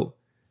say so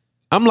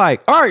I'm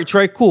like, all right,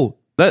 Trey, cool.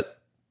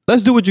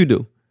 Let's do what you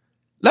do.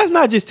 Let's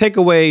not just take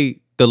away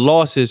the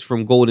losses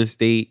from Golden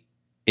State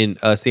and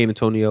San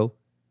Antonio.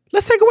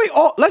 Let's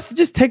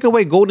just take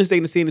away Golden State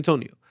and San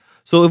Antonio.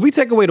 So if we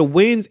take away the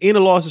wins and the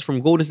losses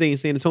from Golden State and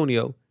San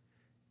Antonio,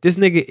 this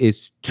nigga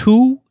is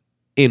 2-1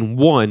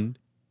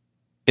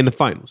 in the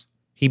finals.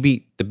 He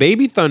beat the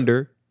Baby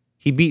Thunder,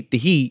 he beat the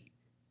Heat,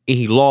 and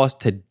he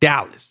lost to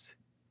Dallas.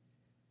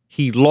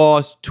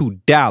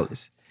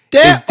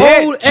 that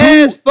old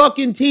ass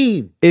fucking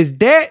team. Is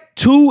that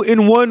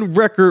 2-1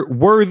 record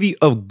worthy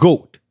of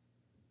GOAT?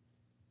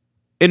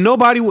 And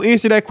nobody will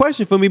answer that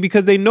question for me,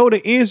 because they know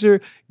the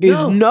answer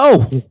is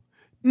no.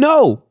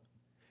 No.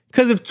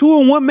 Because if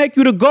 2-1 make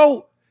you the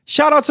GOAT,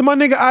 shout out to my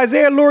nigga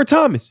Isaiah Lord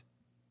Thomas.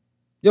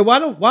 Yo, why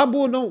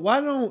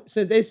don't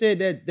since they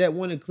said that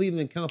one in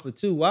Cleveland count for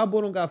 2, why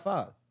Bull don't got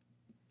 5?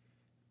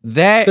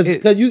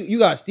 Because you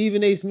got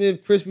Stephen A.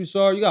 Smith, Chris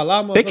Broussard, you got a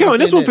lot more. They counting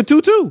this one for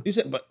 2 too. You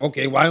said, but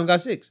okay, why don't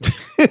got 6?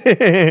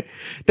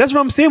 That's what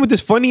I'm saying with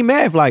this funny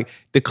math. Like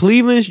the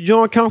Cleveland's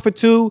joint count for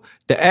 2,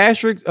 the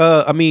asterisks.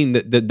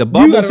 The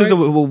bubble since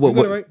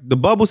the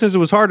bubble since it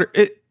was harder.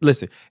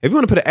 Listen, if you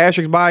want to put an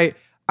asterisk by it,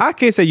 I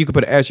can't say you could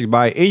put an asterisk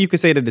by it, and you can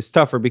say that it's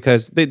tougher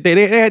because they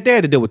had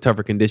to deal with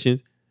tougher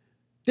conditions.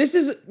 This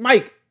is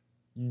Mike.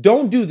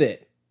 Don't do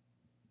that.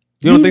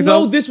 You don't think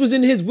so? This was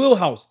in his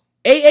wheelhouse.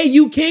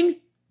 AAU King.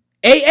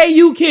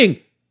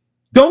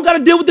 Don't got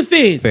to deal with the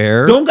fans.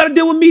 Fair. Don't got to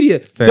deal with media.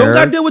 Fair. Don't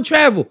got to deal with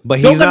travel.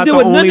 But don't he's got not to deal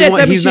the with none of only that one.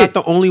 type of He's shit. not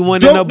the only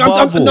one in the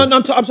bubble.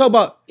 I'm talking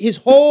about his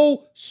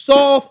whole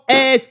soft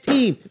ass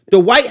team. The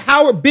White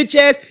Howard bitch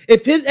ass.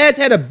 If his ass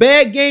had a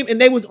bad game and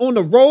they was on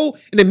the roll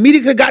and the media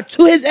could have got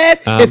to his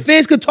ass, if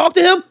fans could talk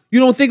to him, you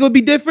don't think it would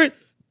be different?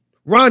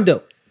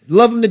 Rondo,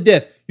 love him to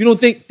death. You don't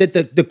think that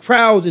the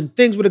crowds and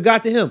things would have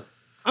got to him?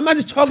 I'm not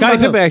just talking Scottie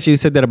about him. Pippen actually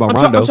said that about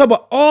Rondo. I'm talking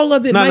about all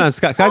of it. No,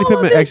 Scottie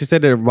Pippen actually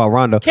said that about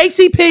Rondo.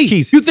 KCP.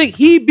 Keys. You think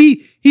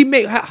he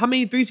made how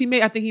many threes he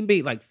made? I think he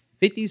made like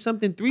 50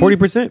 something threes.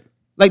 40%.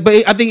 Like,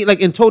 but I think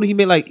like in total he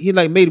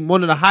made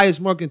one of the highest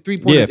marking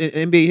 3-pointers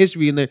in NBA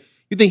history. In there,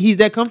 you think he's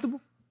that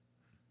comfortable?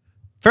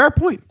 Fair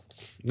point.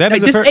 That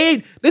like is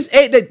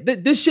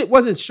this shit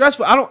wasn't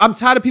stressful. I'm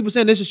tired of people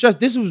saying this is stress.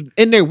 This was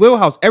in their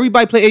wheelhouse.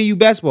 Everybody play AAU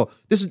basketball.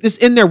 This is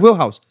in their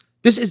wheelhouse.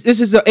 This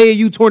is an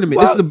AAU tournament.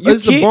 Well,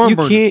 this is a barn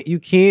burner. You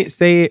can't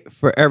say it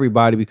for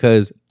everybody,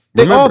 because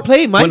they all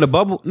played, Mike. When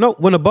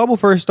the bubble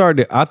first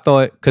started, I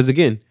thought, because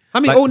again,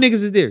 how many old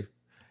niggas is there?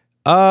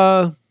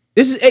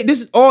 This is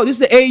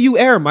the AAU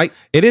era, Mike.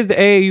 It is the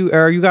AAU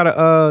era. You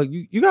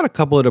got a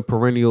couple of the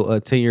perennial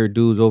 10-year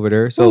dudes over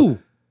there. So Ooh.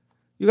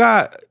 you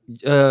got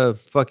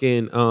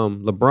fucking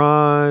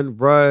LeBron,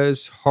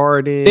 Russ,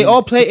 Harden. They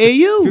all play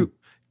AAU.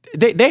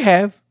 They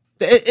have.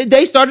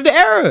 They started the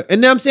era,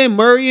 and now I'm saying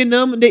Murray and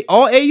them. They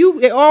all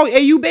AAU. They all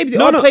AAU baby. They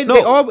all play. They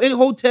all in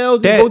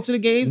hotels. They go to the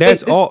games.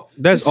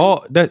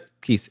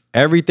 Keith,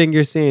 everything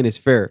you're saying is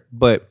fair,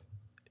 but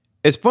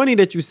it's funny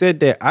that you said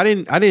that. I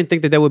didn't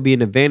think that would be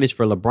an advantage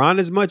for LeBron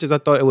as much as I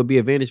thought it would be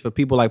an advantage for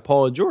people like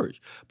Paul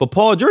George. But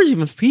Paul George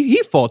even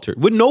he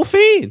faltered with no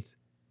fans.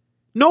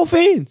 No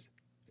fans.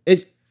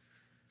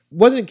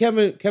 Wasn't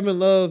Kevin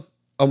Love?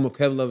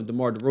 Kevin Love and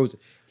DeMar DeRozan.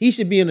 He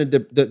should be in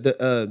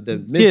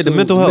the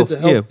mental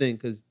health thing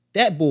because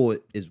that boy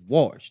is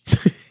washed.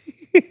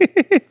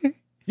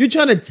 You're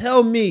trying to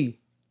tell me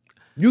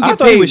you get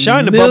paid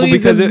shine the bubble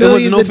because it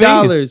was no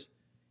fans.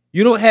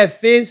 You don't have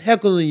fans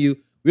heckling you.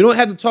 We don't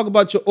have to talk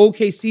about your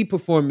OKC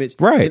performance,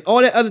 right? And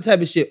all that other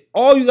type of shit.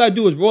 All you gotta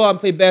do is roll out and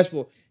play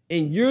basketball.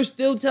 And you're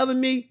still telling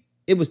me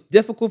it was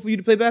difficult for you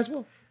to play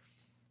basketball?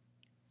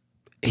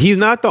 He's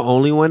not the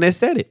only one that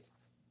said it.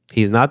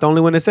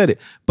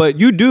 But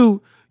you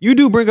do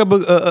bring up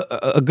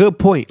a good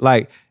point.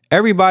 Like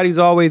everybody's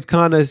always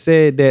kind of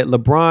said that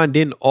LeBron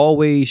didn't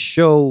always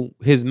show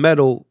his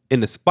medal in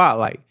the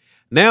spotlight.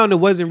 Now there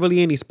wasn't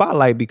really any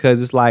spotlight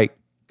because it's like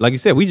you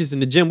said, we just in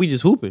the gym, we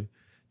just hooping.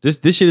 This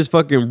shit is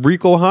fucking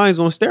Rico Hines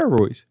on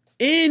steroids.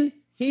 And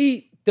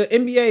the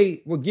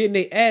NBA were getting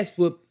their ass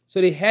whooped, so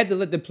they had to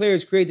let the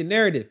players create the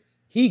narrative.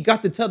 He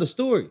got to tell the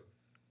story.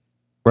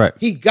 Right.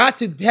 He got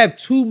to have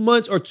 2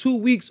 months or 2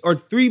 weeks or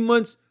 3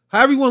 months,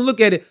 however you want to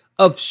look at it,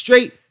 of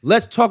straight,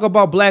 let's talk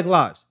about Black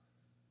lives.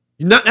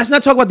 Let's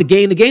not talk about the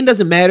game. The game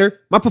doesn't matter.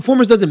 My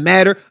performance doesn't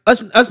matter.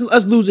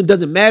 Us losing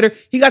doesn't matter.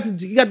 He got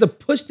to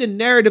push the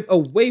narrative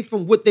away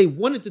from what they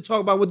wanted to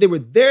talk about, what they were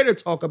there to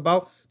talk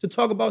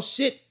about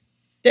shit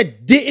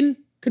that didn't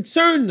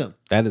concern them.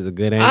 That is a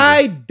good answer.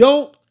 I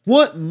don't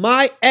want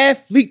my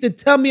athlete to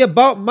tell me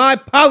about my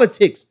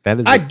politics.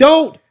 I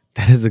don't.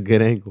 That is a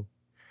good angle.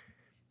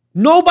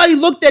 Nobody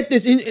looked at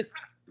this.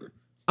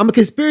 I'm a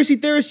conspiracy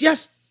theorist,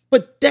 yes,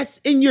 but that's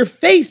in your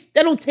face.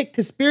 That don't take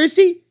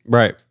conspiracy.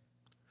 Right.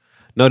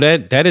 No,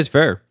 that is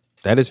fair.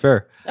 That is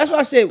fair. That's why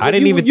I said I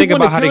didn't even think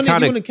about how they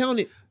count it. You want to count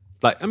it?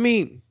 Like, I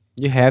mean,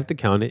 you have to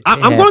count it.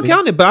 I'm going to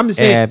count it, but I'm just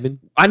saying.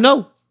 I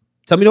know.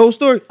 Tell me the whole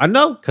story. I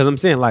know. Because I'm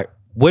saying, like,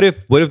 what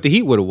if the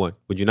Heat would have won?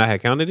 Would you not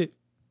have counted it?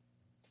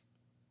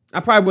 I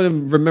probably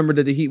wouldn't have remembered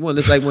that the Heat won.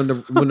 It's like when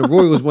the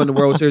Royals won the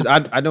World Series. I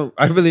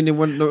really didn't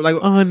want to know. Like,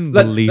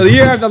 unbelievable. The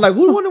year after, I'm like,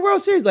 who won the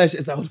World Series last year?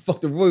 It's like, who the fuck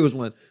the Royals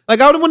won?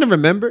 Like, I wouldn't have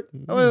remembered.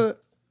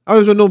 I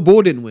was when no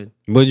Bull didn't win.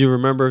 Would you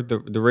remember if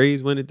the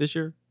Rays win it this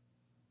year?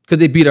 Because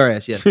they beat our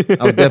ass, yes.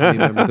 I would definitely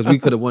remember because we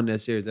could have won that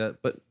series.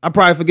 But I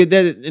probably forget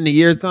that in a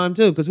year's time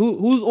too. Because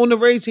who's on the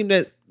Rays team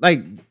that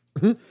like?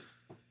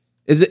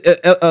 Is it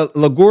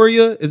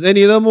LaGoria? Is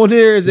any of them on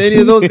there? Is any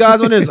of those guys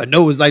on there? It's like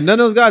no. It's like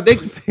none of those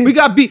guys. We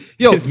got beat.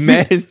 Yo, is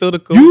Madden still the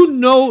coach? You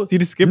know, is he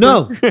the skipper?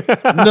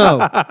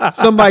 No,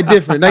 somebody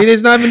different. Like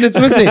it's not even this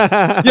twisting.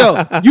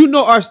 Yo, you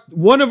know,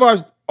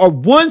 our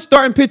one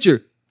starting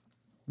pitcher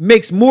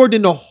makes more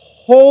than the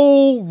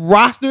whole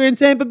roster in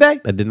Tampa Bay.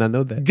 I did not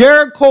know that.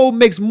 Garrett Cole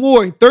makes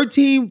more,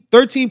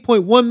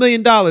 $13.1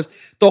 million.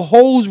 The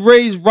whole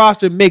Rays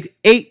roster makes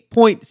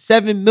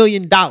 $8.7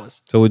 million.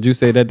 So would you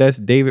say that that's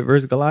David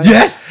versus Goliath?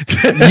 Yes.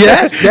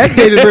 Yes, that's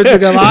David versus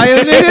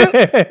Goliath,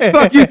 nigga.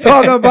 Fuck you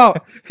talking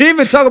about? He didn't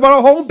even talk about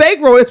a whole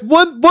bankroll. It's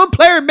one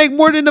player make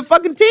more than the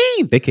fucking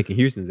team. They kicking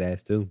Houston's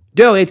ass too.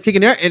 Yo, it's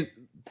kicking there. And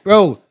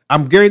bro,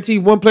 I'm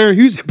guaranteed one player in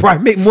Houston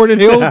probably make more than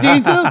the whole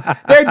team too.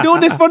 They're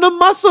doing this for the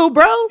muscle,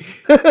 bro.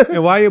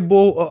 And why your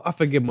bull? Oh, I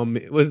forget my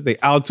man. What's the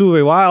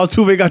Altuve? Why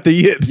Altuve got the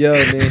yips? Yo,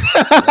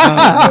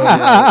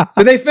 man.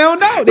 But they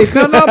found out. They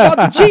found out about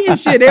the cheating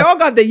shit. They all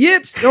got the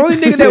yips. The only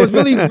nigga that was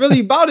really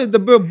about it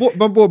is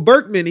my boy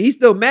Berkman. He's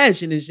still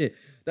mashing and shit.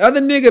 The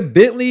other nigga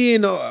Bentley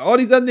and all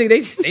these other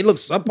niggas, they look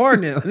subpar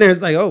now. And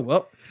it's like, oh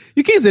well.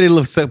 You can't say they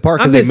look subpar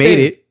because they made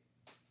it.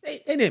 They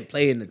didn't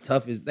play in the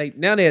toughest.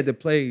 Now they had to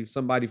play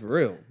somebody for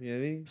real. You know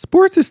what I mean?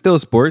 Sports is still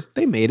sports.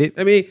 They made it.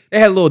 I mean, they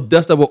had a little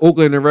dust up with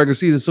Oakland in the regular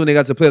season. Soon they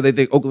got to play. They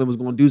think Oakland was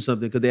going to do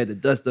something because they had the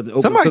dust up.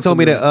 Somebody told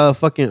me that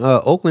fucking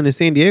Oakland and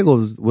San Diego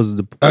was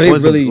the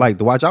ones really like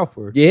to watch out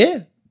for.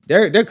 Yeah,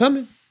 they're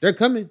coming. They're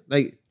coming.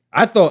 Like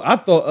I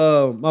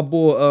thought my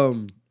boy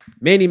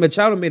Manny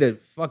Machado made a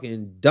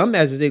fucking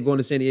dumbass mistake going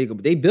to San Diego,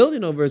 but they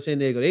building over in San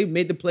Diego. They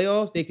made the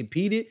playoffs. They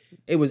competed.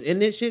 It was in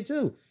that shit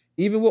too.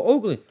 Even with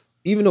Oakland.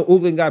 Even though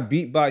Oakland got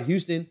beat by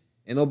Houston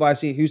and nobody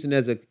seen Houston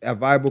as a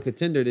viable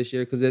contender this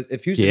year, because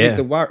if Houston make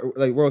the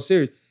World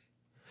Series,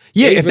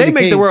 if they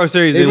make the World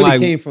Series, they really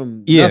came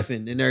from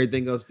nothing and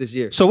everything else this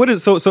year. So what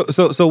is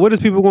what is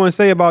people going to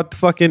say about the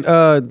fucking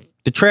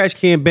the trash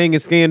can banging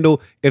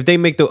scandal if they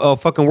make the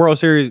fucking World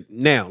Series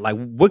now? Like,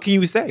 what can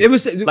you say? It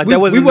was like that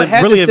wasn't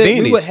really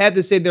advantage. We would have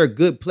to say they're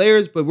good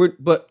players, but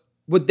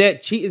with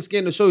that cheating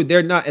scandal show you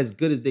they're not as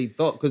good as they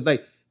thought because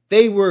like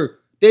they were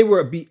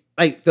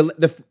like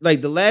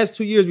the last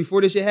 2 years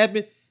before this shit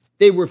happened,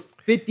 they were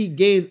 50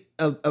 games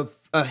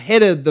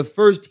ahead of the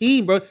first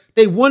team, bro.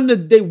 They won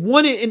it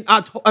in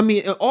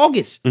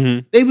August.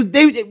 Mm-hmm. They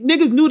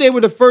niggas knew they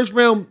were the first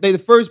round, the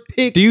first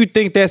pick. Do you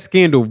think that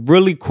scandal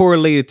really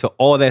correlated to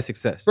all that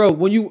success, bro?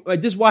 When you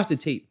just watch the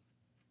tape,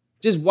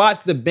 just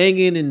watch the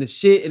banging and the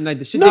shit and like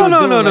the shit. No.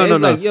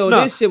 Like, yo,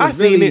 this shit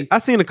was really. I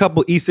seen a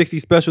couple E60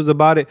 specials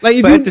about it. Like,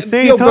 if but you- at the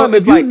same yo, bro, time, if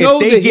it's you like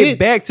know if they the get hits-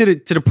 back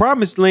to the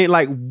promised land,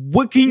 like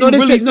what can you No, they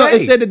really said say? no. They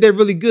said that they're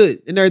really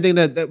good and everything.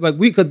 That like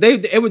because they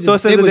it was so it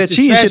just, says they that was that just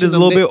cheating shit trashing is a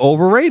them. little They- bit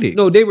overrated.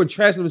 No, they were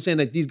trashing them saying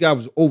that these guys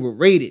was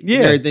overrated Yeah.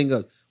 and everything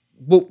else.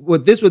 But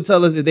what this would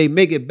tell us if they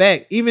make it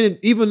back, even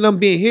them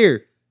being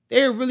here,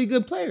 they're really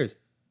good players.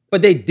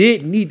 But they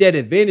did need that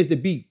advantage to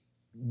be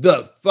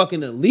the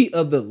fucking elite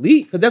of the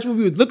elite. Because that's what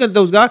we was looking at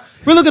those guys.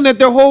 We're looking at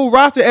their whole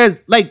roster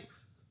as like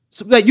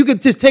you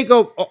could just take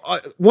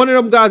one of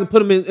them guys and put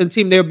them in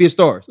team, they'll be a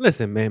stars.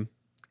 Listen, man.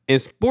 In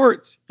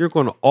sports, you're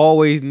going to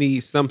always need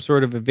some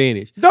sort of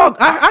advantage. Dog,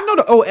 I know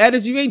the old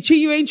adage, you ain't cheat,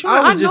 you ain't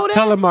trying. I was just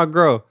telling my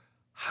girl,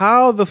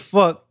 how the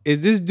fuck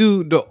is this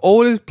dude the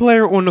oldest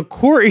player on the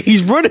court and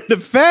he's running the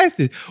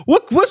fastest?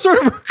 What sort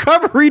of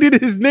recovery did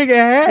this nigga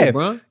have?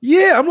 LeBron?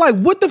 Yeah, I'm like,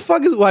 what the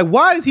fuck is like?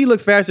 Why does he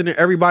look faster than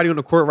everybody on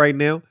the court right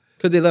now?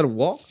 Because they let him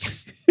walk.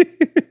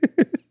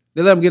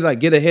 They let him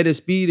get ahead of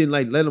speed and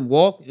like let him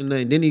walk, and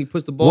then he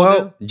puts the ball down.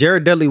 Well,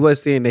 Jared Dudley was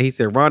saying that he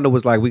said Rondo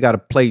was like, we got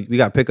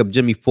to pick up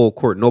Jimmy full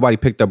court. Nobody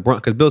picked up Bron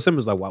because Bill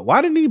Simmons was like,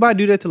 why didn't anybody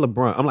do that to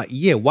LeBron? I'm like,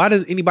 yeah, why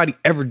does anybody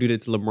ever do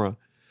that to LeBron?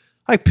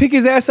 Like, pick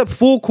his ass up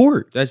full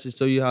court. That's just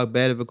show you how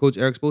bad of a coach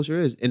Eric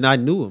Spoelstra is. And I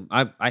knew him.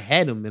 I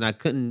had him, and I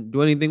couldn't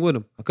do anything with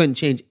him. I couldn't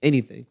change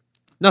anything,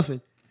 nothing.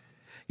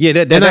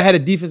 Yeah, Then I had a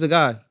defensive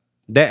guy.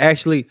 that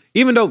actually,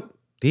 even though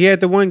he had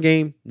the one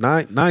game,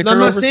 nine No, I'm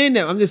turnovers. not saying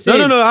that. I'm just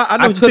saying. No. I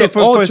know what you're could've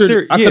saying.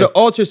 altered. I could have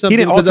altered something.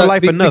 He didn't alter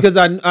life enough. because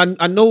I know him.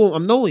 I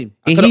know him.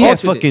 I And coulda he had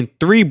altered it. fucking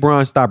 3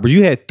 bronze stoppers.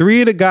 You had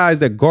 3 of the guys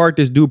that guard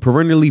this dude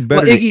perennially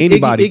better Well, than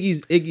anybody.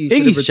 Iggy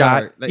Iggy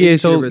shot. Like, Yeah, Iggy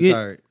so should've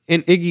retired.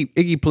 and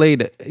Iggy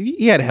played.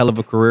 He had a hell of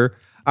a career.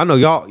 I know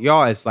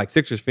y'all as like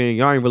Sixers fan,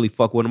 y'all ain't really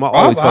fuck with him. I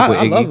always fuck with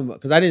I Iggy. love him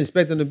because I didn't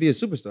expect him to be a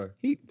superstar.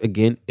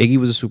 Iggy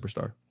was a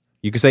superstar.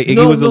 You could say Iggy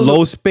No, was a no, no.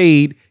 low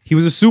spade. He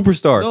was a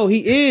superstar. No,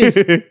 he is.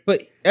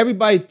 But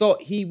everybody thought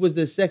he was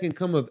the second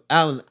coming of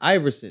Allen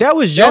Iverson. That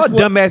was y'all That's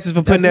what- dumbasses for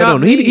putting that's that not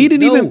on. me. He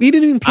didn't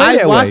even play I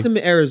that way. watched him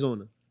in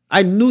Arizona.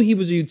 I knew he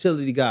was a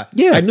utility guy.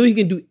 Yeah. I knew he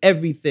can do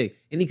everything,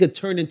 and he could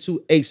turn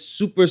into a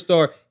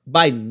superstar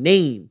by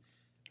name.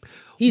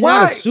 He's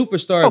not a Why?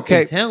 superstar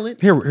Okay. in talent.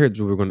 Here's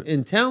what we're gonna.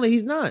 In talent,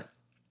 he's not.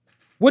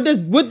 What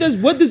does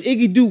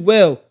Iggy do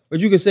well? Or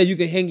you can say you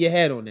can hang your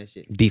hat on that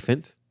shit.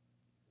 Defense.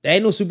 That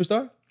ain't no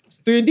superstar. It's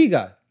a 3-and-D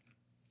guy.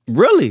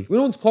 Really? We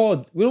don't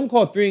call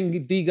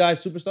 3-and-D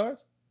guys superstars.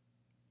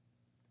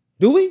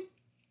 Do we?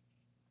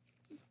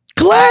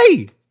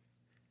 Clay.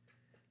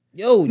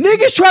 Yo,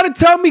 Niggas try to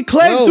tell me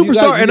Clay's Yo, you superstar,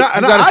 gotta- and you I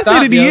gotta say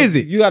stop, that he yo.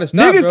 isn't. You gotta stop,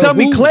 Niggas bro. tell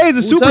me Who- Clay's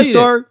a who tell you that?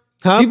 superstar.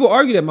 Huh? People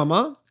argue that, my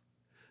mom.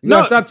 You No,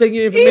 gotta stop taking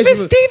your information. Even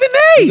from- Stephen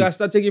You A. gotta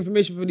stop taking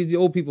information from these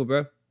old people,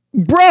 bro.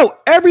 Bro,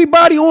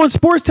 everybody on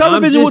sports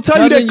television I'm will just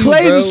tell you that telling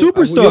Clay is a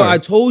bro. superstar. Yo, I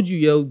told you,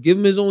 yo. Give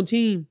him his own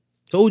team.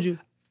 Told you.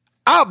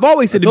 I've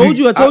always I said.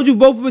 told you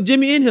both with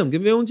Jimmy and him.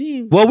 Give him your own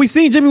team. Well, we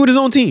seen Jimmy with his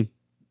own team.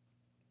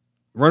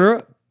 Runner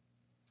up.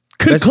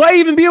 Could Best- Clay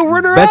even be a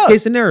runner Best up?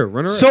 case scenario.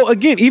 Runner up. So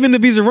again, even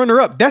if he's a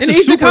runner up, that's in a the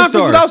Eastern Conference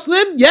superstar. without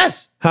Slim,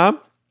 yes. Huh?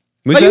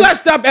 But you gotta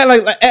stop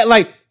act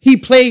like he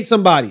played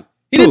somebody.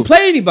 He Who? didn't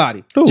play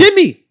anybody. Who?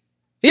 Jimmy.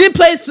 He didn't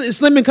play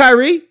Slim and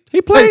Kyrie.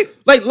 He played.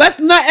 Like let's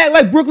not act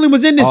like Brooklyn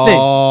was in this thing.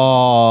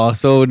 Oh,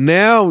 so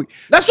now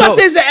That's why I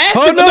say it's an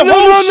action. Oh, but the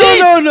whole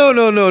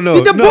shit.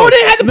 no. The Bull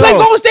didn't have to play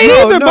Golden State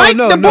either, Mike.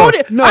 The Bull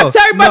didn't. I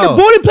tell everybody the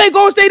Bull didn't play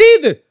Golden State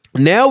either.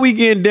 Now we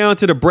getting down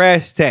to the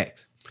brass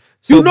tacks.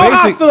 So You know how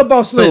I basic- feel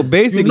about Slim. So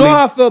basically, you know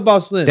how I feel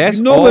about Slim. that's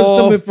you know where it's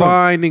all coming from.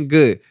 fine and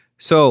good.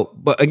 So,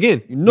 but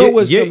again, You know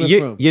where it's coming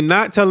from. You're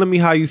not telling me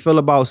how you feel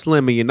about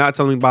Slim, and you're not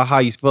telling me about how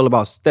you feel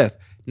about Steph.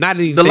 Not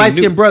anything The light new.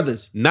 skinned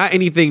brothers. Not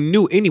anything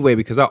new anyway,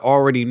 because I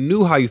already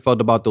knew how you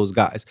felt about those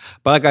guys.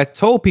 But like I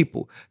told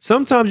people,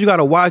 sometimes you got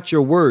to watch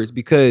your words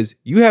because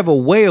you have a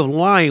way of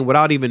lying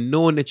without even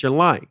knowing that you're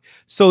lying.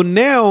 So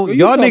now Yo, you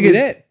y'all told me niggas,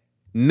 that.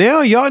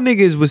 y'all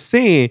niggas was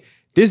saying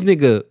this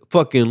nigga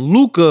fucking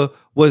Luka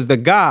was the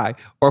guy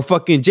or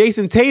fucking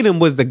Jason Tatum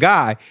was the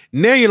guy.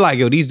 Now you're like,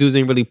 yo, these dudes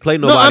ain't really play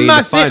nobody No, I'm in not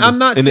the saying. finals. I'm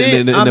not in the- saying.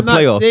 in the I'm not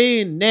playoffs.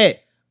 saying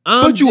that.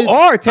 But you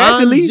are,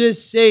 tacitly. I'm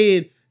just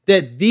saying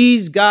that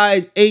these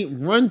guys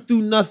ain't run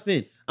through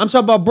nothing. I'm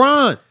talking about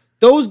Bron.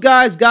 Those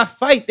guys got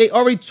fight. They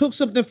already took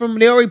something from him.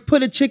 They already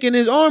put a chick in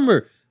his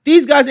armor.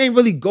 These guys ain't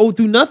really go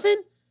through nothing.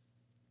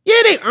 Yeah,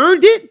 they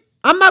earned it.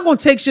 I'm not gonna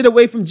take shit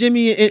away from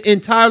Jimmy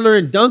and Tyler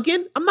and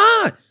Duncan. I'm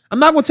not. I'm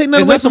not gonna take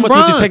nothing It's away not so from much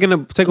Bron. what you're taking I'm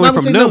away not gonna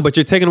from take them, no- but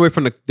you're taking away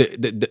from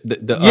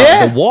the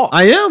Yeah, walk.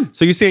 I am.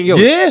 So you're saying, yo,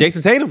 Yeah.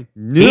 Jason Tatum,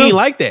 he Yeah. ain't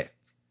like that.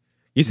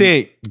 You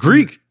saying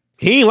Greek,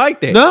 he ain't like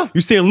that. No.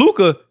 You saying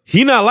Luka,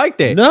 he not like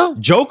that. No.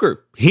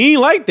 Joker, he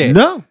ain't like that.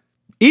 No,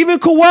 Even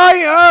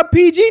Kawhi,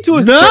 PG to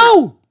his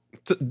no.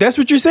 That's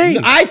what you're saying.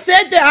 I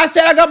said that. I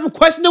said I got from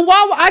questioning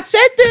why. I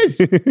said this.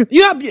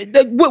 You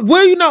know,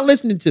 what are you not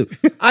listening to?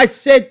 I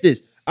said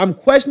this. I'm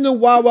questioning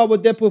Wawa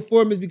with that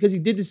performance because he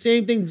did the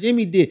same thing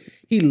Jimmy did.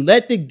 He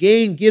let the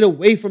game get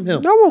away from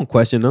him. I won't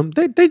question them.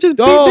 They just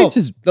Dog, they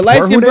just the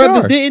light skinned are who they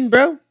brothers are. didn't,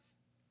 bro.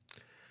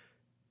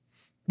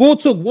 Bull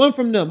took one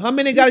from them. How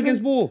many they got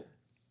against Bull?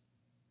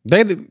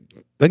 They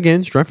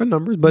again strength in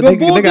numbers, but Bull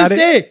they got just it.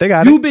 said, They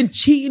got you've it. been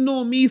cheating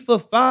on me for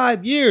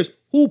 5 years.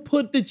 Who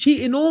put the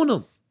cheating on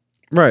them?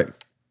 Right.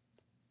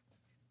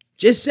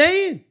 Just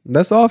saying.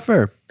 That's all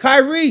fair.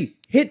 Kyrie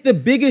hit the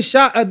biggest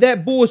shot of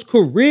that Bull's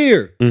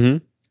career.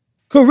 Mm-hmm.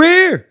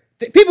 Career.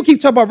 People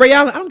keep talking about Ray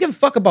Allen. I don't give a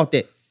fuck about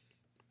that.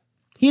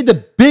 He had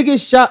the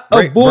biggest shot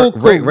of Bull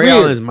career. Ray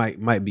Allen's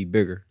might be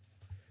bigger.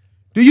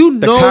 Do you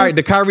know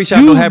the Kyrie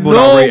shot don't happen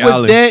without Ray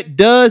Allen? What that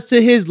does to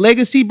his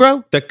legacy,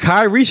 bro? The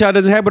Kyrie shot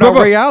doesn't happen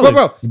without Ray Allen.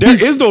 Bro. There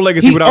is no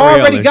legacy without Ray Allen.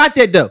 He already got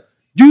that though.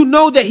 You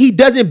know that he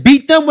doesn't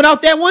beat them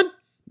without that one?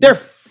 They're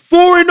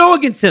 4-0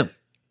 against him.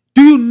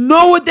 Do you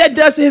know what that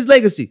does to his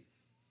legacy?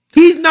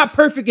 He's not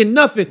perfect in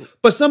nothing,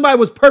 but somebody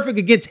was perfect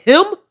against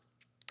him?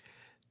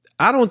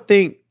 I don't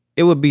think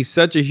it would be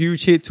such a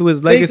huge hit to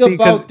his legacy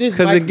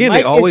because again,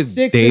 Mike they always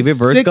David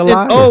versus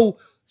 6-0,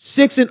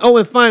 6-0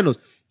 in finals.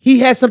 He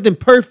had something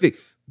perfect.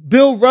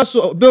 Bill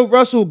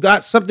Russell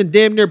got something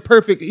damn near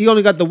perfect. He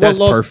only got the one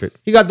loss. Perfect.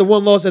 He got the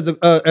one loss as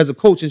a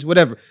coach and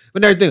whatever.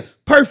 But everything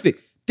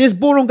perfect. This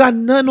boy don't got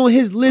none on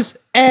his list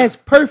as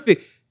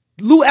perfect.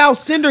 Lou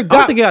Alcindor got. I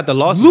don't think he got the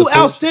loss. Lou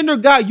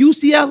Alcindor got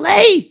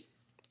UCLA.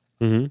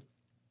 Mm-hmm.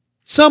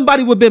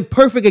 Somebody would have been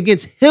perfect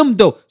against him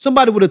though.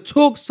 Somebody would have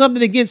took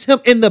something against him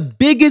in the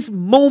biggest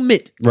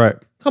moment. Right.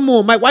 Come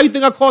on, Mike. Why you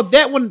think I called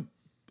that one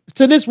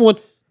to this one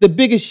the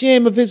biggest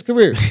sham of his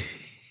career?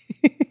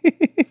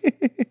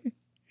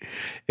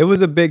 It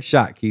was a big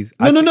shot, Keys.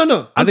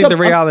 No. I think the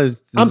Ray Allen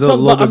is a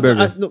little bit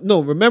bigger.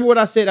 No, remember what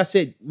I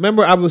said?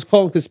 Remember I was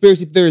calling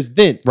conspiracy theories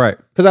then. Right.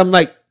 Because I'm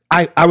like,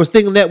 I was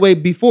thinking that way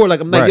before. Like,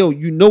 I'm like, yo,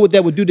 you know what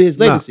that would do to his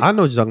legacy. I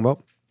know what you're talking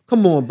about.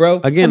 Come on, bro.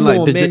 Again, Come like,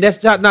 on, man.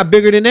 That's not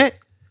bigger than that?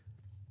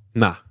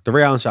 Nah, the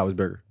Ray Allen shot was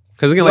bigger.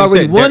 Because again, He like you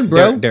already said, won,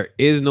 bro. There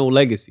is no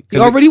legacy. He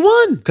already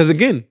won. Because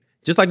again,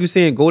 just like you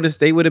saying, Golden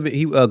State would have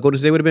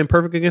been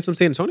perfect against him.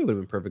 San Antonio would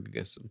have been perfect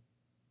against him.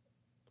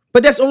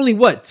 But that's only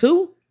what,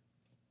 2?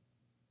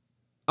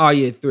 Oh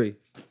yeah, 3.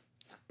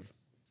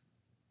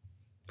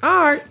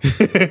 All right.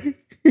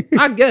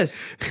 I guess.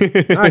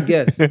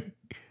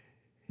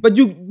 But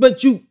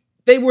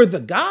they were the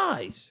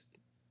guys.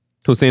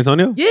 Who, San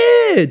Antonio?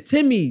 Yeah,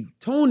 Timmy,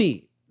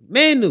 Tony,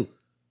 Manu.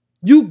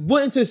 You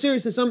went into a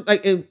series and some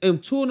like in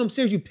 2 of them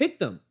series you picked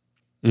them.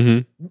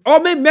 Mm-hmm. Or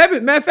matter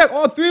of fact,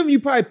 all 3 of them you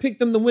probably picked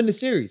them to win the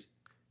series.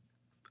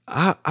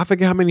 I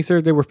forget how many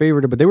series they were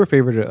favored, but they were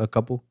favored a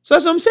couple. So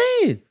that's what I'm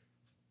saying.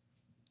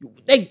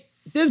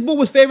 This boy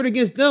was favored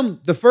against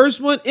them the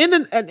first one, in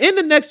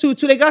the next 2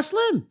 they got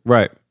slim.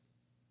 Right.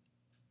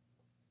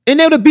 And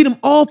they would have beat them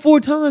all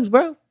 4 times,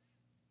 bro.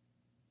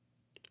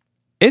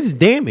 It's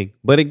damning.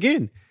 But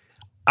again,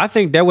 I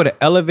think that would have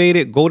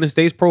elevated Golden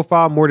State's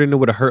profile more than it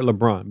would have hurt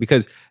LeBron.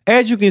 Because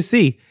as you can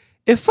see,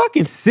 if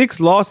fucking 6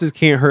 losses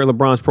can't hurt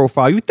LeBron's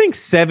profile, you think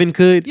 7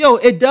 could? Yo,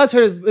 it does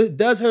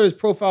hurt his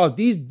profile.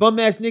 These bum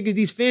ass niggas,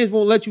 these fans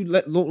won't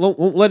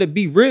let it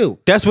be real.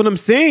 That's what I'm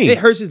saying. It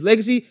hurts his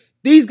legacy.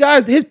 These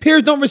guys, his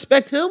peers don't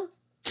respect him.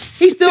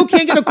 He still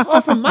can't get a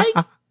call from Mike.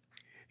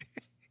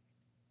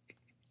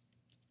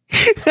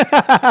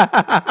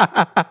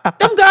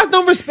 Them guys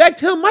don't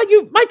respect him, Mike.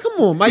 Mike, come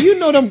on, Mike. You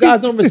know them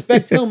guys don't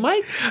respect him,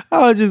 Mike. I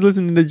was just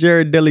listening to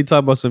Jared Dudley talk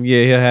about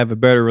he'll have a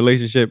better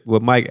relationship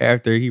with Mike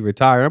after he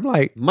retired. I'm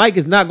like, Mike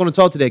is not going to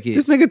talk to that kid.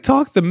 This nigga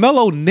talks to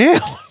Melo now.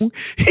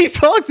 He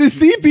talks to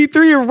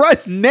CP3 and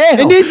Russ now.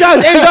 And these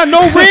guys ain't got no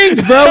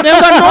rings, bro. They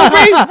ain't got no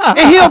rings.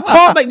 And he'll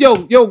call like,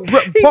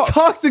 he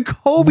talks to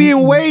Kobe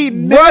and Wade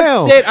now.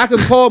 Russ said I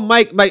could call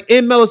Mike,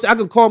 and Melo said I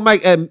could call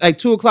Mike at like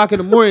 2 o'clock in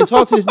the morning and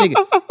talk to this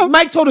nigga.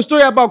 Mike told a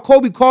story about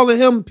Kobe calling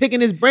him, picking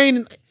his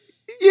brain.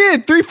 Yeah,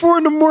 3-4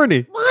 in the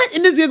morning. What?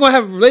 And this nigga gonna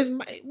have a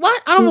relationship?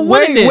 What? I don't know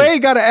what it is.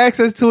 Wade got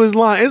access to his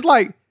line. It's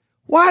like,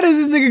 why does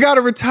this nigga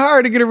gotta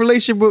retire to get a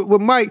relationship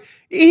with Mike?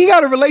 He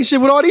got a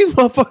relationship with all these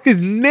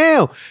motherfuckers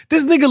now.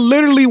 This nigga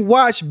literally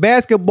watched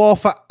basketball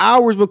for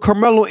hours with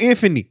Carmelo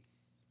Anthony.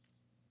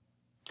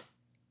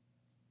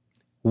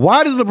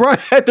 Why does LeBron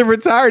have to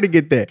retire to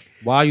get that?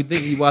 Why you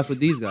think he watched with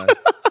these guys?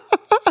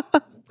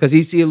 Because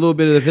he see a little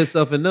bit of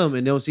himself in them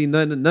and they don't see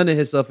none of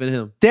himself in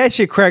him. That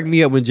shit cracked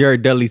me up when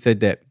Jared Dudley said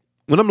that.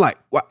 When I'm like,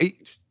 what?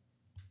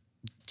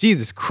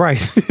 Jesus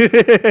Christ.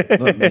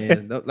 Look,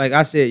 man, like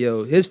I said,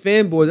 his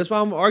fanboys, that's why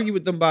I'm gonna argue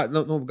with them about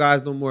no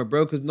guys no more,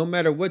 bro. Because no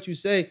matter what you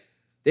say,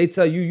 they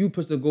tell you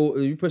push the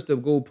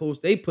goal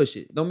post, they push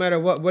it. No matter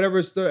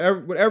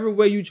whatever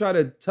way you try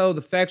to tell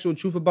the factual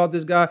truth about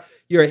this guy,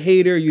 you're a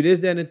hater, you this,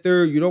 that, and the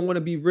third, you don't want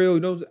to be real. You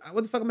know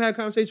what the fuck I'm having a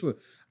conversation with?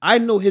 I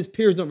know his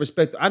peers don't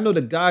respect him. I know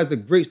the guys, the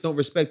greats don't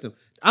respect him.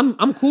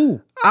 I'm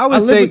cool. I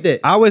live with that.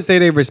 I would say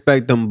they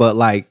respect him, but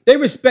like they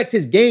respect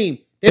his game.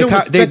 They don't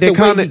respect the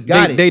way he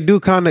got it. They do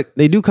kind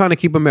of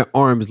keep him at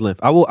arm's length.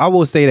 I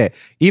will say that.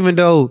 Even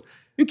though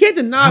you can't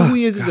deny who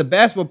he is as a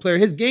basketball player.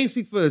 His game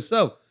speaks for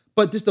itself.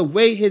 But just the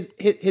way his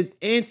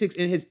antics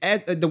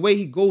and the way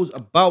he goes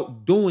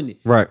about doing it.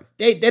 Right.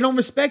 They don't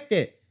respect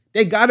that.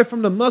 They got it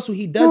from the muscle.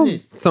 He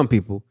doesn't. Some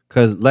people.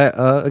 Because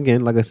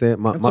again, like I said,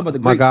 my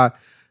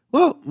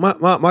Well,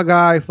 my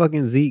guy,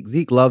 fucking Zeke.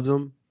 Zeke loves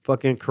him.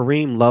 Fucking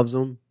Kareem loves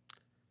him. I know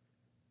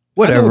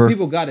Whatever. what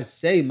people got to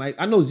say, Mike.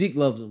 I know Zeke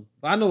loves him,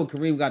 but I know what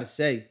Kareem got to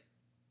say.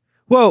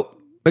 Well,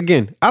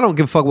 again, I don't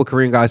give a fuck what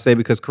Kareem guys say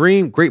because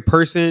Kareem, great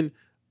person,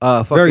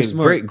 fucking Very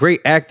smart.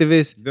 great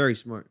activist. Very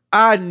smart.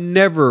 I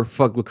never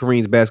fucked with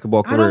Kareem's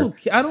basketball I career. don't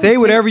Say take-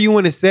 whatever you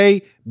want to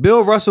say.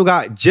 Bill Russell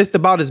got just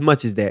about as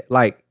much as that.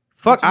 Like,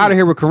 fuck What you out of mean?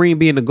 here with Kareem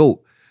being the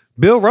GOAT.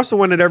 Bill Russell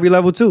won at every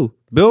level too.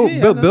 Bill Yeah, I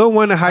know. Bill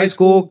won in high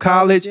school,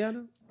 college, Yeah, I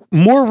know.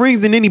 more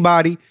rings than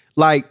anybody.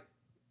 Like,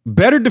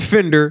 better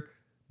defender.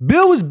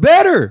 Bill was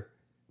better.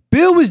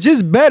 Bill was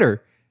just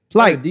better.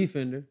 Like, Better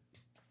defender.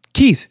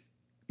 Keith,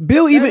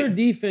 Bill Better even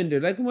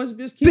defender. Like, come on,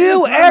 just keep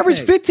Bill it in context.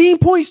 averaged 15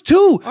 points too.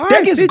 All That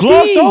right, gets 15,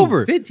 glossed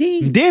over.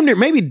 15. Damn near,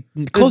 maybe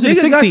closer to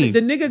This nigga got 16.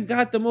 the nigga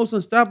got the most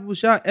unstoppable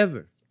shot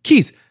ever.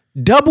 Keith,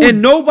 double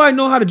And nobody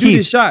know how to do Keith.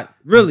 this shot.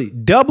 Really.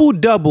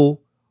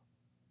 double,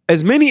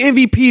 as many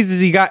MVPs as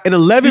he got in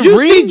 11 Did you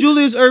rings. see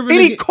Julius Erving?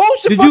 and he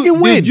coached the fucking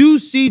win. Did you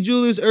see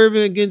Julius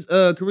Erving against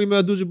Kareem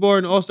Abdul-Jabbar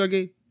in the All-Star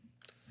game?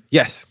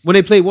 Yes, When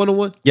they played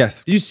one-on-one?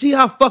 yes, Did you see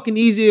how fucking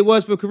easy it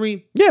was for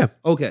Kareem? yeah,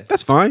 Okay.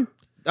 that's fine.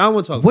 I don't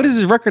want to talk What about is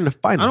his record in the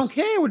finals? I don't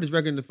care what his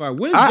record in the final.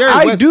 What is I- Jerry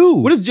I West? do.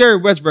 What is Jerry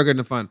West's record in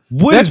the final?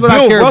 What That's is what I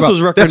Bill care Russell's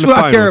about. record That's in the what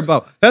I care finals?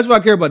 about. That's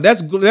what I care about.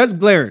 That's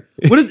glaring.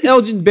 What is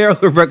Elgin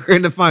Baylor's record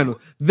in the final?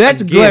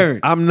 That's Again, glaring.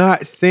 I'm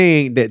not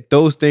saying that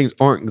those things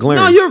aren't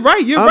glaring. No, you're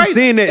right. You're I'm right.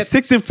 saying that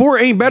 6-4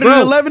 ain't better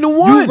Bro, than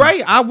 11-1. You're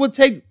right. I would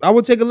take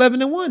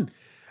 11-1.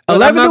 But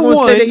 11 I'm not and gonna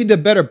 1. say that he's the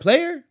better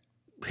player.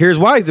 Here's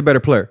why he's a better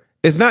player.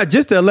 It's not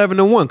just the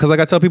 11-1, because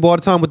like I tell people all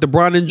the time with the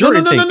Bron and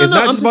Jordan thing, it's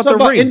not I'm just about the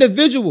talking about rings.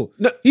 individual.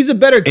 No. He's a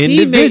better teammate. And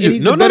he's a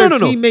better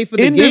teammate for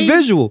the game.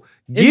 Individual.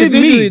 Give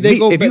Individually, me. they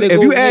go- if they you, go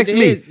if you head ask to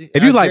me, head.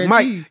 if you I like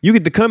Mike, guarantee you.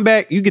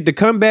 you get to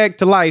come back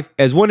to life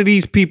as one of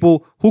these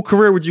people. Who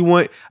career would you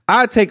want?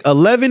 I take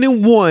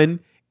 11-1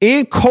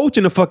 and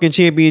coaching a fucking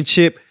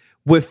championship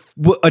with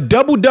a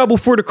double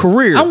for the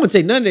career. I won't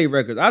take none of their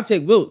records. I'll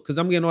take Wilt because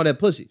I'm getting all that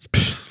pussy.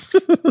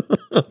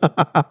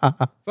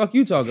 Fuck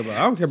you talking about?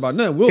 I don't care about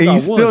nothing. Wilt and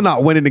got you one. still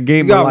not winning the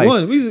game We of got life.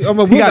 one. We He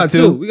got got two.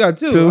 two. We got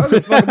two. Two. I don't give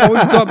a fuck about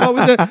what you talking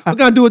about. What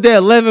gonna do with that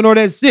 11 or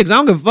that 6? I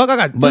don't give a fuck. I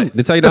got two. But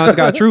to tell you the honest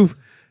God truth,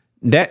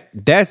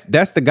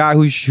 that's the guy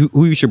who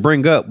you should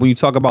bring up when you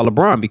talk about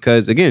LeBron,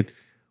 because again,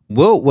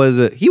 Wilt was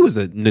a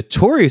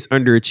notorious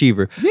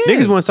underachiever. Yeah.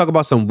 Niggas want to talk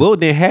about some Wilt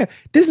didn't have.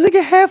 This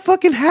nigga had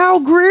fucking Hal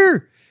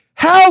Greer.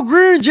 Hal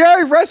Greer and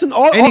Jerry West and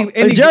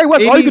and Jerry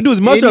West, all you can do is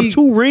muster up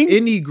 2 rings.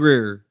 Any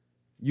Greer,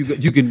 you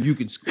can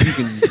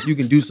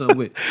do something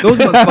with. Those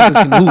motherfuckers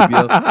can hoop,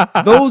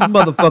 yo. Those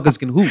motherfuckers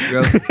can hoop,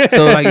 yo.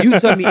 So like you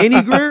tell me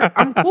any Greer,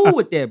 I'm cool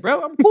with that,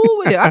 bro. I'm cool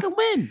with it. I can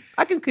win.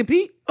 I can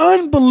compete.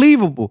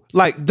 Unbelievable.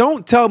 Like,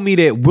 don't tell me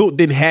that Wilt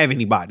didn't have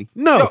anybody.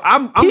 No, Yo,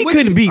 I'm he with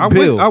couldn't you. beat I'm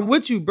Bill. I'm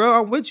with you,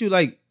 bro. I'm with you.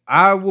 Like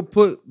I will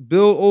put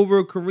Bill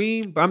over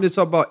Kareem, but I'm just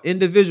talking about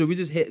individual. We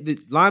just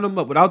line them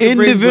up without the rings,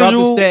 without the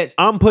Individual, stats.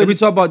 I'm putting- We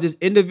talk about just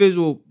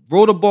individual.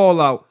 Roll the ball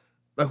out.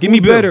 Like, Give me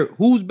who's Bill. better?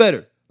 Who's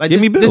better? Like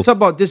Give me Bill. Just talk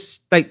about this,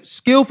 like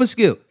skill for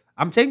skill.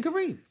 I'm taking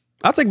Kareem.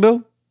 I'll take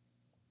Bill.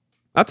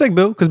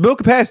 Because Bill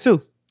can pass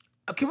too.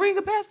 Kareem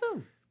can pass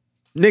them.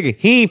 Nigga,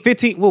 he ain't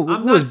 15. Well, I'm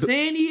what not was-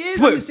 saying he is.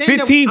 what, I'm just saying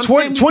 15, that,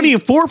 20, 20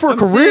 and 4 for a I'm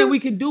career? saying we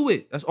can do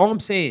it. That's all I'm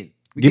saying.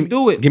 We can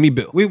do it. Give me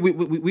Bill. We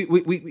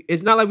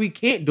it's not like we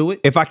can't do it.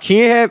 If I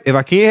can't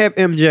have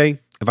MJ,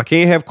 if I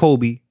can't have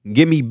Kobe,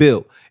 give me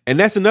Bill. And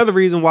that's another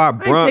reason why I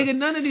ain't Bron. taking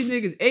none of these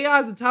niggas. AI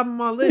is the top of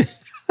my list.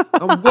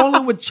 I'm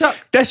rolling with Chuck.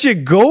 That's your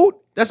GOAT?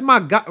 That's my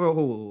guy.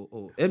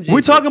 Oh, MJ.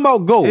 We're talking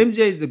about GOAT.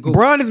 MJ's the GOAT.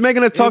 Bron is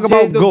making us talk MJ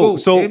about is the GOAT. GOAT.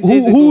 So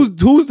MJ is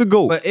who's the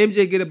GOAT? But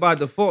MJ get it by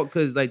default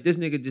because like this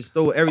nigga just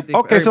stole everything.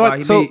 Okay, for so,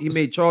 everybody. like, He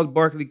made Charles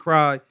Barkley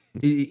cry.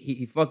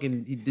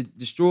 He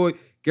destroyed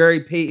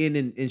Gary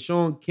Payton and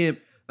Sean Kemp.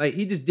 Like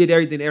he just did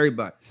everything to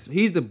everybody. So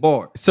he's the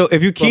bar. So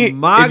if you From can't,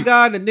 my if you-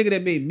 guy, the nigga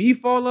that made me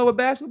fall in love with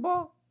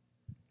basketball,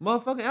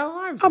 motherfucking Allen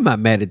Iverson. I'm not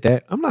mad at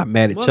that. I'm not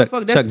mad at Chuck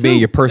Motherfucker, that's Chuck being two.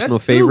 your personal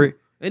That's two. favorite.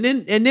 And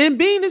then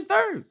Bean is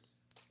third.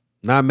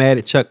 Not mad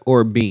at Chuck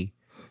or Bean.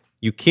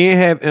 You can't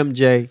have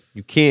MJ.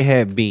 You can't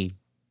have Bean.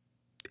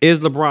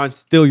 Is LeBron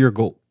still your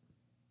GOAT?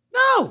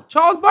 No,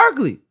 Charles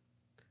Barkley.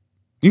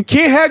 You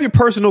can't have your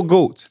personal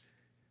GOATs.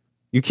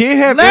 You can't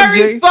have Larry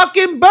MJ.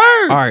 fucking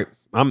Bird. All right,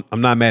 I'm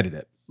not mad at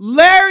that.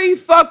 Larry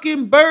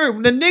fucking Bird.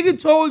 When the nigga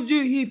told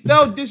you he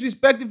felt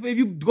disrespected if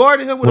you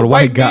guarded him with a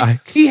white guy,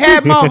 he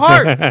had my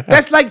heart.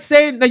 That's like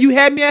saying that you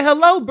had me at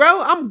hello, bro.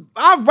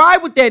 I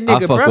ride with that nigga,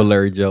 I fuck bro. with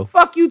Larry Joe.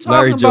 Fuck you talking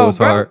Larry Joe about, is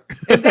bro. hard.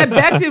 If that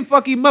back didn't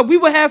fuck him up, we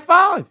would have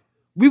 5.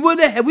 We would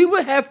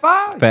have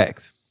 5.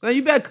 Facts. Now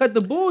you better cut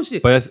the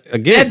bullshit. But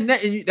again,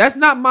 that's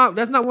not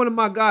one of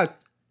my guys.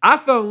 I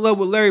fell in love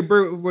with Larry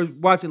Bird was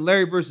watching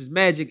Larry versus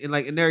Magic and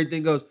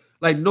everything goes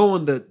like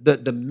knowing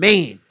the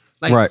man.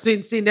 Like Right.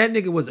 seeing that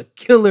nigga was a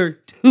killer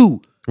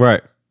too.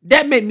 right.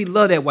 That made me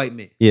love that white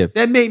man. Yeah.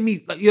 That made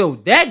me like, yo,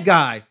 that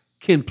guy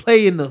can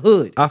play in the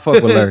hood. I fuck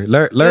with Larry.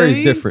 Larry's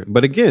Yeah. different.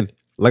 But again,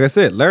 like I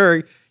said,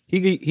 Larry, he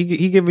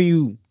giving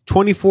you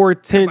 24,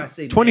 10, Everybody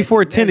say 24,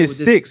 Magic. 10 Magic and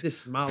with 6 this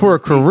smile for on a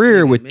his face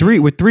career nigga,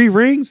 with man. three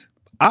rings.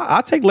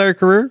 I take Larry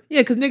Career.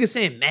 Yeah, because niggas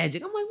saying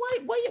Magic. I'm like,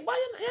 why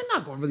you're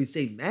not gonna really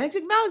say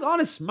Magic? Magic, all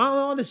this smiling,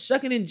 all this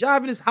shucking and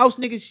jiving, this house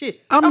nigga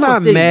shit. I'm Y'all gonna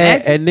not say mad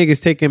Magic? at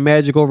niggas taking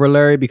Magic over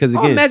Larry because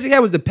All again, Magic had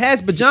was the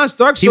past, but John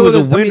Stark He showed was a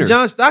us. I mean, winner.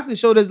 John Stockton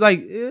showed us like,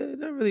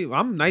 not really.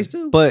 I'm nice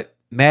too. but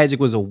Magic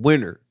was a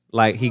winner.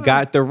 Like he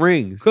got the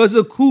rings. Cause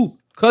of Coop,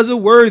 cause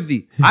of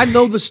Worthy. I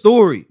know the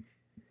story.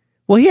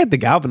 Well, he had to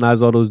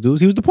galvanize all those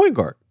dudes. He was the point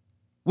guard.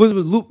 Was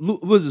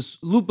it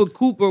Lupa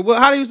Cooper? What?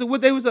 How they used to?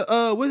 What they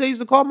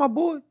used to call my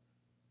boy?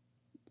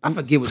 I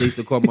forget what they used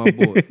to call my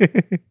boy.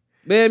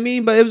 Man, I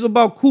mean, but it was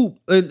about Coop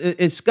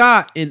and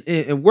Scott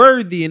and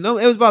Worthy and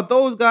it was about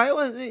those guys. It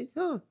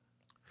wasn't.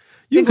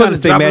 You can kind of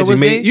say Magic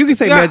made. You can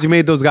say Magic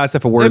made those guys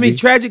except for Worthy. I mean,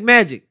 Tragic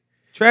Magic.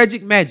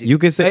 You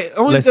can say the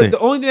only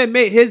thing that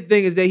made his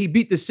thing is that he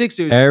beat the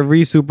Sixers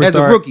every superstar as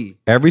a rookie.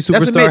 Every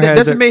superstar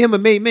that's what made him a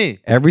made man.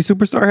 Every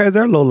superstar has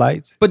their low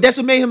lights. But that's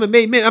what made him a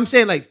made man. I'm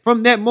saying like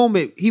from that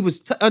moment he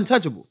was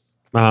untouchable.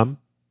 Like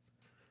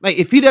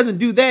if he doesn't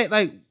do that,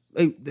 like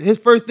his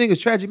first thing is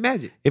Tragic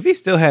Magic. If he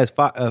still has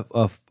 5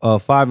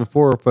 and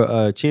 4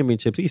 for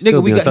championships, he's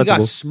still he untouchable.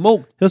 got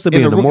smoked. He'll still be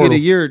in the an rookie of immortal. the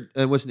year.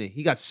 What's his name?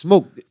 He got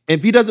smoked. And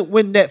if he doesn't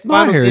win that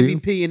finals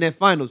MVP in that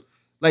finals,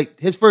 like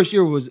his first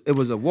year was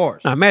a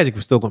wash. Nah, Magic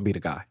was still gonna be the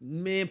guy.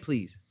 Man,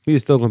 please. He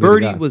was still gonna be the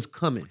guy. Birdie was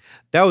coming.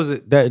 That was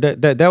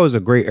a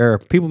great era.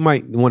 People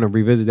might want to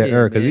revisit that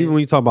era because even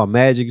when you talk about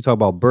Magic, you talk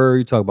about Bird,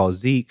 you talk about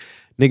Zeke.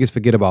 Niggas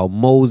forget about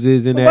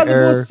Moses in that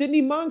era.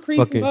 Sidney Moncrief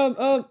Fucking, from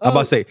I'm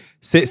about to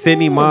say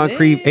Sidney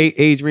Moncrief,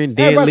 Adrian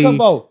Everybody Danley. talking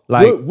about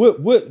like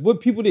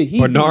what people did.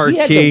 Bernard he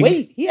had King. to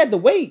wait. He had to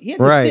wait. He had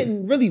to sit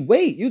and really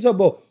wait. You talking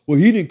about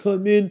he didn't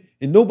come in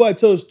and nobody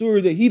tell a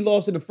story that he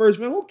lost in the first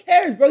round. Who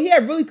cares, bro? He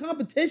had really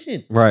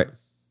competition. Right.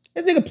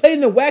 This nigga played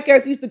in the whack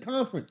ass Eastern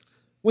Conference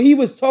when he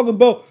was talking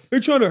about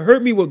they're trying to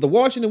hurt me with the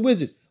Washington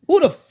Wizards.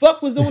 Who the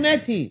fuck was on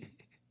that team?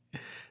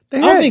 I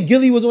don't think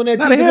Gilly was on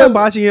that team. They had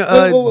Bocce and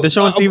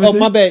Deshaun Stevenson. Oh,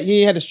 my bad.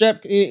 He had a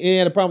strap. He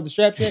had a problem with the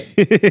strap yet.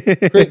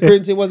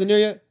 Crittenton wasn't there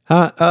yet.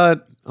 I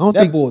don't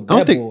think.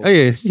 Oh,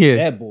 yeah.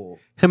 That bull.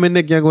 Him and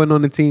Nick Young weren't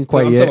on the team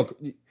quite yet.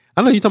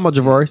 I know you're talking about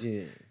Javaris.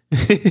 Yeah.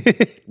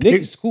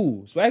 Nick is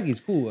cool.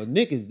 Swaggy's cool. That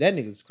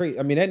nigga's crazy.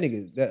 I mean, that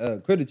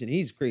nigga, Crittenton,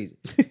 he's crazy.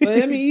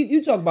 But I mean,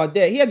 you talk about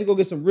that. He had to go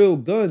get some real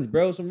guns,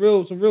 bro. Some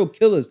real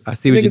killers. I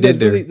see what you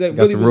did there.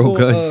 Got some real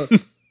guns.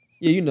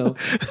 Yeah, you know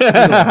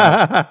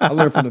I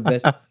learned from the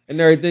best and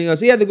everything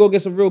else. He had to go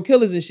get some real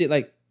killers and shit.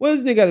 Like, what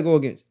does this nigga got to go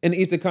against in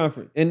the Eastern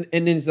Conference? And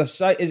then it's a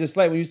slight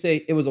when you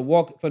say it was a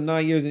walk for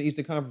 9 years in the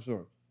Eastern Conference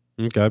for him.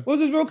 Okay. What was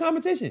his real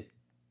competition?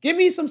 Give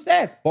me some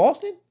stats.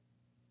 Boston?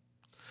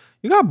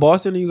 You got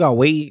Boston and you got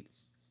Wade.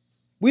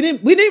 We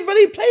didn't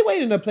really play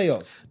Wade in the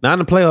playoffs. Not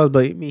in the playoffs,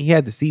 but I mean, he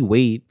had to see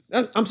Wade.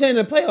 I'm saying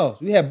in the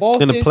playoffs. We had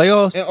Boston in the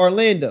playoffs and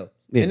Orlando.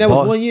 Yeah, and that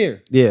was 1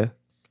 year. Yeah.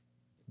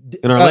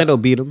 And Orlando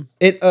beat him.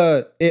 When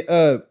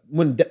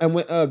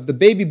the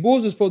baby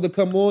Bulls was supposed to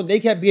come on, they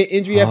kept getting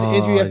injury after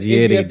injury after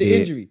injury after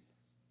injury.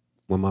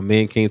 When my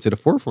man came to the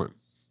forefront.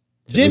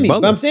 Jimmy,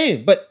 but I'm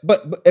saying, but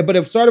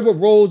it started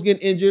with Rose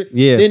getting injured.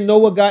 Yeah. Then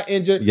Noah got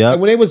injured. Yep.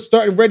 And when they was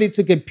starting ready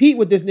to compete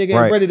with this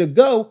nigga and ready to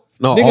go,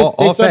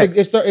 niggas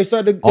they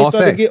started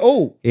to get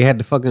old. They had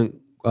to fucking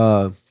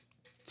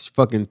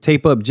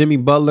tape up Jimmy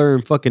Butler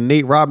and fucking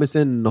Nate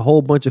Robinson and a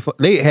whole bunch of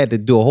they had to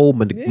do a whole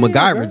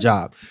MacGyver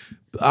job.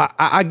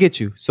 I get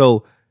you.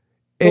 So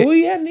who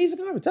you had in the Eastern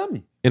Conference? Tell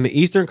me. In the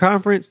Eastern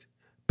Conference,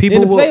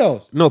 people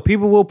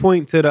will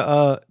point to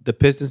the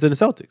Pistons and the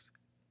Celtics.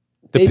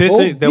 The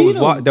Pistons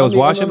that was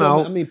washing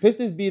out. I mean,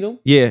 Pistons beat them.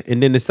 Yeah,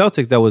 and then the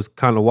Celtics that was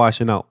kind of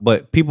washing out.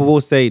 But people will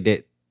say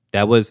that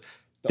was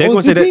they're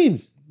going to say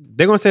that.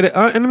 They're going to say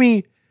that. And I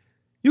mean,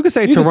 you can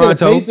say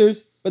Toronto. Can say the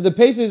Pacers, but the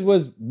Pacers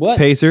was what?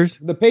 Pacers.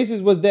 The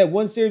Pacers was that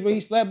one series where he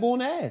slapped Bull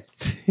in the ass.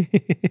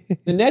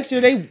 The next year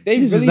they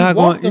he's really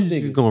walked them.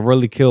 He's just going to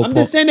really kill. I'm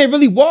just saying they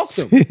really walked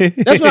him.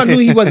 That's when I knew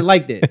he wasn't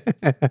like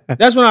that.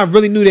 That's when I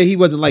really knew that he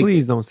wasn't like.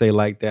 Please don't say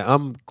like that.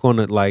 I'm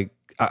gonna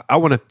I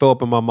want to throw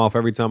up in my mouth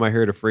every time I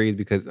hear the phrase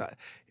because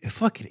if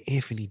fucking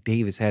Anthony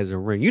Davis has a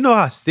ring, you know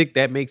how sick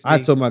that makes me. I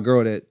told my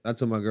girl that.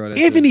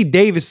 Anthony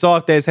Davis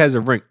soft ass has a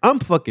ring. I'm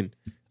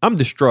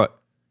distraught.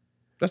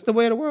 That's the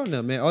way of the world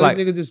now, man. All these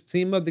niggas just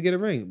team up to get a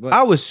ring. But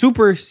I was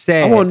super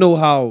sad. I want to know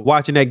how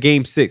watching that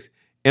game 6,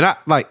 and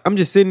I'm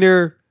just sitting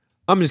there.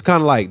 I'm just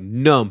kind of like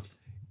numb,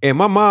 and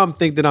my mom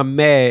think that I'm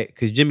mad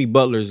because Jimmy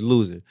Butler is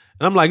losing,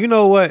 and I'm like, you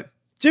know what?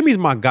 Jimmy's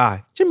my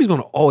guy. Jimmy's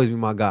gonna always be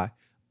my guy.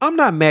 I'm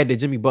not mad that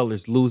Jimmy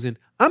Butler's losing.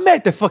 I'm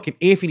mad that fucking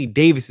Anthony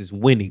Davis is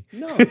winning.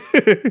 No,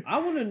 I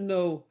want to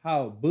know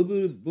how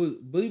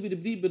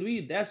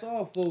that's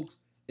all, folks,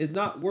 is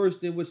not worse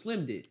than what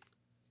Slim did.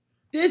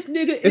 This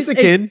nigga is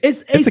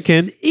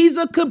akin. He's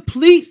a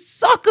complete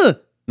sucker.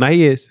 Nah,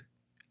 he is.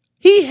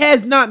 He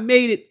has not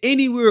made it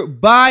anywhere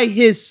by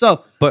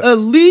himself. But at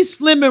least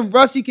Slim and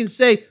Russie can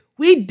say,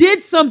 we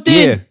did something.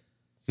 Yeah.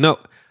 No.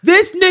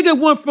 This nigga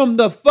went from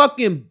the curve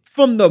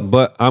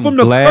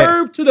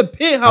to the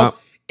penthouse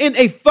in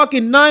a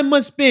fucking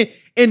 9-month span.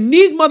 And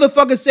these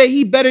motherfuckers say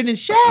he better than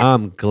Shaq.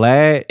 I'm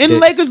glad. In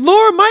Lakers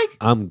lore, Mike.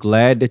 I'm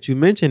glad that you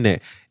mentioned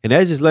that. And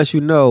that just lets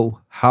you know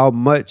how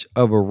much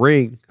a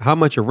ring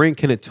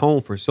can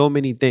atone for so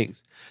many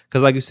things.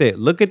 Because like you said,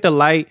 look at the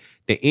light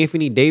that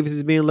Anthony Davis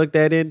is being looked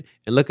at in,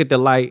 and look at the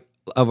light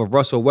of a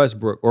Russell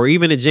Westbrook or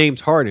even a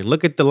James Harden.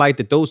 Look at the light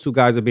that those two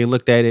guys are being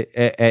looked at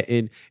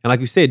in. And like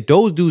you said,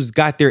 those dudes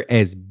got there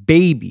as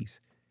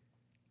babies.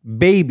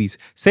 Babies.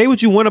 Say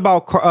what you want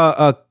about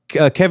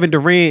Kevin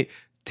Durant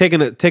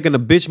taking a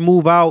bitch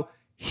move out.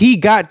 He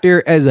got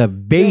there as a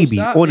baby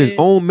on his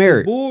own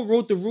merit. The Bull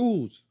wrote the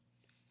rules.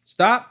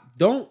 Stop.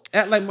 Don't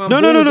act like my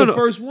Bull was the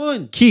first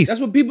one. Keith. That's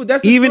what people.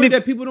 That's the story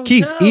that people don't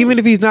Keith, tell. even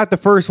if he's not the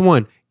first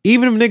one,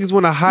 even if niggas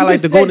want to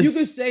highlight the golden. You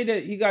can say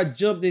that he got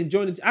jumped and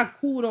joined. I'm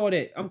cool with all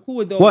that. I'm cool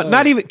with all. Well,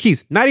 not even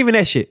Keith. Not even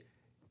that shit.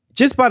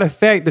 Just by the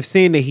fact of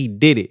saying that he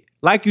did it,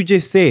 like you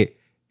just said,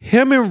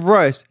 him and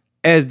Russ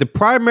as the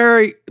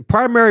primary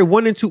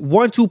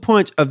 1-2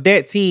 punch of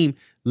that team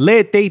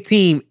led their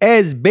team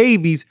as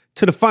babies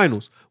to the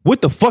finals.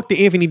 What the fuck did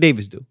Anthony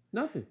Davis do?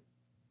 Nothing.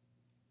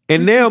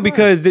 And now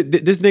because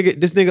this nigga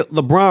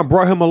LeBron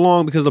brought him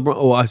along because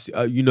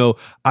LeBron,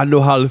 I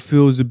know how it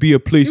feels to be a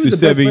place for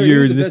 7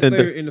 years. He was the best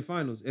player in the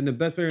finals and the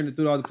best player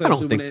through all the playoffs. I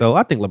don't think so.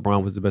 I think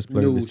LeBron was the best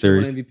player in the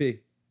series. MVP.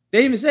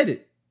 They even said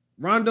it.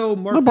 Rondo,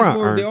 Marcus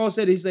Morris, they all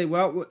said it. He said,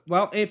 well,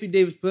 Anthony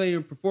Davis playing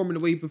and performing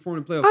the way he performed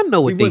in the playoffs. I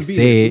know what they said.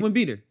 He wouldn't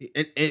beat her.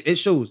 And it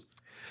shows.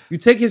 You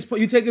take his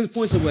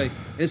points away,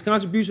 and his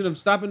contribution of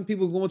stopping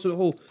people going to the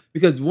hole.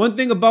 Because one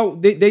thing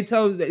about they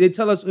tell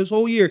us this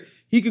whole year,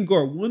 he can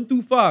guard 1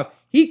 through 5.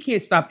 He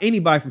can't stop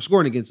anybody from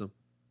scoring against him.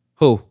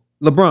 Who?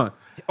 LeBron.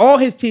 All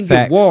his teams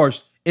get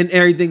washed and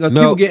everything.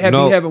 People get happy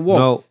having walked.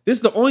 No. This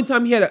is the only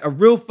time he had a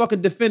real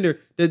fucking defender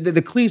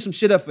to clean some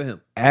shit up for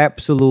him.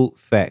 Absolute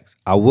facts.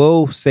 I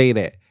will say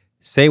that.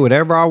 Say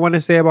whatever I want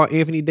to say about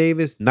Anthony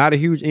Davis. Not a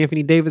huge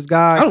Anthony Davis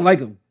guy. I don't like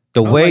him.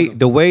 The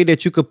way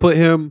that you could put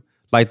him,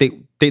 like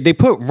they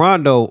put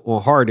Rondo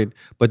on Harden,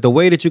 but the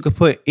way that you could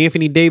put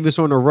Anthony Davis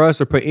on a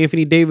Russ or put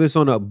Anthony Davis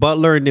on a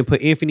Butler and then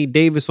put Anthony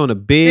Davis on a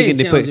big, they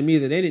didn't challenge him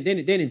either. They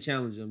didn't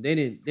challenge him. They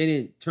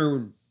didn't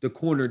turn the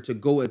corner to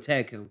go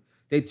attack him.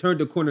 They turned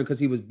the corner because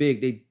he was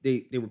big.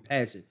 They were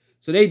passing.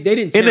 So they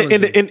didn't challenge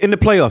him. In the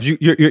playoffs.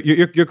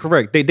 You're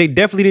correct. They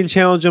definitely didn't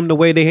challenge him the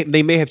way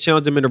they may have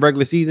challenged him in the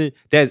regular season.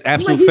 That's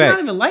absolute he's facts.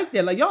 He's not even like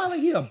that. Like y'all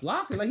like he a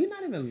blocker. Like he's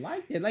not even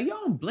like that. Like y'all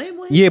don't blame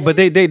him. Yeah, but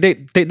they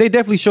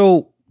definitely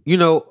show a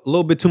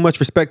little bit too much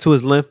respect to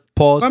his length.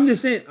 Pause. I'm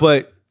just saying.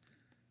 But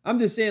I'm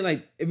just saying,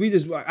 like, if we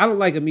just, I don't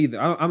like him either.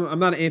 I'm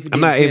not an Anthony Davis. I'm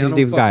not an Anthony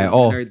Davis guy at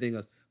all. And everything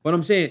else. But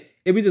I'm saying,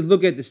 if we just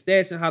look at the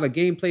stats and how the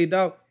game played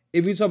out,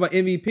 if we talk about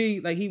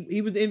MVP, like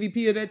he was the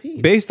MVP of that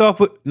team. Based off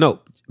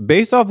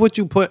what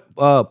you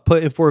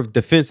putting forth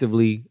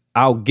defensively,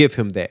 I'll give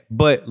him that.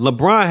 But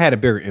LeBron had a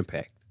bigger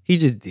impact. He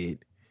just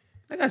did.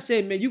 Like I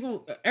said, man,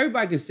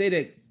 everybody can say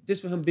that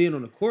just for him being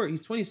on the court.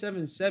 He's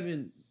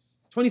 27-7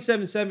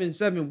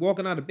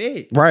 walking out of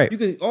bed. Right. You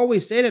can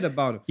always say that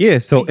about him. Yeah,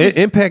 so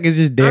impact is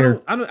just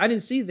there. I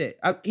didn't see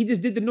that. He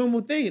just did the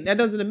normal thing. That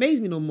doesn't amaze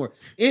me no more.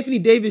 Anthony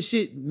Davis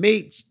shit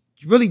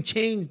really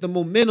changed the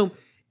momentum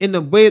in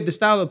the way the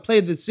style of play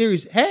the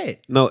series had.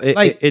 No,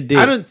 it did.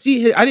 I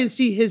didn't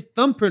see his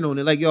thumbprint on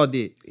it like y'all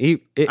did.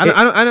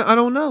 I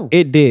don't know.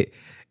 It did.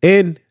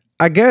 And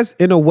I guess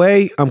in a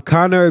way, I'm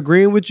kind of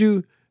agreeing with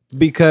you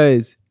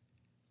because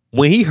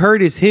when he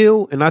hurt his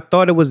heel and I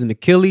thought it was an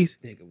Achilles.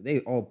 Nigga,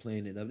 they all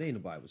playing it up. They ain't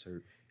nobody was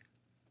hurt.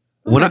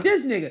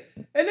 This nigga,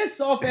 and this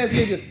soft ass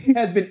nigga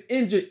has been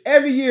injured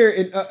every year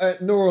in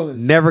New Orleans.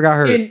 Never got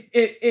hurt. And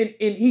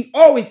he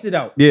always sit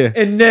out. Yeah.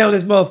 And now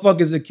this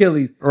motherfucker's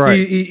Achilles. Right.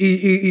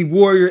 He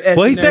warrior.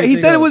 Well, he said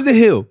it was the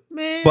heel.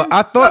 Man, but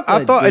I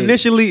thought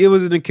initially it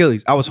was an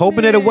Achilles. I was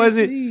hoping that it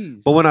wasn't.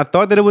 Please. But when I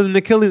thought that it was an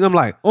Achilles, I'm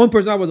like, only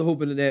person I wasn't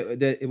hoping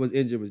that it was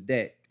injured was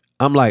that.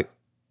 I'm like,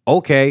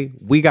 okay,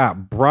 we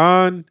got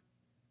Bron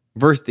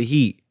versus the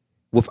Heat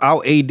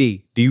without AD.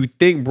 Do you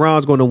think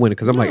Bron's going to win it?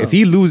 Because I'm like, if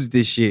he loses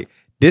this shit,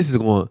 this is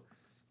going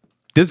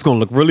to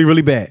look really,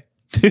 really bad.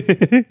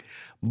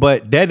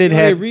 But that didn't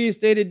happen. They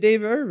reinstated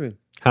David Irvin.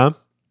 Huh?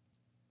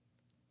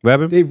 What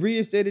happened? They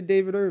reinstated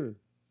David Irvin.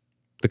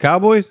 The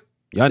Cowboys?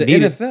 Y'all the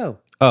need NFL. It.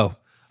 Oh,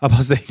 I'm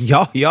about to say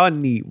y'all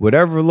need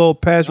whatever little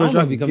pass rush. I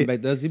don't know if he coming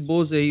back to us. He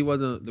bull said we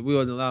wasn't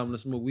allowing him to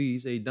smoke weed. He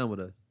said he done with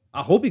us.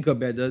 I hope he come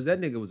back to us.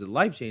 That nigga was a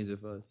life changer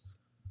for us.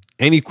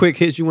 Any quick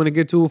hits you want to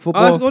get to with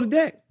football? Let's go to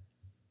Dak.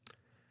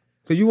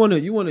 Cause you wanna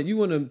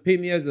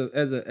paint me as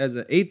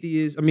a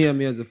atheist. I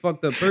mean as a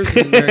fucked up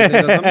person. And everything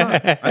else. I'm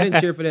not. I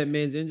didn't cheer for that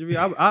man's injury.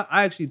 I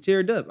actually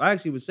teared up. I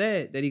actually was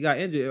sad that he got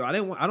injured. I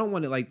don't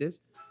want it like this.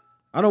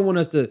 I don't want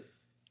us to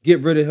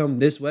get rid of him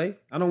this way.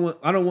 I don't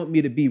want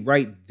me to be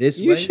right this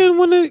way. You shouldn't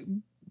want to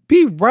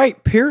be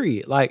right.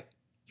 Period. Like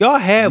y'all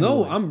have no.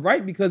 one. I'm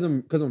right because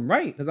I'm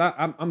right. Because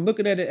I'm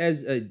looking at it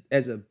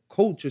as a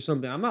coach or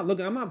something. I'm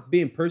not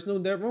being personal.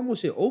 That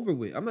almost shit over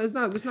with. It's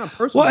not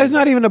personal. Well, it's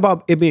not even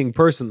about it being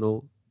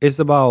personal. It's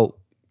about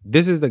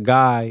this is the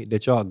guy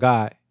that y'all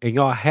got, and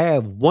y'all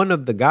have one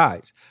of the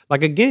guys.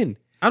 Like again,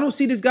 I don't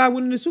see this guy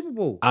winning the Super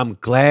Bowl. I'm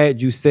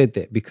glad you said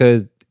that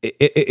because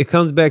it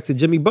comes back to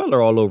Jimmy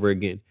Butler all over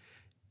again.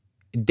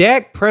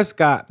 Dak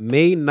Prescott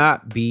may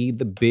not be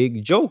the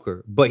big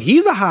joker, but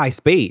he's a high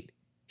spade.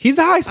 He's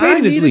a high spade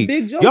in this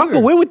league. Y'all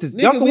can win with this.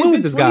 Nigga, y'all can win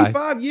with this guy.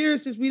 25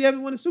 years since we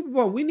haven't won a Super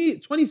Bowl. We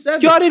need 27.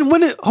 Y'all didn't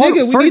win it.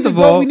 First of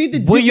all, when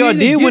y'all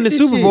did win the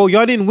Super Bowl,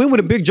 y'all didn't win with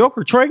a big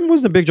joker. Troy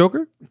wasn't a big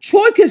joker.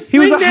 Troy could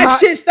sling that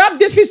shit. Stop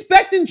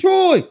disrespecting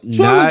Troy.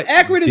 Troy was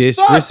accurate as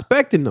fuck.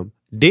 Disrespecting him.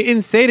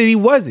 Didn't say that he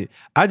wasn't.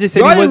 I just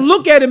said y'all didn't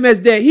look at him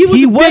as that.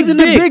 He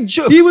wasn't a big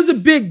joker. He was a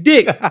big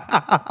dick.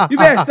 You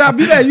better stop.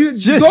 You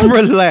just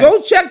relax.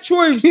 Go check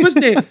Troy's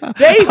name.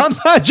 I'm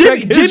not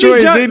checking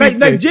Troy's anything.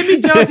 Like Jimmy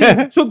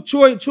Johnson took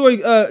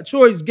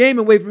Troy's game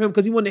away from him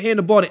because he wanted to hand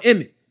the ball to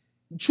Emmett.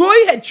 Troy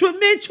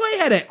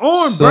had an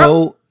arm,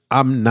 bro.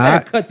 I'm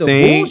not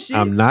saying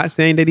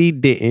that he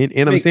didn't,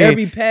 and I'm saying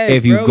every pass,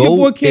 if you go, your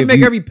boy can't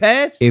make every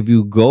pass. If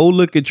you go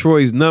look at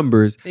Troy's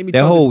numbers,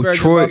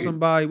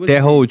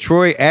 that whole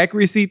Troy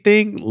accuracy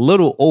thing,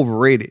 little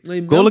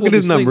overrated. Go look at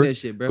his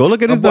numbers. Go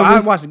look at his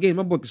numbers. I watched the game.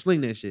 My boy can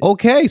sling that shit.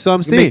 Okay, so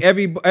I'm saying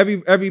every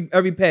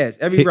pass,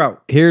 every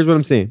route. Here's what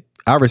I'm saying.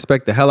 I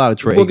respect the hell out of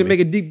Troy. Boy can make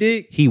a deep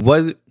dig. He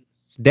wasn't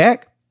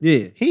Dak.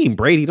 Yeah, he ain't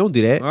Brady. Don't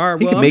do that. All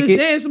right, well, I'm just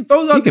saying some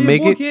throws out there your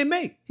boy can't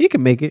make. He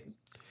can make it.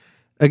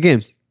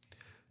 Again.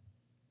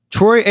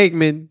 Troy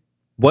Aikman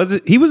was a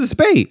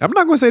spade. I'm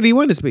not going to say that he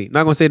won a spade.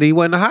 Not going to say that he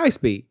wasn't a high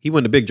spade. He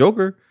wasn't a big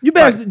joker. You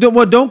better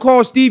don't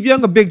call Steve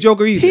Young a big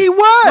joker either. He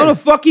was. No, the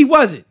fuck he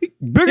wasn't.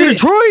 Bigger than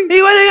Troy? He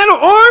had no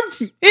arm.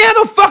 He had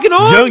no fucking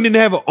arm. Young didn't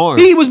have an arm.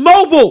 He was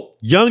mobile.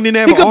 Young didn't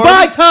have an arm. He could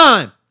buy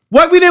time.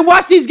 What, we didn't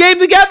watch these games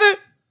together?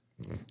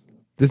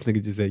 This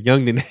nigga just said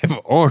Young didn't have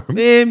an arm.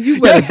 Man,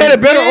 you had a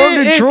better arm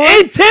than Troy?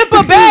 In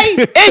Tampa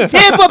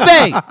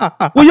Bay.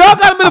 When y'all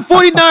got him in the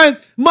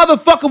 49ers,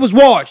 motherfucker was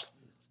washed.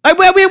 Like,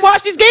 where we didn't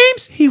watch these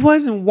games? He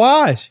wasn't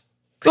washed.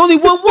 He only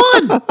won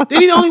one. Did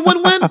he only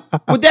win one?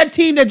 With that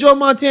team that Joe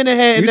Montana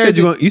had. You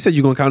said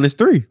you're going to count as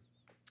 3.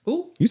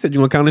 Who? You said you're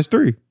going to count as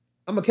 3.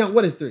 I'm going to count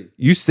what is 3?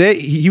 You said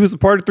he was a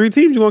part of 3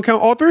 teams. You're going to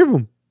count all 3 of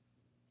them.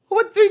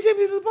 What 3 teams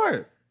he was a part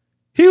of?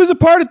 He was a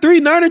part of 3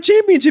 Niner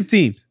championship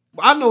teams.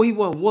 I know he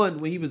won 1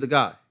 when he was the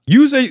guy.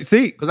 You say,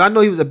 see. Because I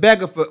know he was a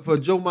backup for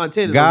Joe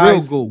Montana.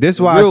 Guys, the real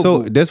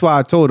goal. That's why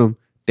I told him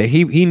that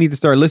he need to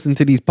start listening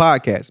to these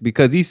podcasts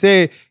because he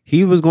said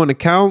he was going to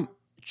count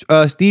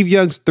Steve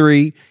Young's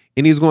 3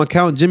 and he was going to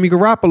count Jimmy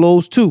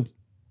Garoppolo's 2.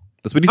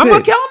 That's what he said. I'm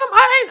going to count him.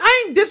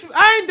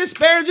 I ain't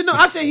disparaging him.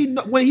 I said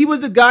when he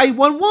was the guy, he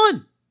won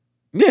 1.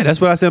 Yeah,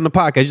 that's what I said on the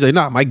podcast. He's like,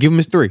 nah, Mike, give him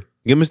his 3.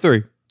 Give him his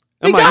 3.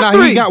 I'm like, nah,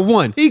 3. he got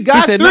 1. He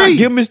got 3. Nah,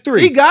 give him his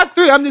 3. He got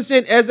 3. I'm just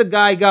saying, as the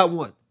guy, he got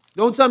 1.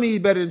 Don't tell me he's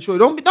better than Troy.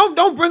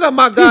 Don't bring up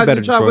my guys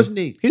and try what's his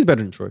name. He's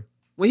better than Troy.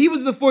 When he was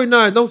in the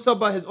 49ers, don't sub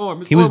about his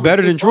arm. He was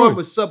better than Troy. His arm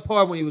was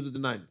subpar when he was with the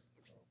Niners.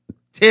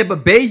 Tampa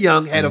Bay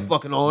Young had a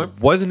fucking arm.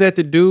 Wasn't that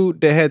the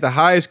dude that had the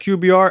highest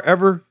QBR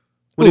ever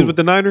when he was with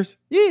the Niners?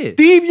 Yeah.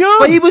 Steve Young.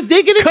 But he was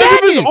digging and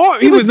dagging.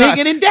 He was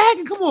digging and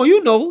dagging. Come on,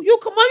 you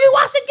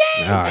watch the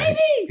game,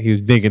 baby. He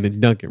was digging and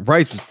dunking.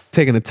 Rice was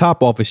taking the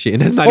top off of shit,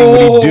 and that's not even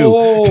what he do.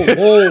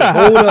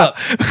 Hold up.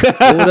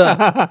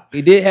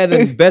 He did have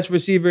the best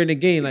receiver in the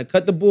game. Like,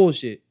 cut the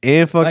bullshit.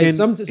 And fucking,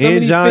 some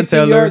and John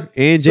Taylor,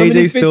 and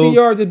JJ Stokes. 15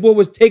 yards, this boy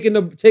was taking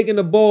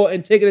the ball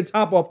and taking the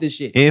top off this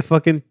shit. And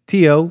fucking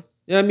T.O.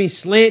 You know what I mean?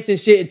 Slants and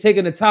shit and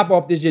taking the top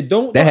off this shit.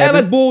 Don't act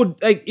like bull,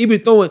 like he was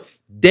throwing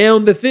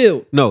down the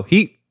field. No,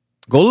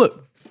 go look.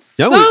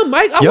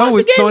 Mike, I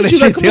watched the game with you.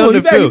 Like, come on,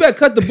 you better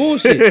cut the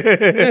bullshit. You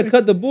better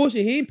cut the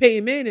bullshit. He ain't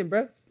Peyton Manning,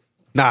 bro.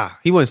 Nah,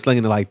 he wasn't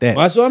slinging it like that.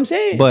 Well, that's what I'm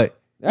saying. But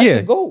that's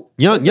the goal.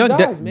 Young,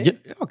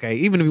 okay.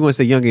 Even if you want to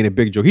say Young ain't a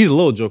big joker, he's a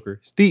little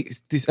joker. If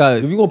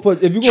you gonna put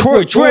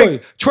Troy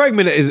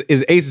Aikman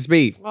is ace of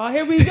spades. Oh,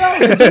 here we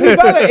go. Jimmy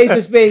Butler ace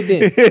of spades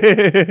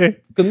then.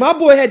 Because my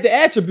boy had the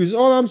attributes.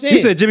 All I'm saying.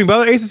 You said Jimmy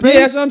Butler ace of spades. Yeah,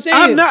 that's what I'm saying.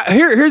 I'm not.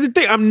 Here's the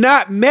thing. I'm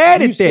not mad at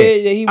that. You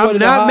said that he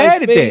wanted the high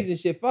spades and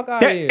shit. Fuck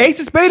out of here. Ace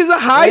of spades is a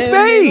high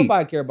spade.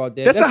 Nobody care about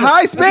that. That's a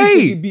high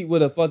spade. You beat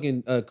with a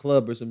fucking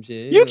club or some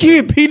shit. You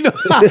can't beat no.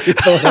 You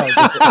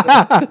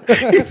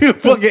beat a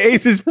fucking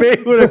ace of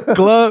spades with a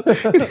club.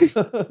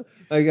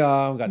 Like,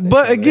 I don't got that.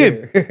 But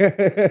again,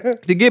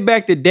 to get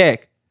back to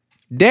Dak,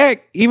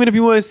 even if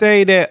you want to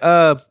say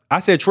that I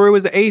said Troy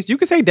was the ace, you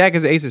can say Dak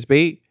is the ace of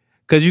spade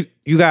because you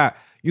got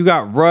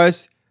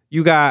Russ,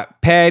 you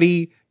got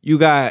Patty, you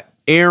got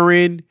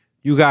Aaron,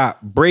 you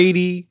got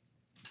Brady,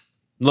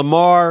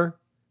 Lamar.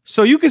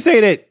 So you can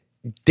say that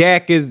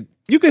Dak is.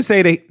 You can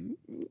say that.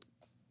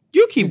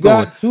 You keep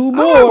going. Got 2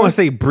 more. I don't want to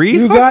say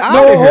Breeze. Hold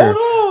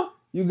on.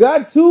 You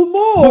got 2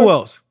 more. Who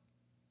else?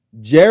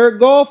 Jared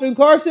Goff and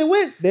Carson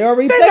Wentz. They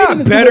already played in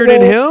the Super Bowl. They're not better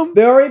than him.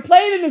 They already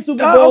played in the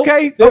Super Bowl.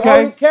 They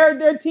already carried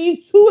their team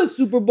to a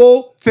Super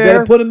Bowl. Fair.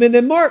 Better put them in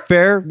the mark.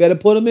 Fair. Better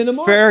put them in the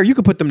mark. Fair. You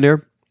can put them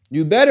there.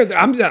 You better.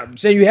 I'm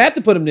saying you have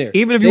to put them there.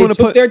 Even if you want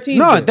to put their team.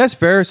 No, there. that's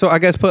fair. So I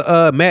guess put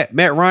Matt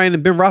Ryan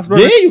and Ben Roethlisberger.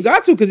 Yeah, you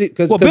got to because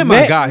Ben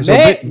my guy. So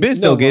Ben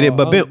still get it,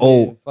 but Ben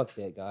old. Fuck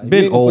that guy.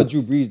 Ben you old. Put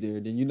Drew Brees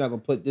there, then you're not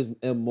gonna put this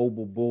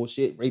immobile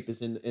bullshit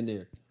rapist in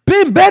there. Ben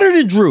been better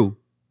than Drew.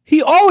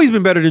 He always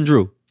been better than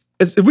Drew.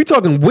 If we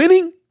talking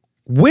winning.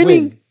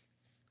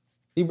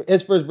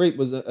 His first rape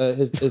was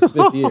his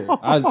 5th year.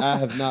 I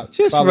have not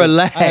Just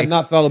relax. I have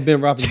not followed Ben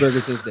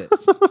Roethlisberger since that.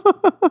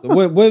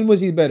 So when was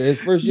he better? His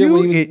first year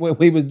when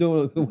he was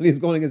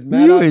going against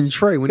Maddox. You and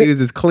Trey when he was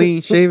just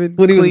clean shaven.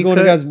 When he was going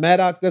against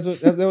Maddox, that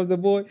was the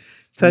boy.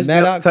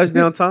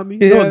 Touchdown Tommy.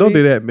 Yeah, Don't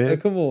do that, man.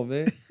 Like, come on,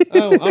 man. I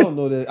don't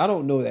know that. I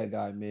don't know that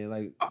guy, man.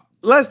 Like,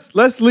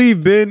 let's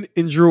leave Ben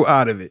and Drew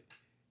out of it.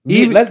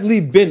 Let's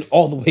leave Ben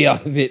all the way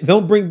out of it.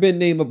 Don't bring Ben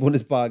name up on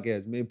this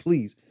podcast, man.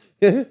 Please.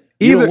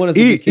 You don't want us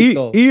to get kicked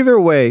off. Either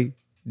way,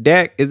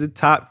 Dak is a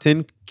top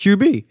 10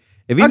 QB.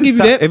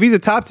 If he's a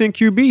top 10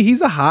 QB,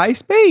 he's a high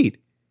spade.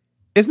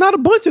 It's not a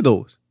bunch of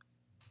those.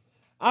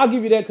 I'll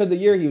give you that because the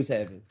year he was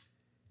having.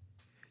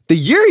 The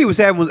year he was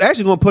having was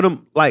actually going to put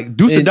him like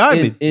Deuce of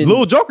Diamond,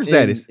 little Joker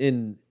status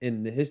in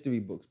the history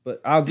books.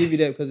 But I'll give you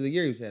that because of the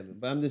year he was having.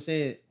 But I'm just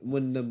saying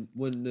when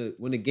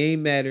the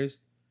game matters,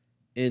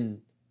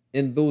 in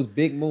those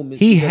big moments,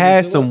 he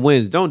has some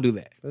wins. Don't do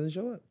that. Doesn't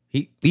show up.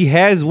 He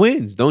has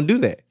wins. Don't do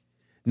that.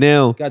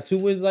 Now got 2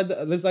 wins like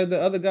the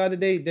other guy that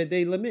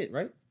they lament,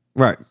 right?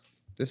 Right.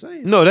 The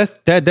same. No,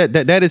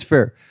 that is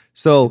fair.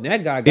 So and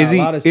that guy got a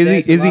lot of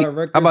stats, a lot of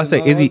records. I'm about to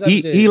say, is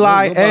he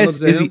Eli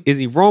S? Is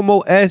he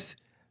Romo S?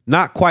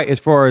 Not quite as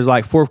far as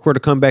like fourth quarter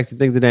comebacks and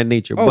things of that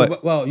nature.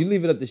 But well, you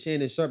leave it up to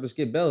Shannon Sharp and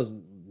Skip Bayless.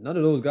 None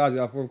of those guys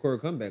got fourth quarter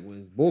comeback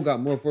wins. Bull got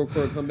more fourth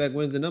quarter comeback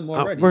wins than them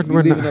already. We're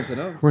leaving up to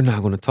them. We're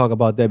not going to talk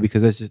about that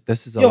because that's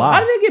just a lot. How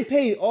do they get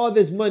paid all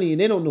this money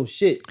and they don't know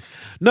shit?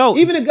 No,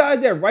 even the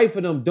guys that write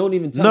for them don't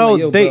even tell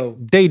them.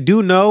 Like, they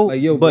do know.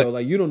 Like, yo, bro,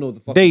 like you don't know what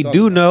the fuck. They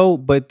do know,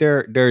 but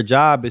their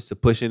job is to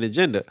push an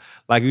agenda.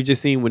 Like you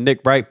just seen when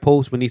Nick Wright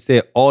post when he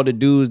said all the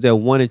dudes that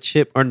won a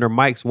chip under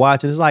Mike's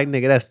watch, and it's like,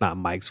 nigga, that's not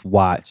Mike's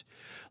watch.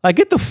 Like,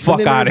 get the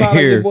fuck out of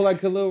here. Like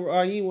Khalil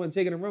Raheem wasn't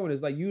taking a run with it.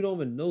 It's like you don't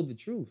even know the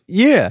truth.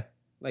 Yeah.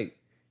 Like,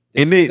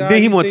 and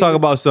then he want to talk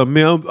about something.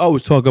 Man, I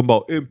was talking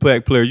about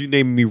impact players. You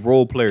naming me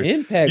role players.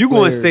 You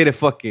going to say the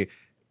fucking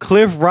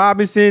Cliff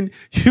Robinson?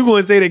 You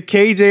going to say that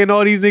KJ and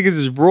all these niggas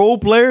is role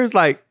players?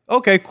 Like,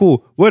 okay,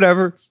 cool,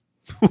 whatever,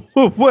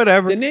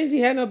 whatever. The names he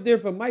had up there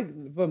for Mike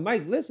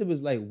List, it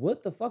was like,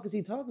 what the fuck is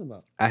he talking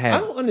about? I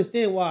don't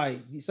understand why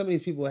some of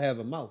these people have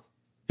a mouth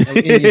like,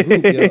 in your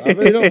group. Yo. I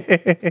really don't.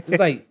 It's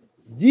like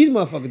these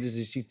motherfuckers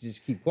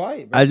just keep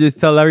quiet. Bro. I just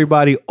tell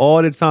everybody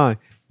all the time.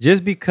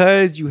 Just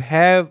because you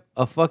have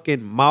a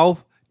fucking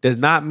mouth does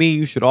not mean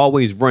you should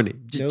always run it.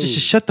 Just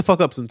shut the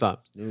fuck up sometimes.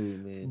 No,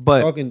 man.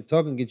 But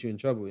talking get you in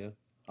trouble, yeah.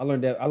 I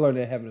learned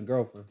that having a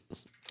girlfriend.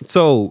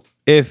 So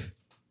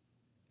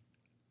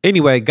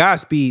anyway,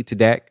 Godspeed to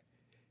Dak.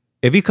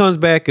 If he comes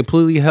back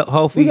completely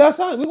healthy, we gonna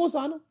sign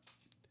him.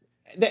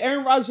 The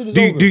Aaron Rodgers shit is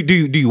over.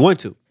 Do you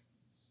want to?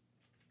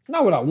 It's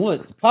not what I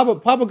want. Papa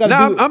got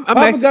to do.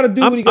 Papa got to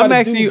do what he got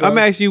to do. I'm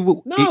asking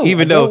you. No,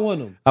 even I though don't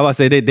want him. I was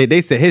about to say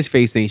they said his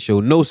face ain't show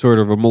no sort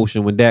of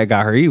emotion when Dad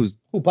got hurt. He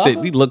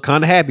looked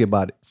kind of happy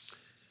about it.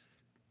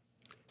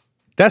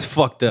 That's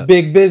fucked up.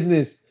 Big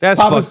business.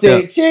 That's Papa fucked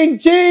said, up. Ching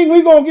ching,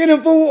 we gonna get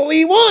him for what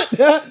we want.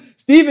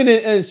 Steven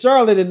and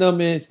Charlotte and them,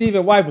 man.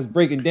 Steven's wife was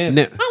breaking down. I'm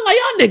like,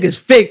 y'all niggas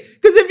fake.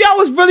 Because if y'all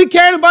was really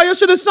caring about you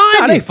should have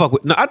signed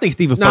it. I think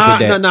Steven fuck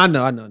with that.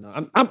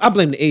 No. I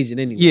blame the agent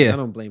anyway. Yeah. I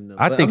don't blame them.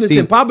 I think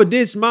Steven, Papa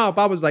did smile.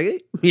 Papa was like,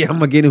 hey, yeah, I'm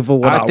gonna get him for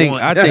what I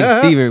want. I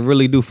think Steven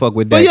really do fuck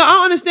with that. But yeah,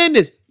 I understand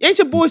this. Ain't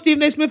your boy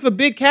Stephen A. Smith a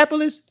big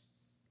capitalist?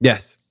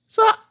 Yes.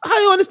 So how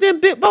you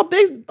understand about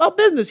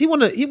business? He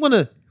wanna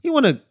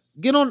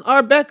get on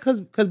our back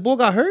because Bull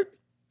got hurt?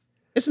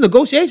 It's a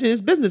negotiation. It's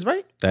business,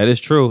 right? That is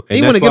true. And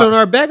he want to get on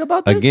our back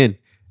about this? Again,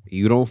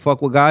 you don't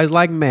fuck with guys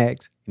like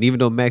Max. And even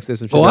though Max said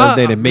some shit the other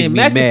day that made me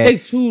Max mad.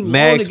 Take too long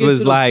Max to get was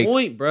to the like,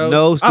 point, bro.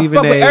 no, Stephen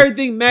I fuck with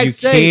everything Max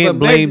say, you can't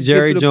but blame Max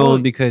Jerry Jones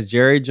point. because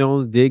Jerry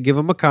Jones did give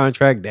him a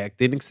contract. Dak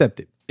didn't accept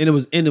it. And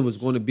it was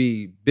going to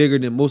be bigger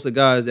than most of the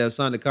guys that have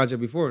signed the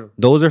contract before him.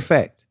 Those are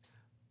facts.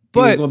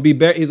 But he's going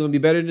to be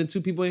better than 2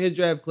 people in his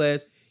draft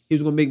class. He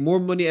was going to make more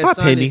money at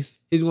signing. Pennies.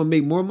 He's going to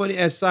make more money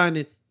at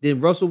signing than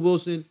Russell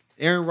Wilson,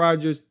 Aaron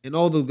Rodgers, and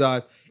all those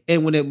guys.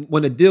 And when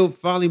the deal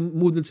finally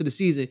moved into the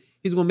season,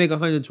 he's gonna make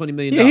 $120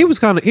 million. Yeah, he was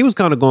kind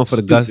of going for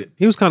the gusto.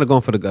 He was kind of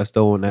going for the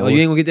gusto on that. Oh, you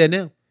ain't gonna get that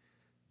now.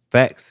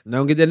 Facts. Not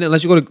gonna get that now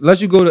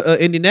unless you go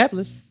to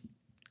Indianapolis,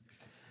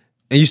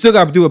 and you still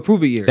got to do a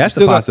prove it year. That's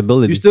a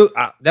possibility.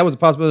 That was a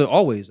possibility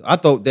always. I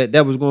thought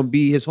that was gonna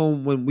be his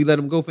home when we let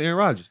him go for Aaron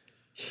Rodgers.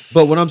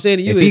 But what I'm saying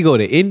to you if is, he go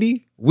to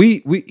Indy,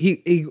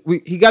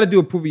 he got to do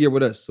a prove it year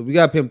with us, so we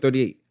got to pay him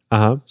 38.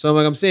 So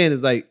like I'm saying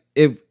is like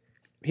if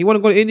he want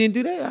to go to Indy and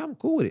do that, I'm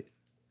cool with it.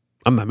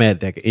 I'm not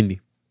mad at that Indy.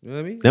 You know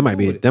what I mean?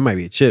 That might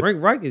be a chip.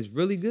 Frank Reich is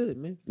really good,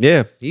 man.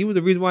 Yeah, he was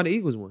the reason why the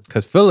Eagles won.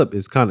 Because Phillip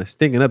is kind of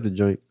stinking up the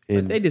joint,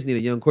 and they just need a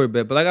young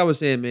quarterback. But like I was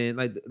saying, man,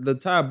 like the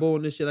entire Bull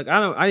and this shit, like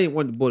I didn't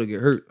want the Bull to get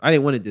hurt. I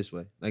didn't want it this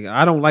way. Like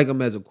I don't like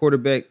him as a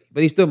quarterback,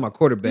 but he's still my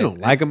quarterback. You don't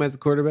like him as a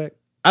quarterback?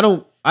 I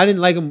didn't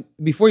like him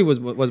before he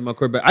wasn't my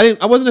quarterback.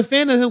 I wasn't a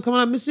fan of him coming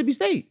out of Mississippi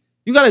State.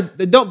 You gotta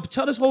don't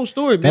tell this whole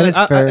story, man. That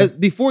is fair.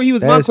 Before he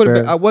was That my is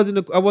quarterback, fair. I wasn't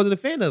a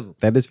fan of him.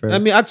 That is fair. I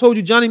mean, I told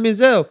you Johnny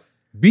Manziel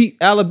beat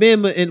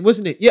Alabama and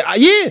wasn't it?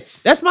 Yeah,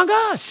 that's my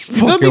guy. You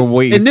feel me? Fucking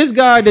waste. And this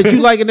guy that you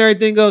like and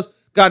everything else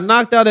got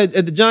knocked out at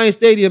the Giant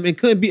Stadium and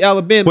couldn't beat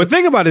Alabama. But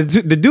think about it.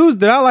 The dudes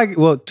that I like,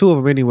 well, two of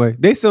them anyway,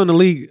 they still in the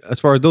league as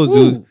far as those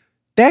dudes.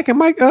 Dak and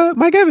Mike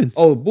Evans.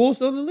 Oh, Bull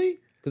still in the league?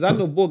 Because I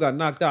know Bull got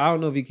knocked out. I don't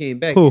know if he came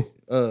back. Who?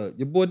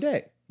 Your boy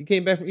Dak. He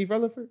came back from East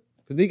Rutherford?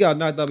 Because he got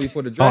knocked out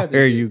before the Oh, draft.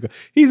 there you go.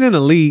 He's in the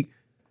league.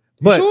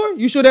 But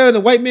You sure there ain't a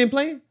white man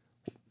playing?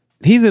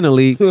 he's in the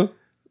league. I'm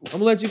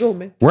gonna let you go,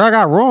 man. Where I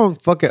got wrong,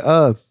 fucking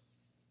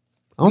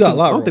I got a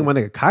lot don't think my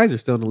wrong. nigga Kaiser's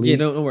still in the league. Yeah,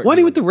 don't worry. Wasn't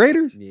he with the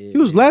Raiders? Yeah. He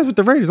was last with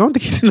the Raiders. I don't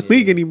think he's in the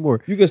league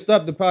anymore. You can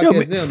stop the Yo,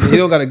 podcast man. now, man. You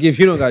don't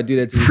gotta do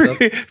that to yourself.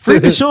 Free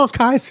Deshaun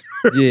Kaiser.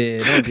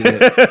 Yeah, don't do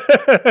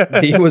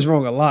that. He was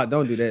wrong a lot.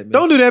 Don't do that, man.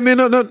 Don't do that, man.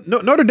 No,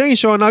 Notre Dame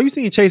showing now. You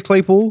seen Chase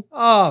Claypool?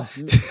 Oh,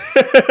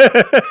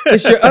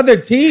 it's your other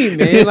team,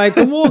 man. Like,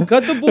 come on,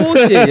 cut the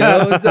bullshit,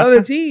 It's the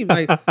other team.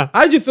 Like,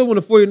 how did you feel when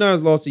the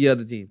 49ers lost to your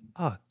other team?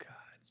 Oh God,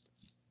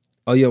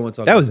 Oh, you don't want to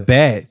talk that about was that.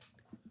 bad.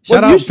 Well,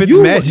 Shout out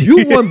Fitzmagic.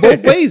 You won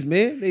both ways,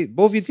 man.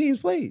 Both your teams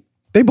played.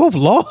 They both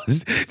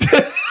lost.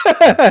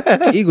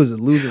 Eagles is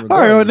losing. All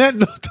right, on that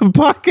note, the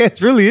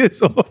podcast really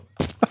is over.